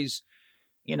always,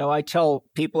 I tell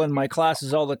people in my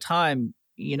classes all the time,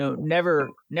 never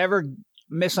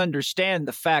misunderstand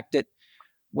the fact that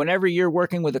whenever you're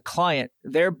working with a client,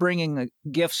 they're bringing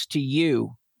gifts to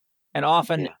you, and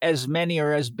often as many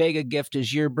or as big a gift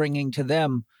as you're bringing to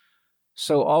them.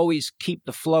 So always keep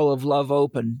the flow of love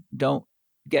open. Don't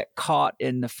get caught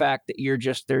in the fact that you're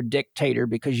just their dictator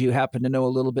because you happen to know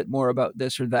a little bit more about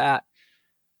this or that.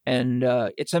 And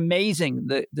it's amazing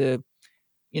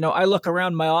I look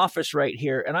around my office right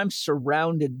here, and I'm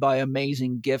surrounded by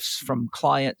amazing gifts from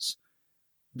clients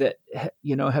that,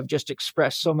 have just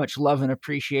expressed so much love and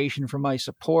appreciation for my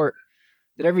support,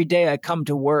 that every day I come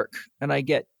to work and I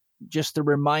get just the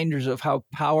reminders of how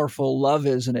powerful love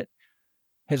is. And it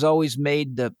has always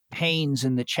made the pains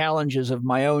and the challenges of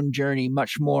my own journey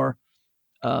much more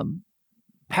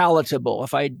palatable.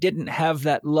 If I didn't have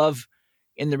that love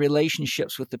in the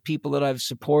relationships with the people that I've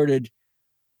supported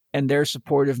and their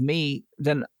support of me,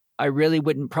 then I really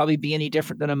wouldn't probably be any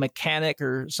different than a mechanic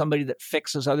or somebody that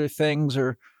fixes other things,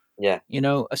 or,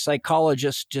 a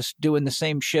psychologist just doing the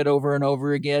same shit over and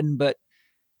over again. But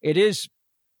it is,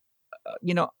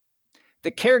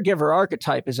 the caregiver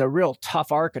archetype is a real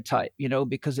tough archetype,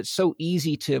 because it's so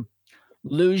easy to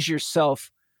lose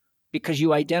yourself because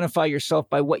you identify yourself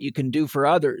by what you can do for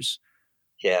others.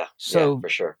 Yeah. So for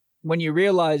sure. When you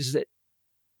realize that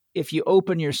if you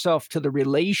open yourself to the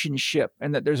relationship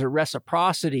and that there's a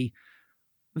reciprocity,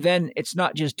 then it's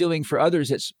not just doing for others,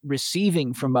 it's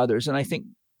receiving from others. And I think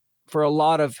for a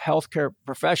lot of healthcare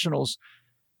professionals,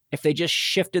 if they just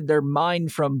shifted their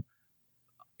mind from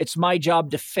it's my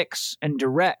job to fix and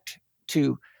direct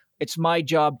to it's my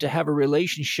job to have a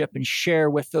relationship and share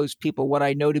with those people what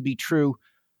I know to be true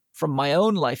from my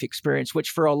own life experience, which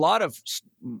for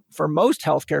most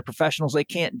healthcare professionals, they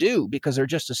can't do because they're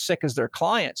just as sick as their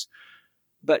clients.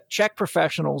 But CHEK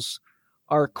professionals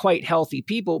are quite healthy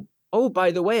people. Oh,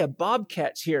 by the way, a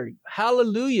Bobcat's here.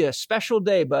 Hallelujah. Special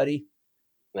day, buddy.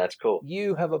 That's cool.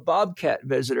 You have a Bobcat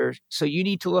visitor. So you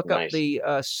need to look up the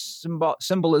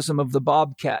symbolism of the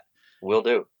Bobcat. Will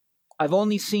do. I've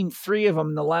only seen 3 of them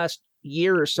in the last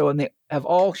year or so, and they have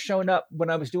all shown up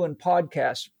when I was doing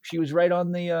podcasts. She was right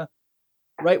on the,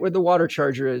 right where the water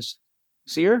charger is.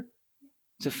 See her?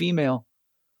 It's a female.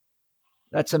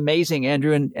 That's amazing,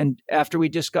 Andrew. And after we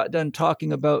just got done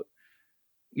talking about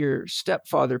your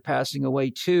stepfather passing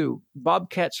away too,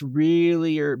 Bobcats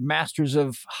really are masters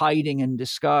of hiding and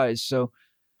disguise. So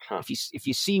if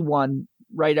you see one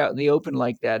right out in the open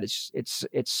like that, it's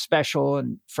special.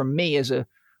 And from me as a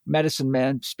medicine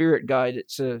man, spirit guide,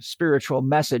 it's a spiritual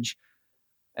message.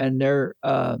 And they're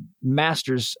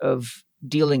masters of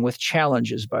dealing with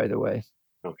challenges, by the way.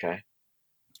 Okay.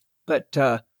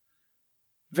 But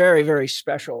very, very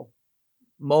special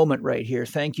moment right here.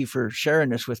 Thank you for sharing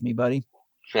this with me, buddy.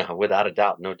 Without a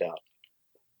doubt, no doubt.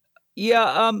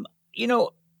 Yeah,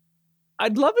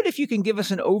 I'd love it if you can give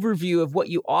us an overview of what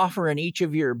you offer in each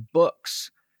of your books.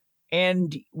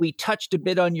 And we touched a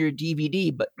bit on your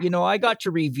DVD, but, I got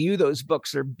to review those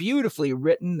books. They're beautifully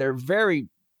written. They're very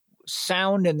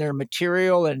sound in their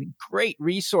material and great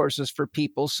resources for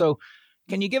people. So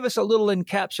can you give us a little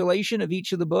encapsulation of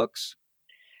each of the books?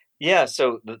 Yeah,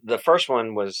 so the first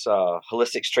one was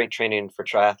holistic strength training for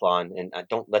triathlon, and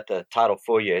don't let the title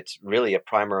fool you. It's really a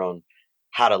primer on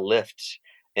how to lift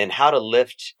and how to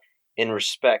lift in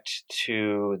respect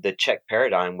to the Czech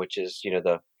paradigm, which is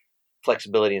the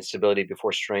flexibility and stability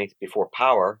before strength before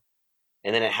power,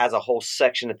 and then it has a whole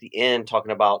section at the end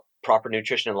talking about proper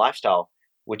nutrition and lifestyle,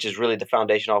 which is really the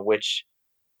foundation on which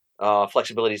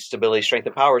flexibility, stability, strength,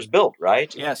 and power is built,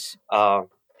 right? Yes.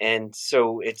 And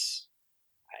so it's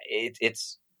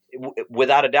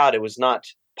without a doubt, it was not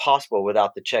possible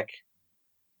without the Czech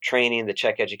training, the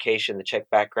Czech education, the Czech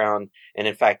background. And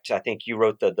in fact, I think you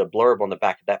wrote the blurb on the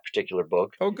back of that particular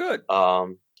book. Oh, good.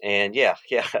 And yeah.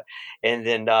 And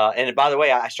then, and by the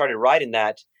way, I started writing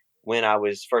that when I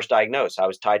was first diagnosed. I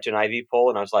was tied to an IV pole,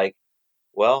 and I was like,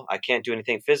 well, I can't do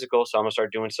anything physical, so I'm gonna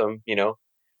start doing some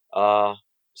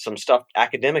stuff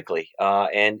academically.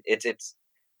 And it's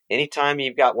anytime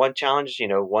you've got one challenge,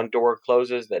 one door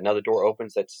closes, another door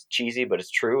opens. That's cheesy, but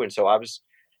it's true. And so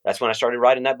that's when I started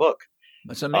writing that book.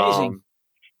 That's amazing.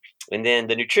 And then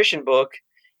the nutrition book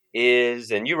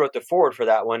and you wrote the foreword for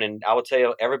that one. And I will tell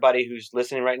you, everybody who's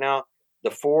listening right now,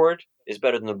 the foreword is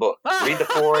better than the book. Read the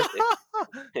foreword.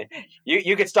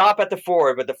 You could stop at the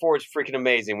foreword, but the foreword's freaking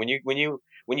amazing. When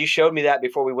you showed me that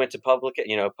before we went to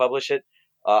publish it,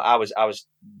 I was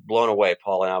blown away,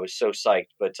 Paul, and I was so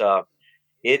psyched. But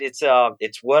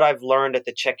it's what I've learned at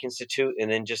the Czech Institute,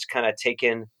 and then just kind of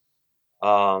taken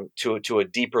to a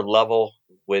deeper level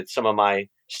with some of my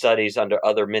studies under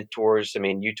other mentors. I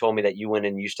mean, you told me that you went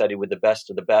and you studied with the best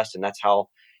of the best, and that's how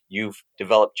you've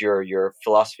developed your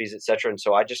philosophies, etc. And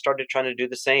so I just started trying to do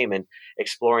the same and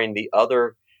exploring the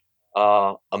other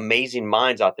amazing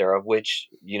minds out there, of which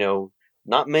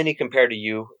not many compared to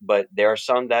you, but there are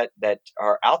some that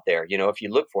are out there. If you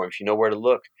look for them, if you know where to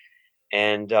look.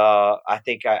 And I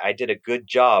think I did a good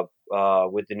job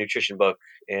with the nutrition book,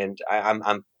 and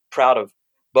I'm proud of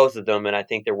both of them. And I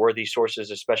think they're worthy sources,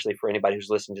 especially for anybody who's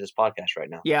listening to this podcast right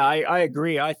now. Yeah, I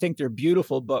agree. I think they're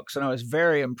beautiful books, and I was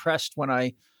very impressed when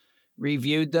I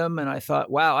reviewed them. And I thought,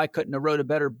 wow, I couldn't have wrote a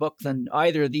better book than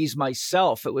either of these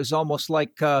myself. It was almost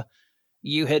like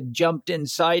you had jumped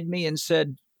inside me and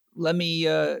said, let me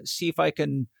see if I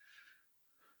can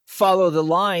follow the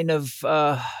line of,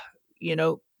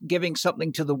 giving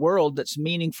something to the world that's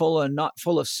meaningful and not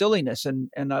full of silliness.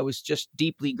 And I was just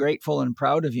deeply grateful and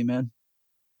proud of you, man.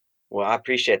 Well, I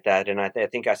appreciate that. And I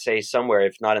think I say somewhere,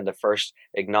 if not in the first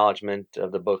acknowledgement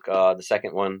of the book, the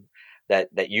second one, that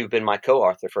you've been my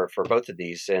co-author for both of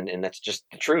these. And that's just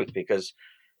the truth, because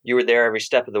you were there every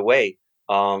step of the way.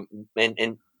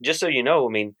 And just so you know,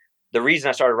 I mean, the reason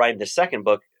I started writing the second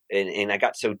book and I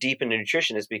got so deep into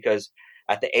nutrition is because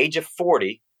at the age of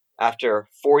 40, after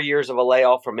 4 years of a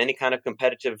layoff from any kind of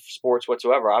competitive sports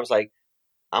whatsoever, I was like,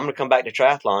 I'm going to come back to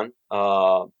triathlon.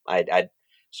 I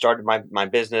started my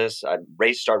business. I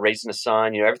started raising a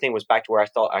son. Everything was back to where I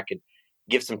thought I could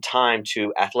give some time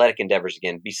to athletic endeavors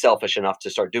again, be selfish enough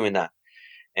to start doing that.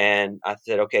 And I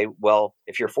said, okay, well,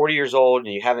 if you're 40 years old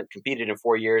and you haven't competed in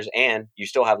 4 years and you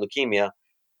still have leukemia,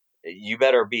 you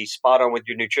better be spot on with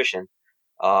your nutrition.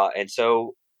 And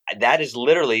so that is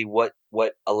literally what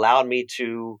allowed me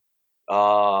to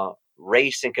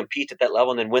race and compete at that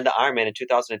level and then win the Ironman in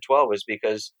 2012, was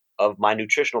because of my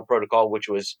nutritional protocol, which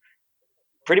was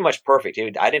pretty much perfect.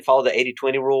 I didn't follow the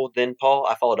 80-20 rule then, Paul.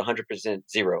 I followed 100%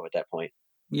 zero at that point.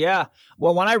 Yeah.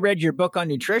 Well, when I read your book on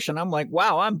nutrition, I'm like,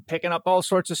 wow, I'm picking up all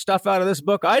sorts of stuff out of this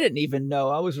book I didn't even know.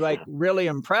 I was like really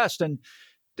impressed. And,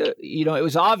 it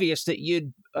was obvious that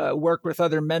you'd worked with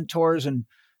other mentors and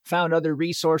found other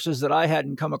resources that I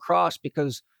hadn't come across,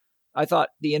 because I thought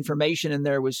the information in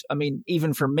there was,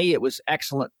 even for me, it was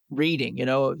excellent reading,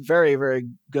 a very, very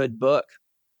good book.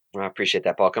 Well, I appreciate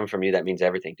that, Paul. Coming from you, that means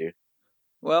everything, dude.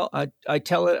 Well, I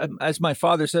tell it, as my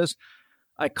father says,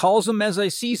 I calls them as I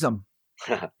sees them.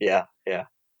 Yeah.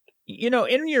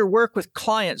 In your work with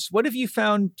clients, what have you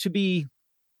found to be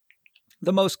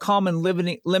the most common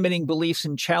limiting beliefs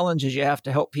and challenges you have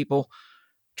to help people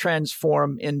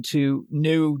transform into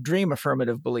new dream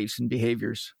affirmative beliefs and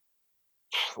behaviors?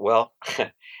 Well,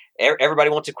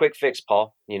 everybody wants a quick fix,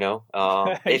 Paul.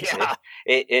 But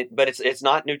it's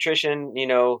not nutrition,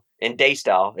 in day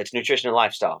style. It's nutrition and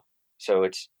lifestyle. So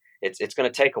it's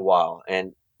going to take a while,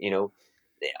 and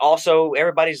also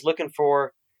everybody's looking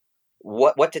for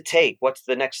what to take. What's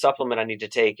the next supplement I need to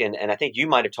take? And I think you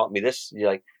might have taught me this.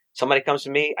 Like, somebody comes to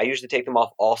me, I usually take them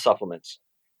off all supplements.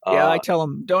 Yeah, I tell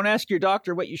them, don't ask your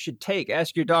doctor what you should take.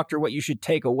 Ask your doctor what you should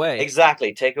take away.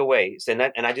 Exactly, take away. And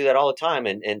I do that all the time.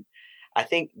 And I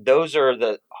think those are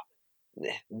the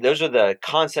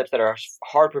concepts that are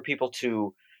hard for people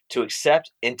to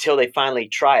accept until they finally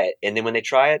try it. And then when they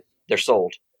try it, they're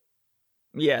sold.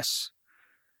 Yes.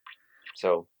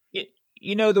 So,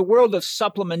 the world of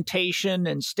supplementation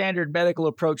and standard medical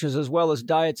approaches, as well as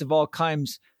diets of all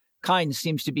kinds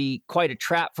seems to be quite a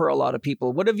trap for a lot of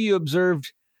people. What have you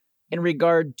observed in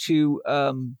regard to,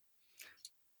 well,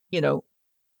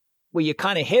 you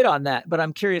kind of hit on that, but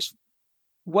I'm curious,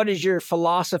 what is your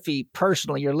philosophy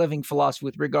personally, your living philosophy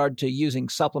with regard to using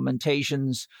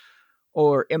supplementations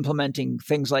or implementing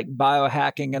things like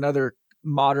biohacking and other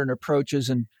modern approaches?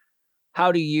 And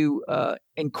how do you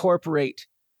incorporate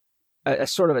a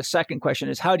sort of a second question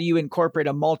is, how do you incorporate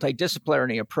a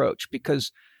multidisciplinary approach?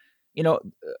 Because,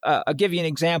 I'll give you an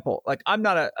example. Like, I'm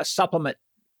not a supplement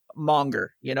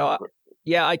monger,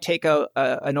 Yeah, I take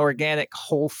an organic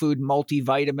whole food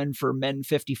multivitamin for men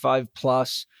 55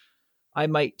 plus. I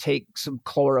might take some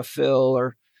chlorophyll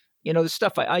or, the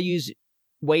stuff I use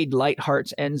Wade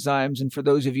Lightheart's enzymes. And for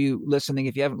those of you listening,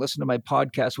 if you haven't listened to my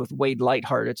podcast with Wade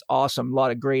Lightheart, it's awesome. A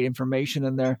lot of great information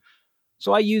in there.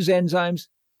 So I use enzymes.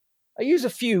 I use a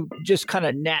few just kind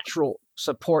of natural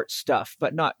support stuff,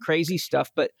 but not crazy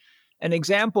stuff. But an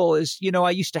example is,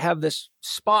 I used to have this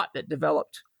spot that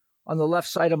developed on the left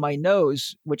side of my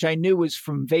nose, which I knew was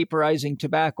from vaporizing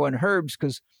tobacco and herbs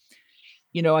because,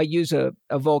 I use a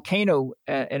Volcano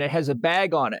and it has a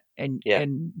bag on it, and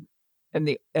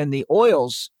the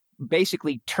oils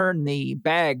basically turn the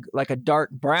bag like a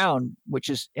dark brown,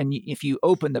 and if you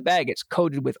open the bag, it's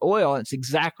coated with oil, and it's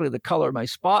exactly the color my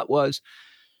spot was.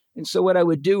 And so what I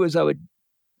would do is I would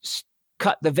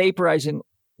cut the vaporizing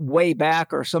way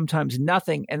back or sometimes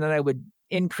nothing, and then I would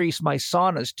increase my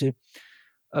saunas to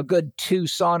a good 2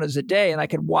 saunas a day, and I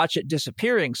could watch it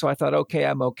disappearing. So I thought, okay,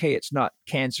 I'm okay. It's not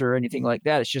cancer or anything like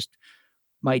that. It's just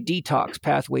my detox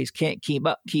pathways can't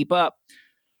keep up.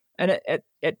 And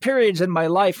at periods in my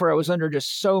life where I was under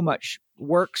just so much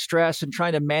work stress and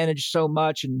trying to manage so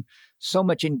much and so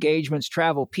much engagements,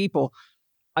 travel, people,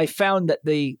 I found that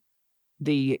the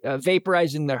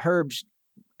vaporizing the herbs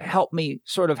helped me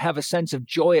sort of have a sense of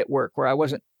joy at work where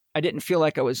I didn't feel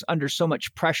like I was under so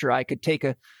much pressure. I could take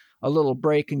a little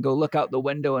break and go look out the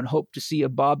window and hope to see a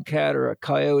bobcat or a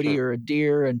coyote or a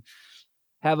deer and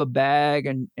have a bag.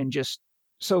 And just,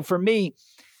 so for me,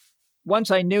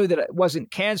 once I knew that it wasn't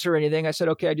cancer or anything, I said,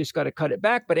 okay, I just got to cut it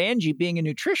back. But Angie, being a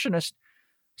nutritionist,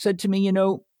 said to me,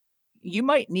 you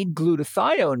might need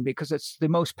glutathione because it's the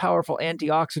most powerful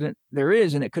antioxidant there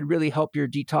is, and it could really help your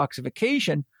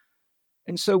detoxification.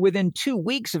 And so within 2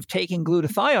 weeks of taking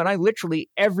glutathione, I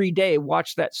literally every day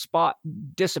watched that spot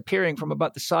disappearing from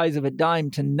about the size of a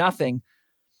dime to nothing.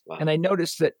 Wow. And I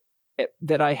noticed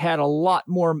that I had a lot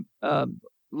more, a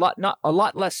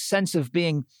lot less sense of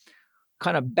being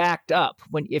kind of backed up.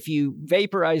 If you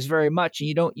vaporize very much and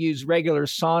you don't use regular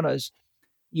saunas,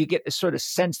 you get this sort of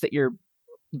sense that you're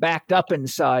backed up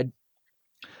inside.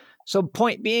 So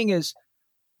point being is,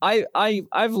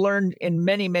 I've learned in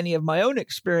many, many of my own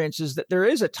experiences that there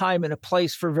is a time and a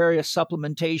place for various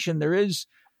supplementation. There is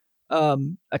a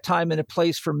time and a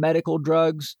place for medical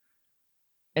drugs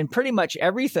and pretty much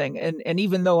everything. And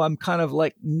even though I'm kind of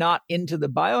like not into the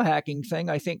biohacking thing,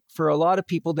 I think for a lot of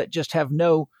people that just have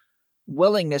no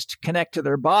willingness to connect to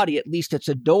their body, at least it's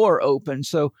a door open.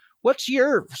 So what's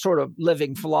your sort of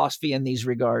living philosophy in these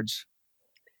regards?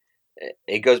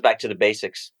 It goes back to the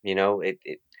basics,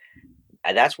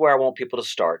 and that's where I want people to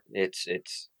start. It's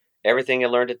everything I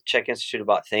learned at the CHEK Institute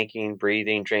about thinking,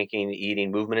 breathing, drinking, eating,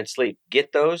 movement, and sleep.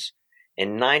 Get those,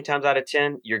 and 9 times out of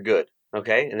 10, you're good.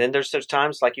 Okay. And then there's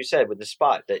times, like you said, with the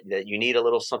spot that you need a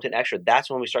little something extra. That's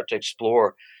when we start to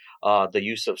explore the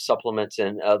use of supplements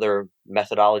and other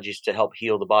methodologies to help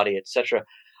heal the body, etc.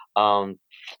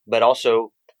 But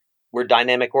also, we're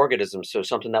dynamic organisms. So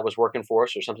something that was working for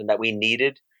us or something that we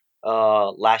needed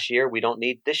last year, we don't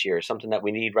need this year. Something that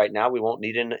we need right now, we won't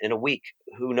need in a week.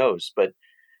 Who knows? But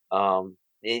and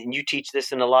you teach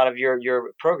this in a lot of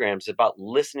your programs about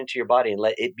listening to your body and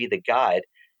let it be the guide.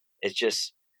 It's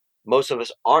just most of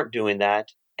us aren't doing that.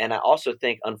 And I also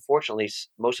think, unfortunately,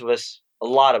 a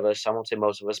lot of us, I won't say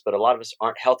most of us, but a lot of us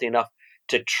aren't healthy enough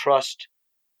to trust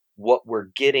what we're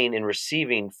getting and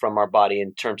receiving from our body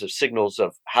in terms of signals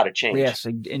of how to change. Yes,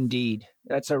 indeed.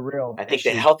 That's a real I think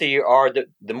issue. The healthier you are,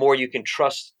 the more you can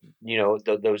trust,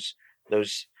 those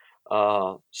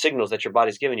signals that your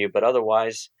body's giving you. But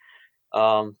otherwise,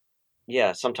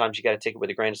 sometimes you got to take it with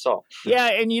a grain of salt. Yeah.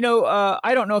 And,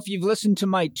 I don't know if you've listened to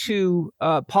my 2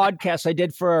 podcasts I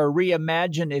did for our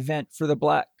Reimagine event for the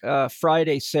Black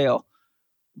Friday sale,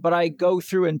 but I go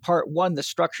through in part 1, the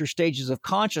structure stages of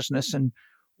consciousness and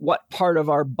what part of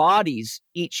our bodies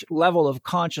each level of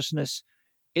consciousness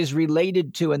is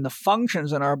related to and the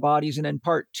functions in our bodies. And in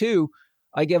part 2,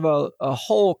 I give a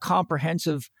whole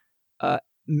comprehensive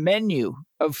menu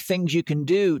of things you can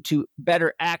do to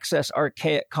better access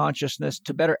archaic consciousness,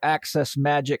 to better access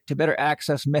magic, to better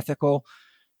access mythical,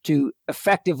 to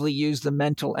effectively use the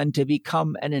mental and to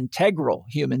become an integral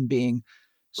human being.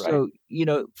 So,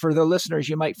 Right. For the listeners,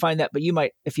 you might find that, but you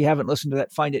might, if you haven't listened to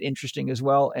that, find it interesting as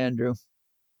well, Andrew.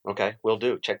 Okay, will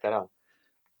do. Check that out.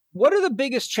 What are the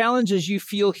biggest challenges you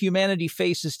feel humanity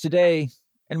faces today,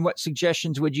 and what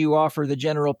suggestions would you offer the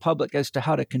general public as to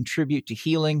how to contribute to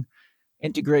healing,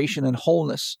 integration, and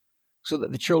wholeness so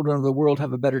that the children of the world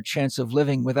have a better chance of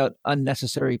living without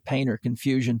unnecessary pain or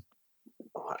confusion?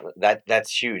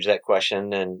 That's huge, that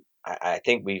question, and I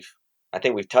think we've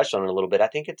touched on it a little bit. I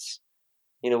think it's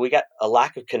we got a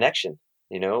lack of connection.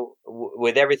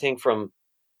 With everything from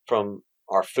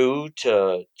our food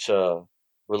to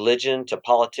religion to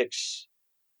politics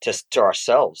to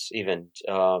ourselves even.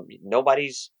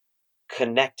 Nobody's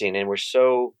connecting, and we're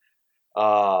so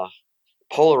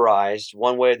polarized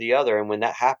one way or the other. And when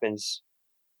that happens,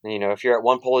 if you're at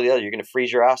one pole or the other, you're going to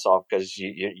freeze your ass off because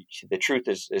the truth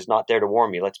is not there to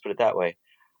warm you. Let's put it that way.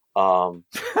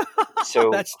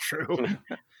 So That's true.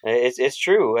 it's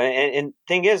true. And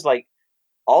thing is, like,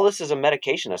 all this is a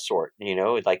medication of sort,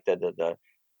 like the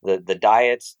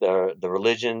diets, the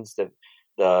religions,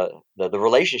 the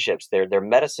relationships, they're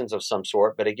medicines of some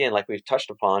sort. But again, like we've touched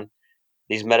upon,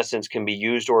 these medicines can be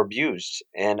used or abused.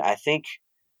 And I think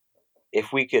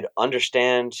if we could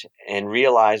understand and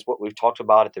realize what we've talked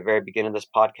about at the very beginning of this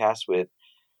podcast, with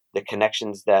the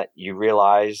connections that you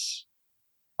realize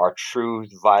are true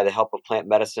via the help of plant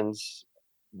medicines,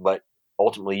 but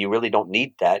ultimately you really don't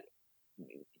need that.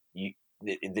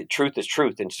 The truth is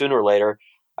truth, and sooner or later,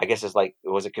 I guess it's like,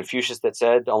 was it Confucius that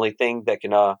said the only thing that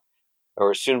can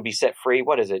or soon be set free?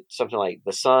 What is it? Something like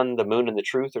the sun, the moon, and the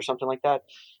truth, or something like that.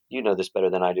 You know this better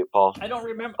than I do, Paul. I don't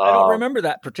remember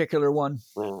that particular one.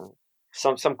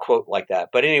 Some quote like that.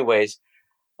 But anyways,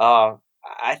 I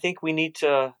think we need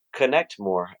to connect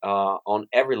more on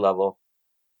every level,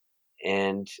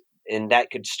 and that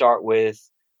could start with,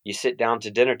 you sit down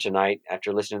to dinner tonight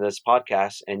after listening to this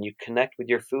podcast, and you connect with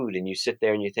your food, and you sit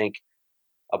there and you think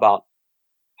about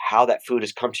how that food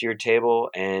has come to your table,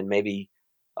 and maybe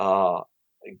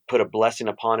put a blessing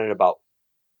upon it about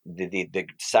the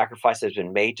sacrifice that's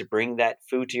been made to bring that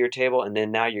food to your table. And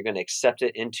then now you're going to accept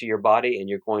it into your body, and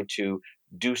you're going to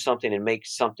do something and make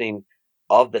something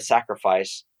of the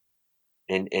sacrifice,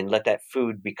 and let that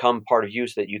food become part of you,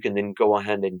 so that you can then go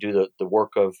ahead and do the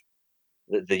work of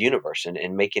the universe,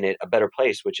 and making it a better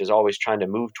place, which is always trying to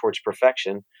move towards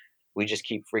perfection. We just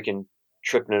keep freaking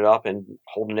tripping it up and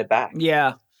holding it back.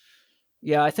 Yeah.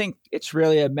 I think it's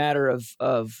really a matter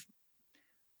of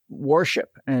worship,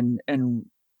 and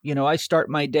I start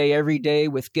my day every day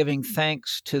with giving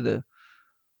thanks to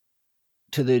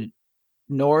the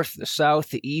north, the south,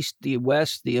 the east, the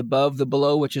west, the above, the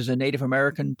below, which is a Native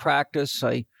American practice.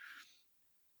 I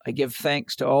give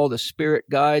thanks to all the spirit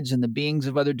guides and the beings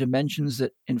of other dimensions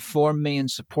that inform me and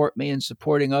support me in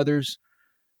supporting others.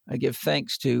 I give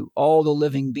thanks to all the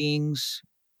living beings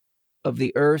of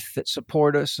the earth that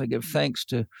support us. I give thanks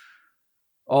to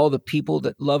all the people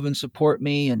that love and support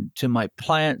me, and to my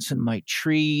plants and my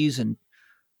trees, and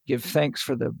give thanks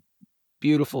for the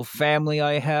beautiful family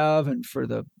I have, and for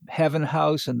the heaven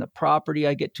house and the property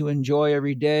I get to enjoy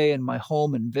every day, and my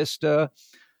home in Vista.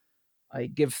 I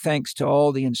give thanks to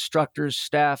all the instructors,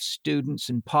 staff, students,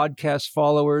 and podcast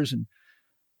followers, and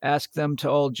ask them to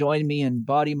all join me in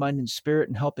body, mind, and spirit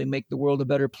in helping make the world a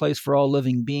better place for all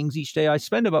living beings each day. I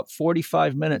spend about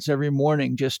 45 minutes every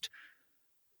morning just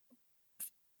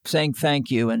saying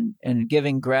thank you and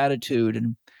giving gratitude,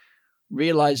 and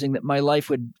realizing that my life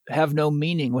would have no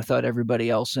meaning without everybody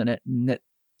else in it, and that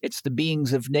it's the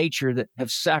beings of nature that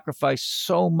have sacrificed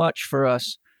so much for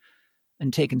us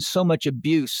and taken so much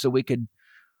abuse so we could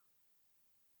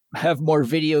have more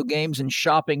video games and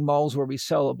shopping malls where we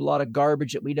sell a lot of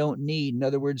garbage that we don't need. In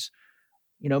other words,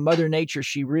 Mother Nature,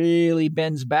 she really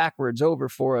bends backwards over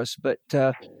for us, but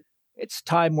it's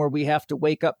time where we have to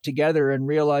wake up together and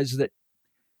realize that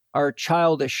our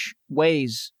childish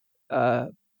ways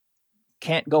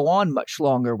can't go on much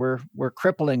longer. We're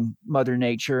crippling Mother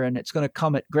Nature, and it's going to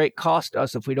come at great cost to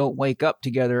us if we don't wake up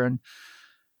together. And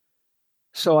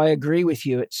so I agree with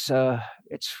you.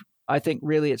 I think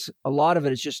really it's a lot of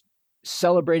it is just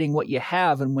celebrating what you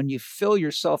have. And when you fill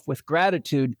yourself with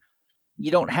gratitude,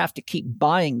 you don't have to keep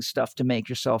buying stuff to make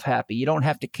yourself happy. You don't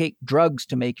have to take drugs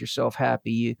to make yourself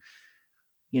happy.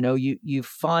 You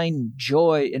find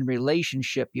joy in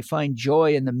relationship. You find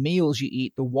joy in the meals you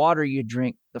eat, the water you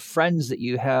drink, the friends that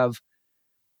you have.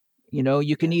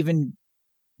 You can even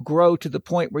grow to the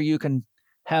point where you can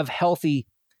have healthy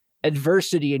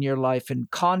adversity in your life and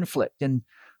conflict, and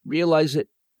realize that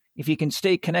if you can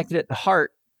stay connected at the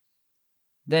heart,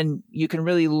 then you can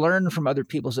really learn from other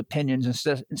people's opinions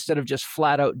instead of just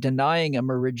flat out denying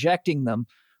them or rejecting them,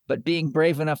 but being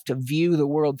brave enough to view the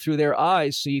world through their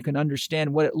eyes so you can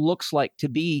understand what it looks like to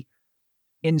be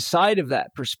inside of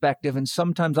that perspective. And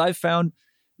sometimes I've found,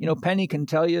 Penny can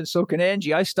tell you, and so can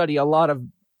Angie, I study a lot of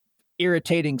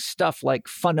irritating stuff like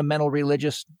fundamental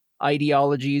religious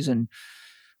ideologies and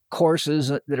courses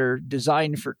that are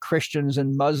designed for Christians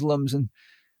and Muslims and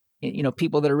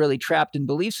people that are really trapped in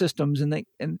belief systems. And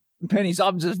Penny's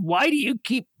often says, why do you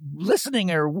keep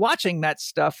listening or watching that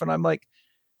stuff? And I'm like,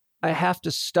 I have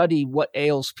to study what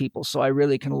ails people so I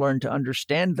really can learn to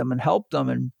understand them and help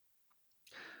them.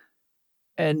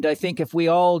 And I think if we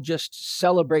all just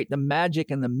celebrate the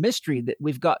magic and the mystery, that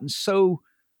we've gotten so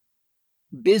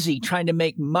busy trying to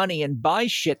make money and buy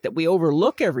shit that we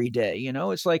overlook every day.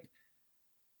 It's like,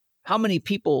 how many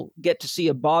people get to see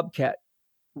a bobcat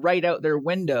right out their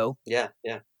window? Yeah.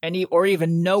 Or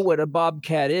even know what a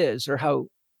bobcat is, or how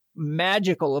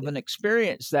magical of an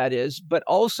experience that is, but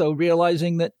also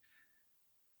realizing that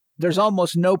there's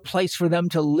almost no place for them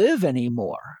to live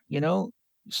anymore,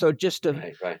 So just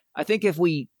right. I think if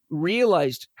we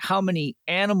realized how many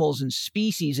animals and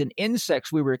species and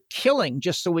insects we were killing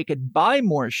just so we could buy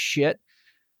more shit,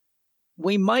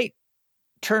 we might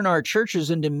turn our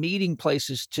churches into meeting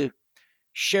places to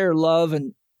share love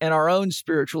and our own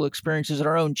spiritual experiences and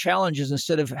our own challenges,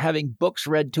 instead of having books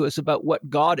read to us about what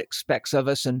God expects of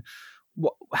us and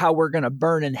how we're going to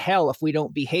burn in hell if we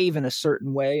don't behave in a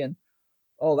certain way and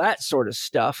all that sort of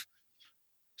stuff.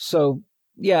 So,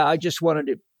 yeah, I just wanted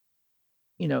to,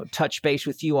 touch base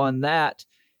with you on that.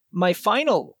 My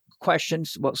final question,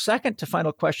 second to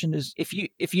final question, is if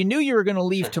you knew you were going to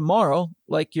leave tomorrow,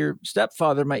 like your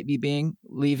stepfather might be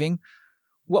leaving,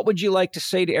 what would you like to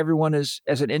say to everyone as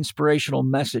an inspirational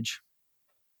message?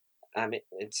 I mean,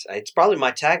 it's probably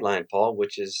my tagline, Paul,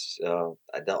 which is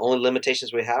the only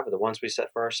limitations we have are the ones we set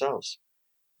for ourselves.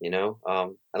 I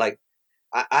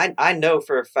know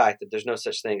for a fact that there's no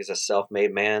such thing as a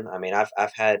self-made man. I mean,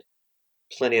 I've had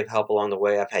plenty of help along the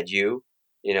way. I've had you,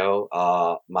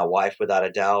 my wife, without a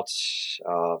doubt,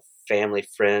 family,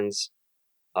 friends,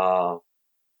 but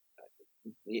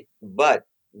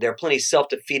there are plenty of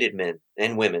self-defeated men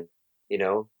and women,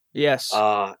 Yes.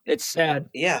 It's sad.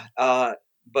 Yeah.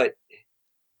 But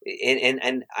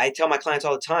and I tell my clients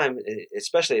all the time,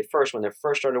 especially at first, when they're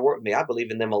first starting to work with me, I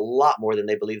believe in them a lot more than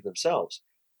they believe in themselves.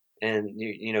 And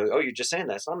you're just saying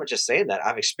that. So I'm not just saying that.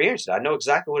 I've experienced it. I know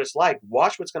exactly what it's like.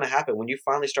 Watch what's going to happen when you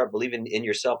finally start believing in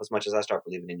yourself as much as I start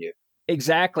believing in you.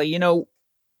 Exactly. You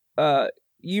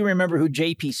remember who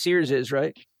J.P. Sears is,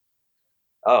 right?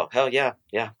 Oh, hell yeah.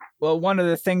 Yeah. Well, one of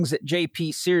the things that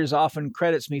J.P. Sears often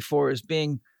credits me for is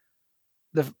being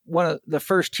one of the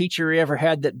first teacher he ever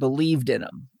had that believed in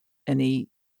him. And he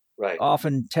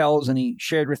often tells, and he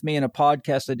shared with me in a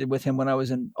podcast I did with him when I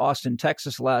was in Austin,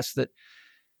 Texas last, that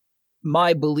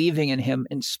my believing in him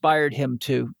inspired him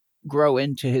to grow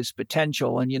into his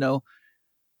potential. And,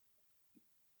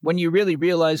 when you really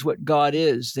realize what God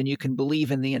is, then you can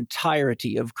believe in the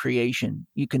entirety of creation.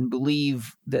 You can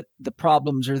believe that the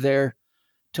problems are there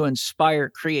to inspire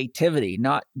creativity,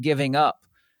 not giving up.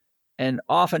 And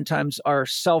oftentimes our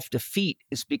self-defeat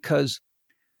is because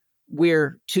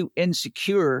we're too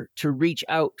insecure to reach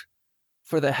out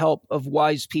for the help of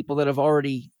wise people that have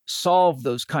already solved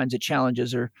those kinds of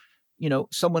challenges. Or,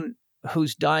 someone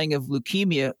who's dying of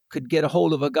leukemia could get a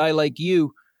hold of a guy like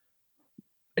you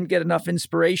and get enough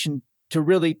inspiration to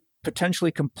really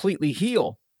potentially completely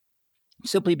heal,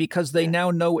 simply because they now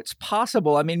know it's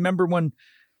possible. I mean, remember when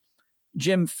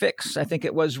Jim Fixx, I think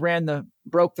it was,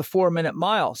 broke the 4-minute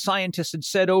mile. Scientists had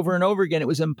said over and over again it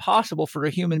was impossible for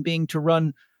a human being to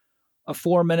run a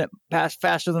 4-minute pass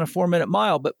faster than a 4-minute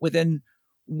mile. But within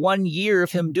 1 year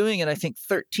of him doing it, I think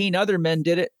 13 other men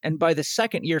did it. And by the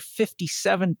second year,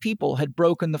 57 people had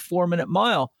broken the 4-minute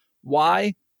mile.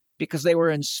 Why? Because they were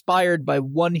inspired by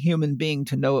one human being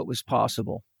to know it was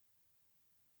possible.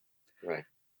 Right.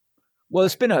 Well,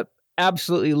 it's been an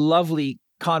absolutely lovely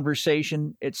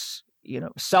conversation. It's,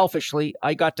 selfishly,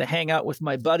 I got to hang out with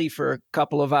my buddy for a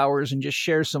couple of hours and just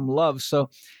share some love. So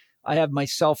I have my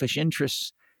selfish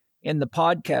interests in the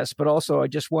podcast, but also I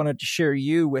just wanted to share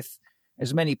you with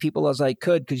as many people as I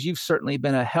could, because you've certainly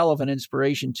been a hell of an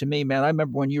inspiration to me, man. I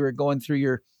remember when you were going through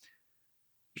your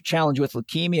challenge with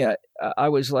leukemia, I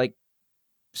was like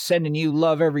sending you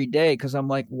love every day, because I'm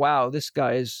like, wow, this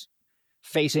guy is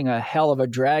facing a hell of a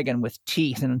dragon with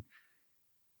teeth, and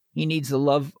he needs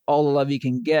all the love he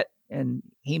can get. and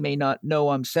he may not know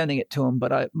I'm sending it to him,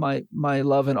 but my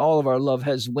love and all of our love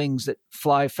has wings that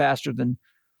fly faster than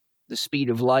the speed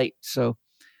of light. So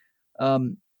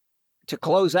to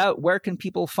close out, where can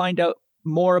people find out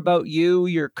more about you,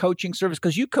 your coaching service?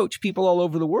 Because you coach people all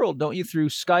over the world, don't you, through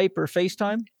Skype or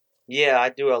FaceTime? Yeah, I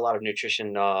do a lot of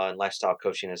nutrition and lifestyle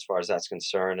coaching as far as that's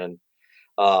concerned, and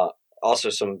also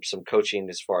some coaching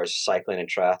as far as cycling and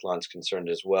triathlon is concerned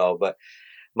as well. But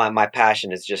my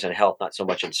passion is just in health, not so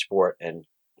much in sport, and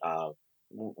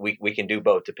we can do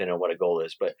both depending on what a goal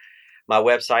is. But my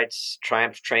website's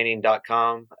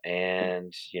triumphtraining.com,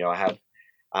 and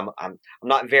I'm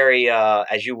not very,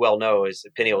 as you well know, as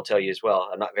Penny will tell you as well,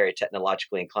 I'm not very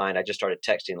technologically inclined. I just started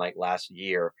texting like last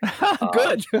year.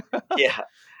 Good. Yeah.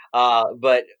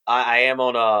 But I am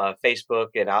on Facebook,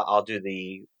 and I'll do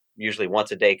the usually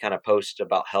once a day kind of post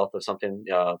about health of something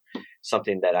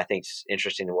that I think is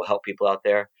interesting and will help people out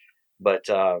there. But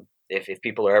if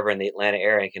people are ever in the Atlanta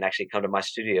area and can actually come to my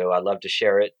studio, I'd love to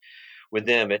share it with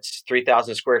them. It's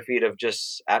 3,000 square feet of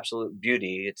just absolute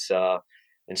beauty. It's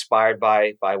inspired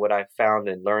by what I found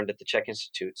and learned at the Czech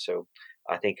Institute. So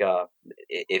I think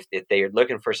if they are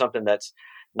looking for something that's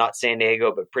not San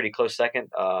Diego but pretty close second,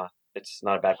 it's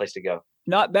not a bad place to go.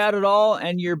 Not bad at all.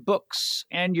 And your books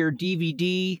and your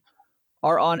DVD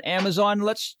are on Amazon.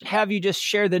 Let's have you just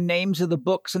share the names of the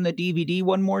books and the DVD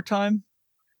one more time.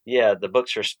 Yeah, the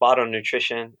books are Spot on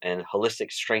Nutrition and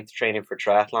Holistic Strength Training for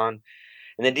Triathlon.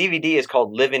 And the DVD is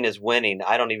called Living is Winning.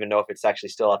 I don't even know if it's actually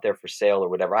still out there for sale or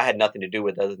whatever. I had nothing to do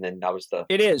with it other than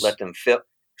let them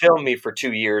film me for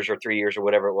 2 years or 3 years or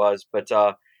whatever it was. But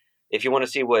if you want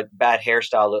to see what bad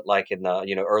hairstyle looked like in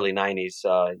the early 90s,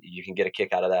 you can get a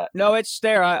kick out of that. No, it's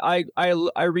there.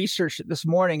 I researched it this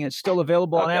morning. It's still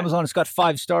available on Amazon. It's got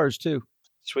 5 stars too.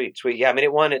 Sweet. Yeah, I mean,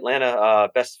 it won Atlanta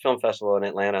Best Film Festival in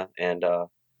Atlanta and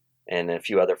a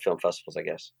few other film festivals, I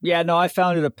guess. Yeah, no, I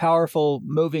found it a powerful,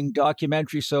 moving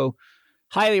documentary. So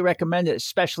highly recommend it,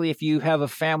 especially if you have a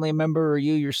family member or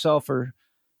you yourself are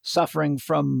suffering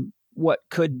from what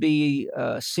could be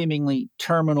seemingly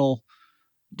terminal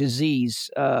disease.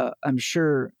 I'm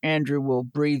sure Andrew will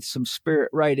breathe some spirit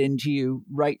right into you,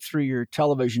 right through your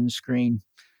television screen.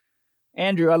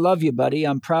 Andrew, I love you, buddy.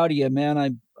 I'm proud of you,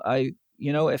 man. I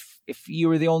if you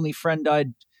were the only friend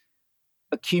I'd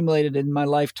accumulated in my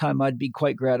lifetime, I'd be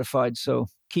quite gratified. So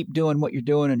keep doing what you're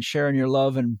doing and sharing your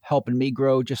love and helping me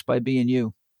grow just by being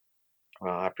you.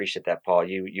 Well, I appreciate that, Paul.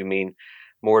 You mean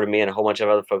more to me and a whole bunch of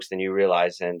other folks than you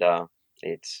realize. And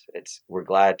we're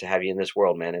glad to have you in this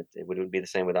world, man. It wouldn't be the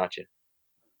same without you.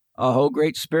 Oh,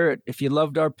 great spirit. If you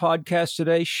loved our podcast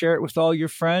today, share it with all your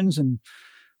friends and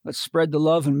let's spread the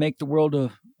love and make the world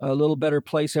a little better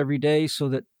place every day so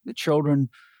that the children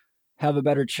have a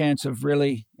better chance of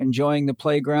really enjoying the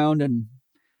playground and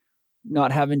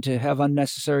not having to have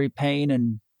unnecessary pain.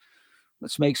 And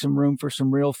let's make some room for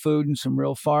some real food and some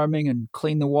real farming and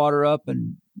clean the water up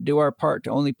and do our part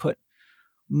to only put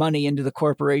money into the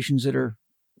corporations that are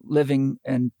living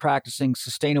and practicing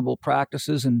sustainable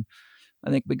practices. And I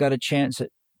think we got a chance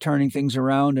at turning things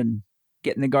around and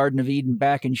getting the Garden of Eden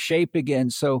back in shape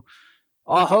again. So,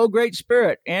 aho, great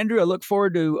spirit. Andrew, I look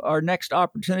forward to our next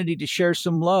opportunity to share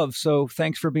some love. So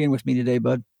thanks for being with me today,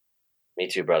 bud. Me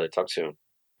too, brother. Talk soon.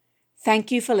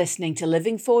 Thank you for listening to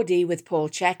Living 4D with Paul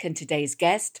Chek and today's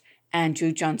guest,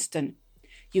 Andrew Johnston.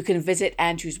 You can visit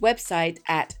Andrew's website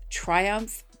at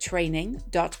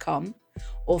triumphtraining.com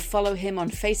or follow him on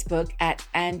Facebook at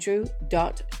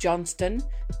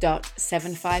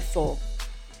andrew.johnston.754.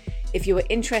 If you are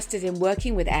interested in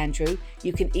working with Andrew,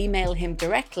 you can email him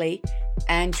directly,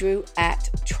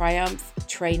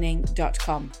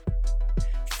 andrew@triumphtraining.com.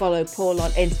 Follow Paul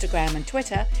on Instagram and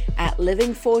Twitter at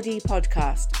Living4D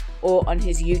Podcast or on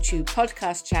his YouTube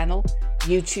podcast channel,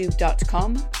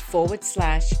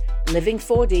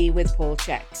 youtube.com/Living4D with Paul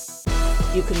Chek.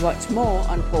 You can watch more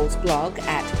on Paul's blog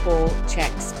at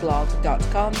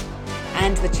paulcheksblog.com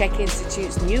and the Czech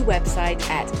Institute's new website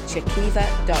at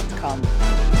czekiva.com.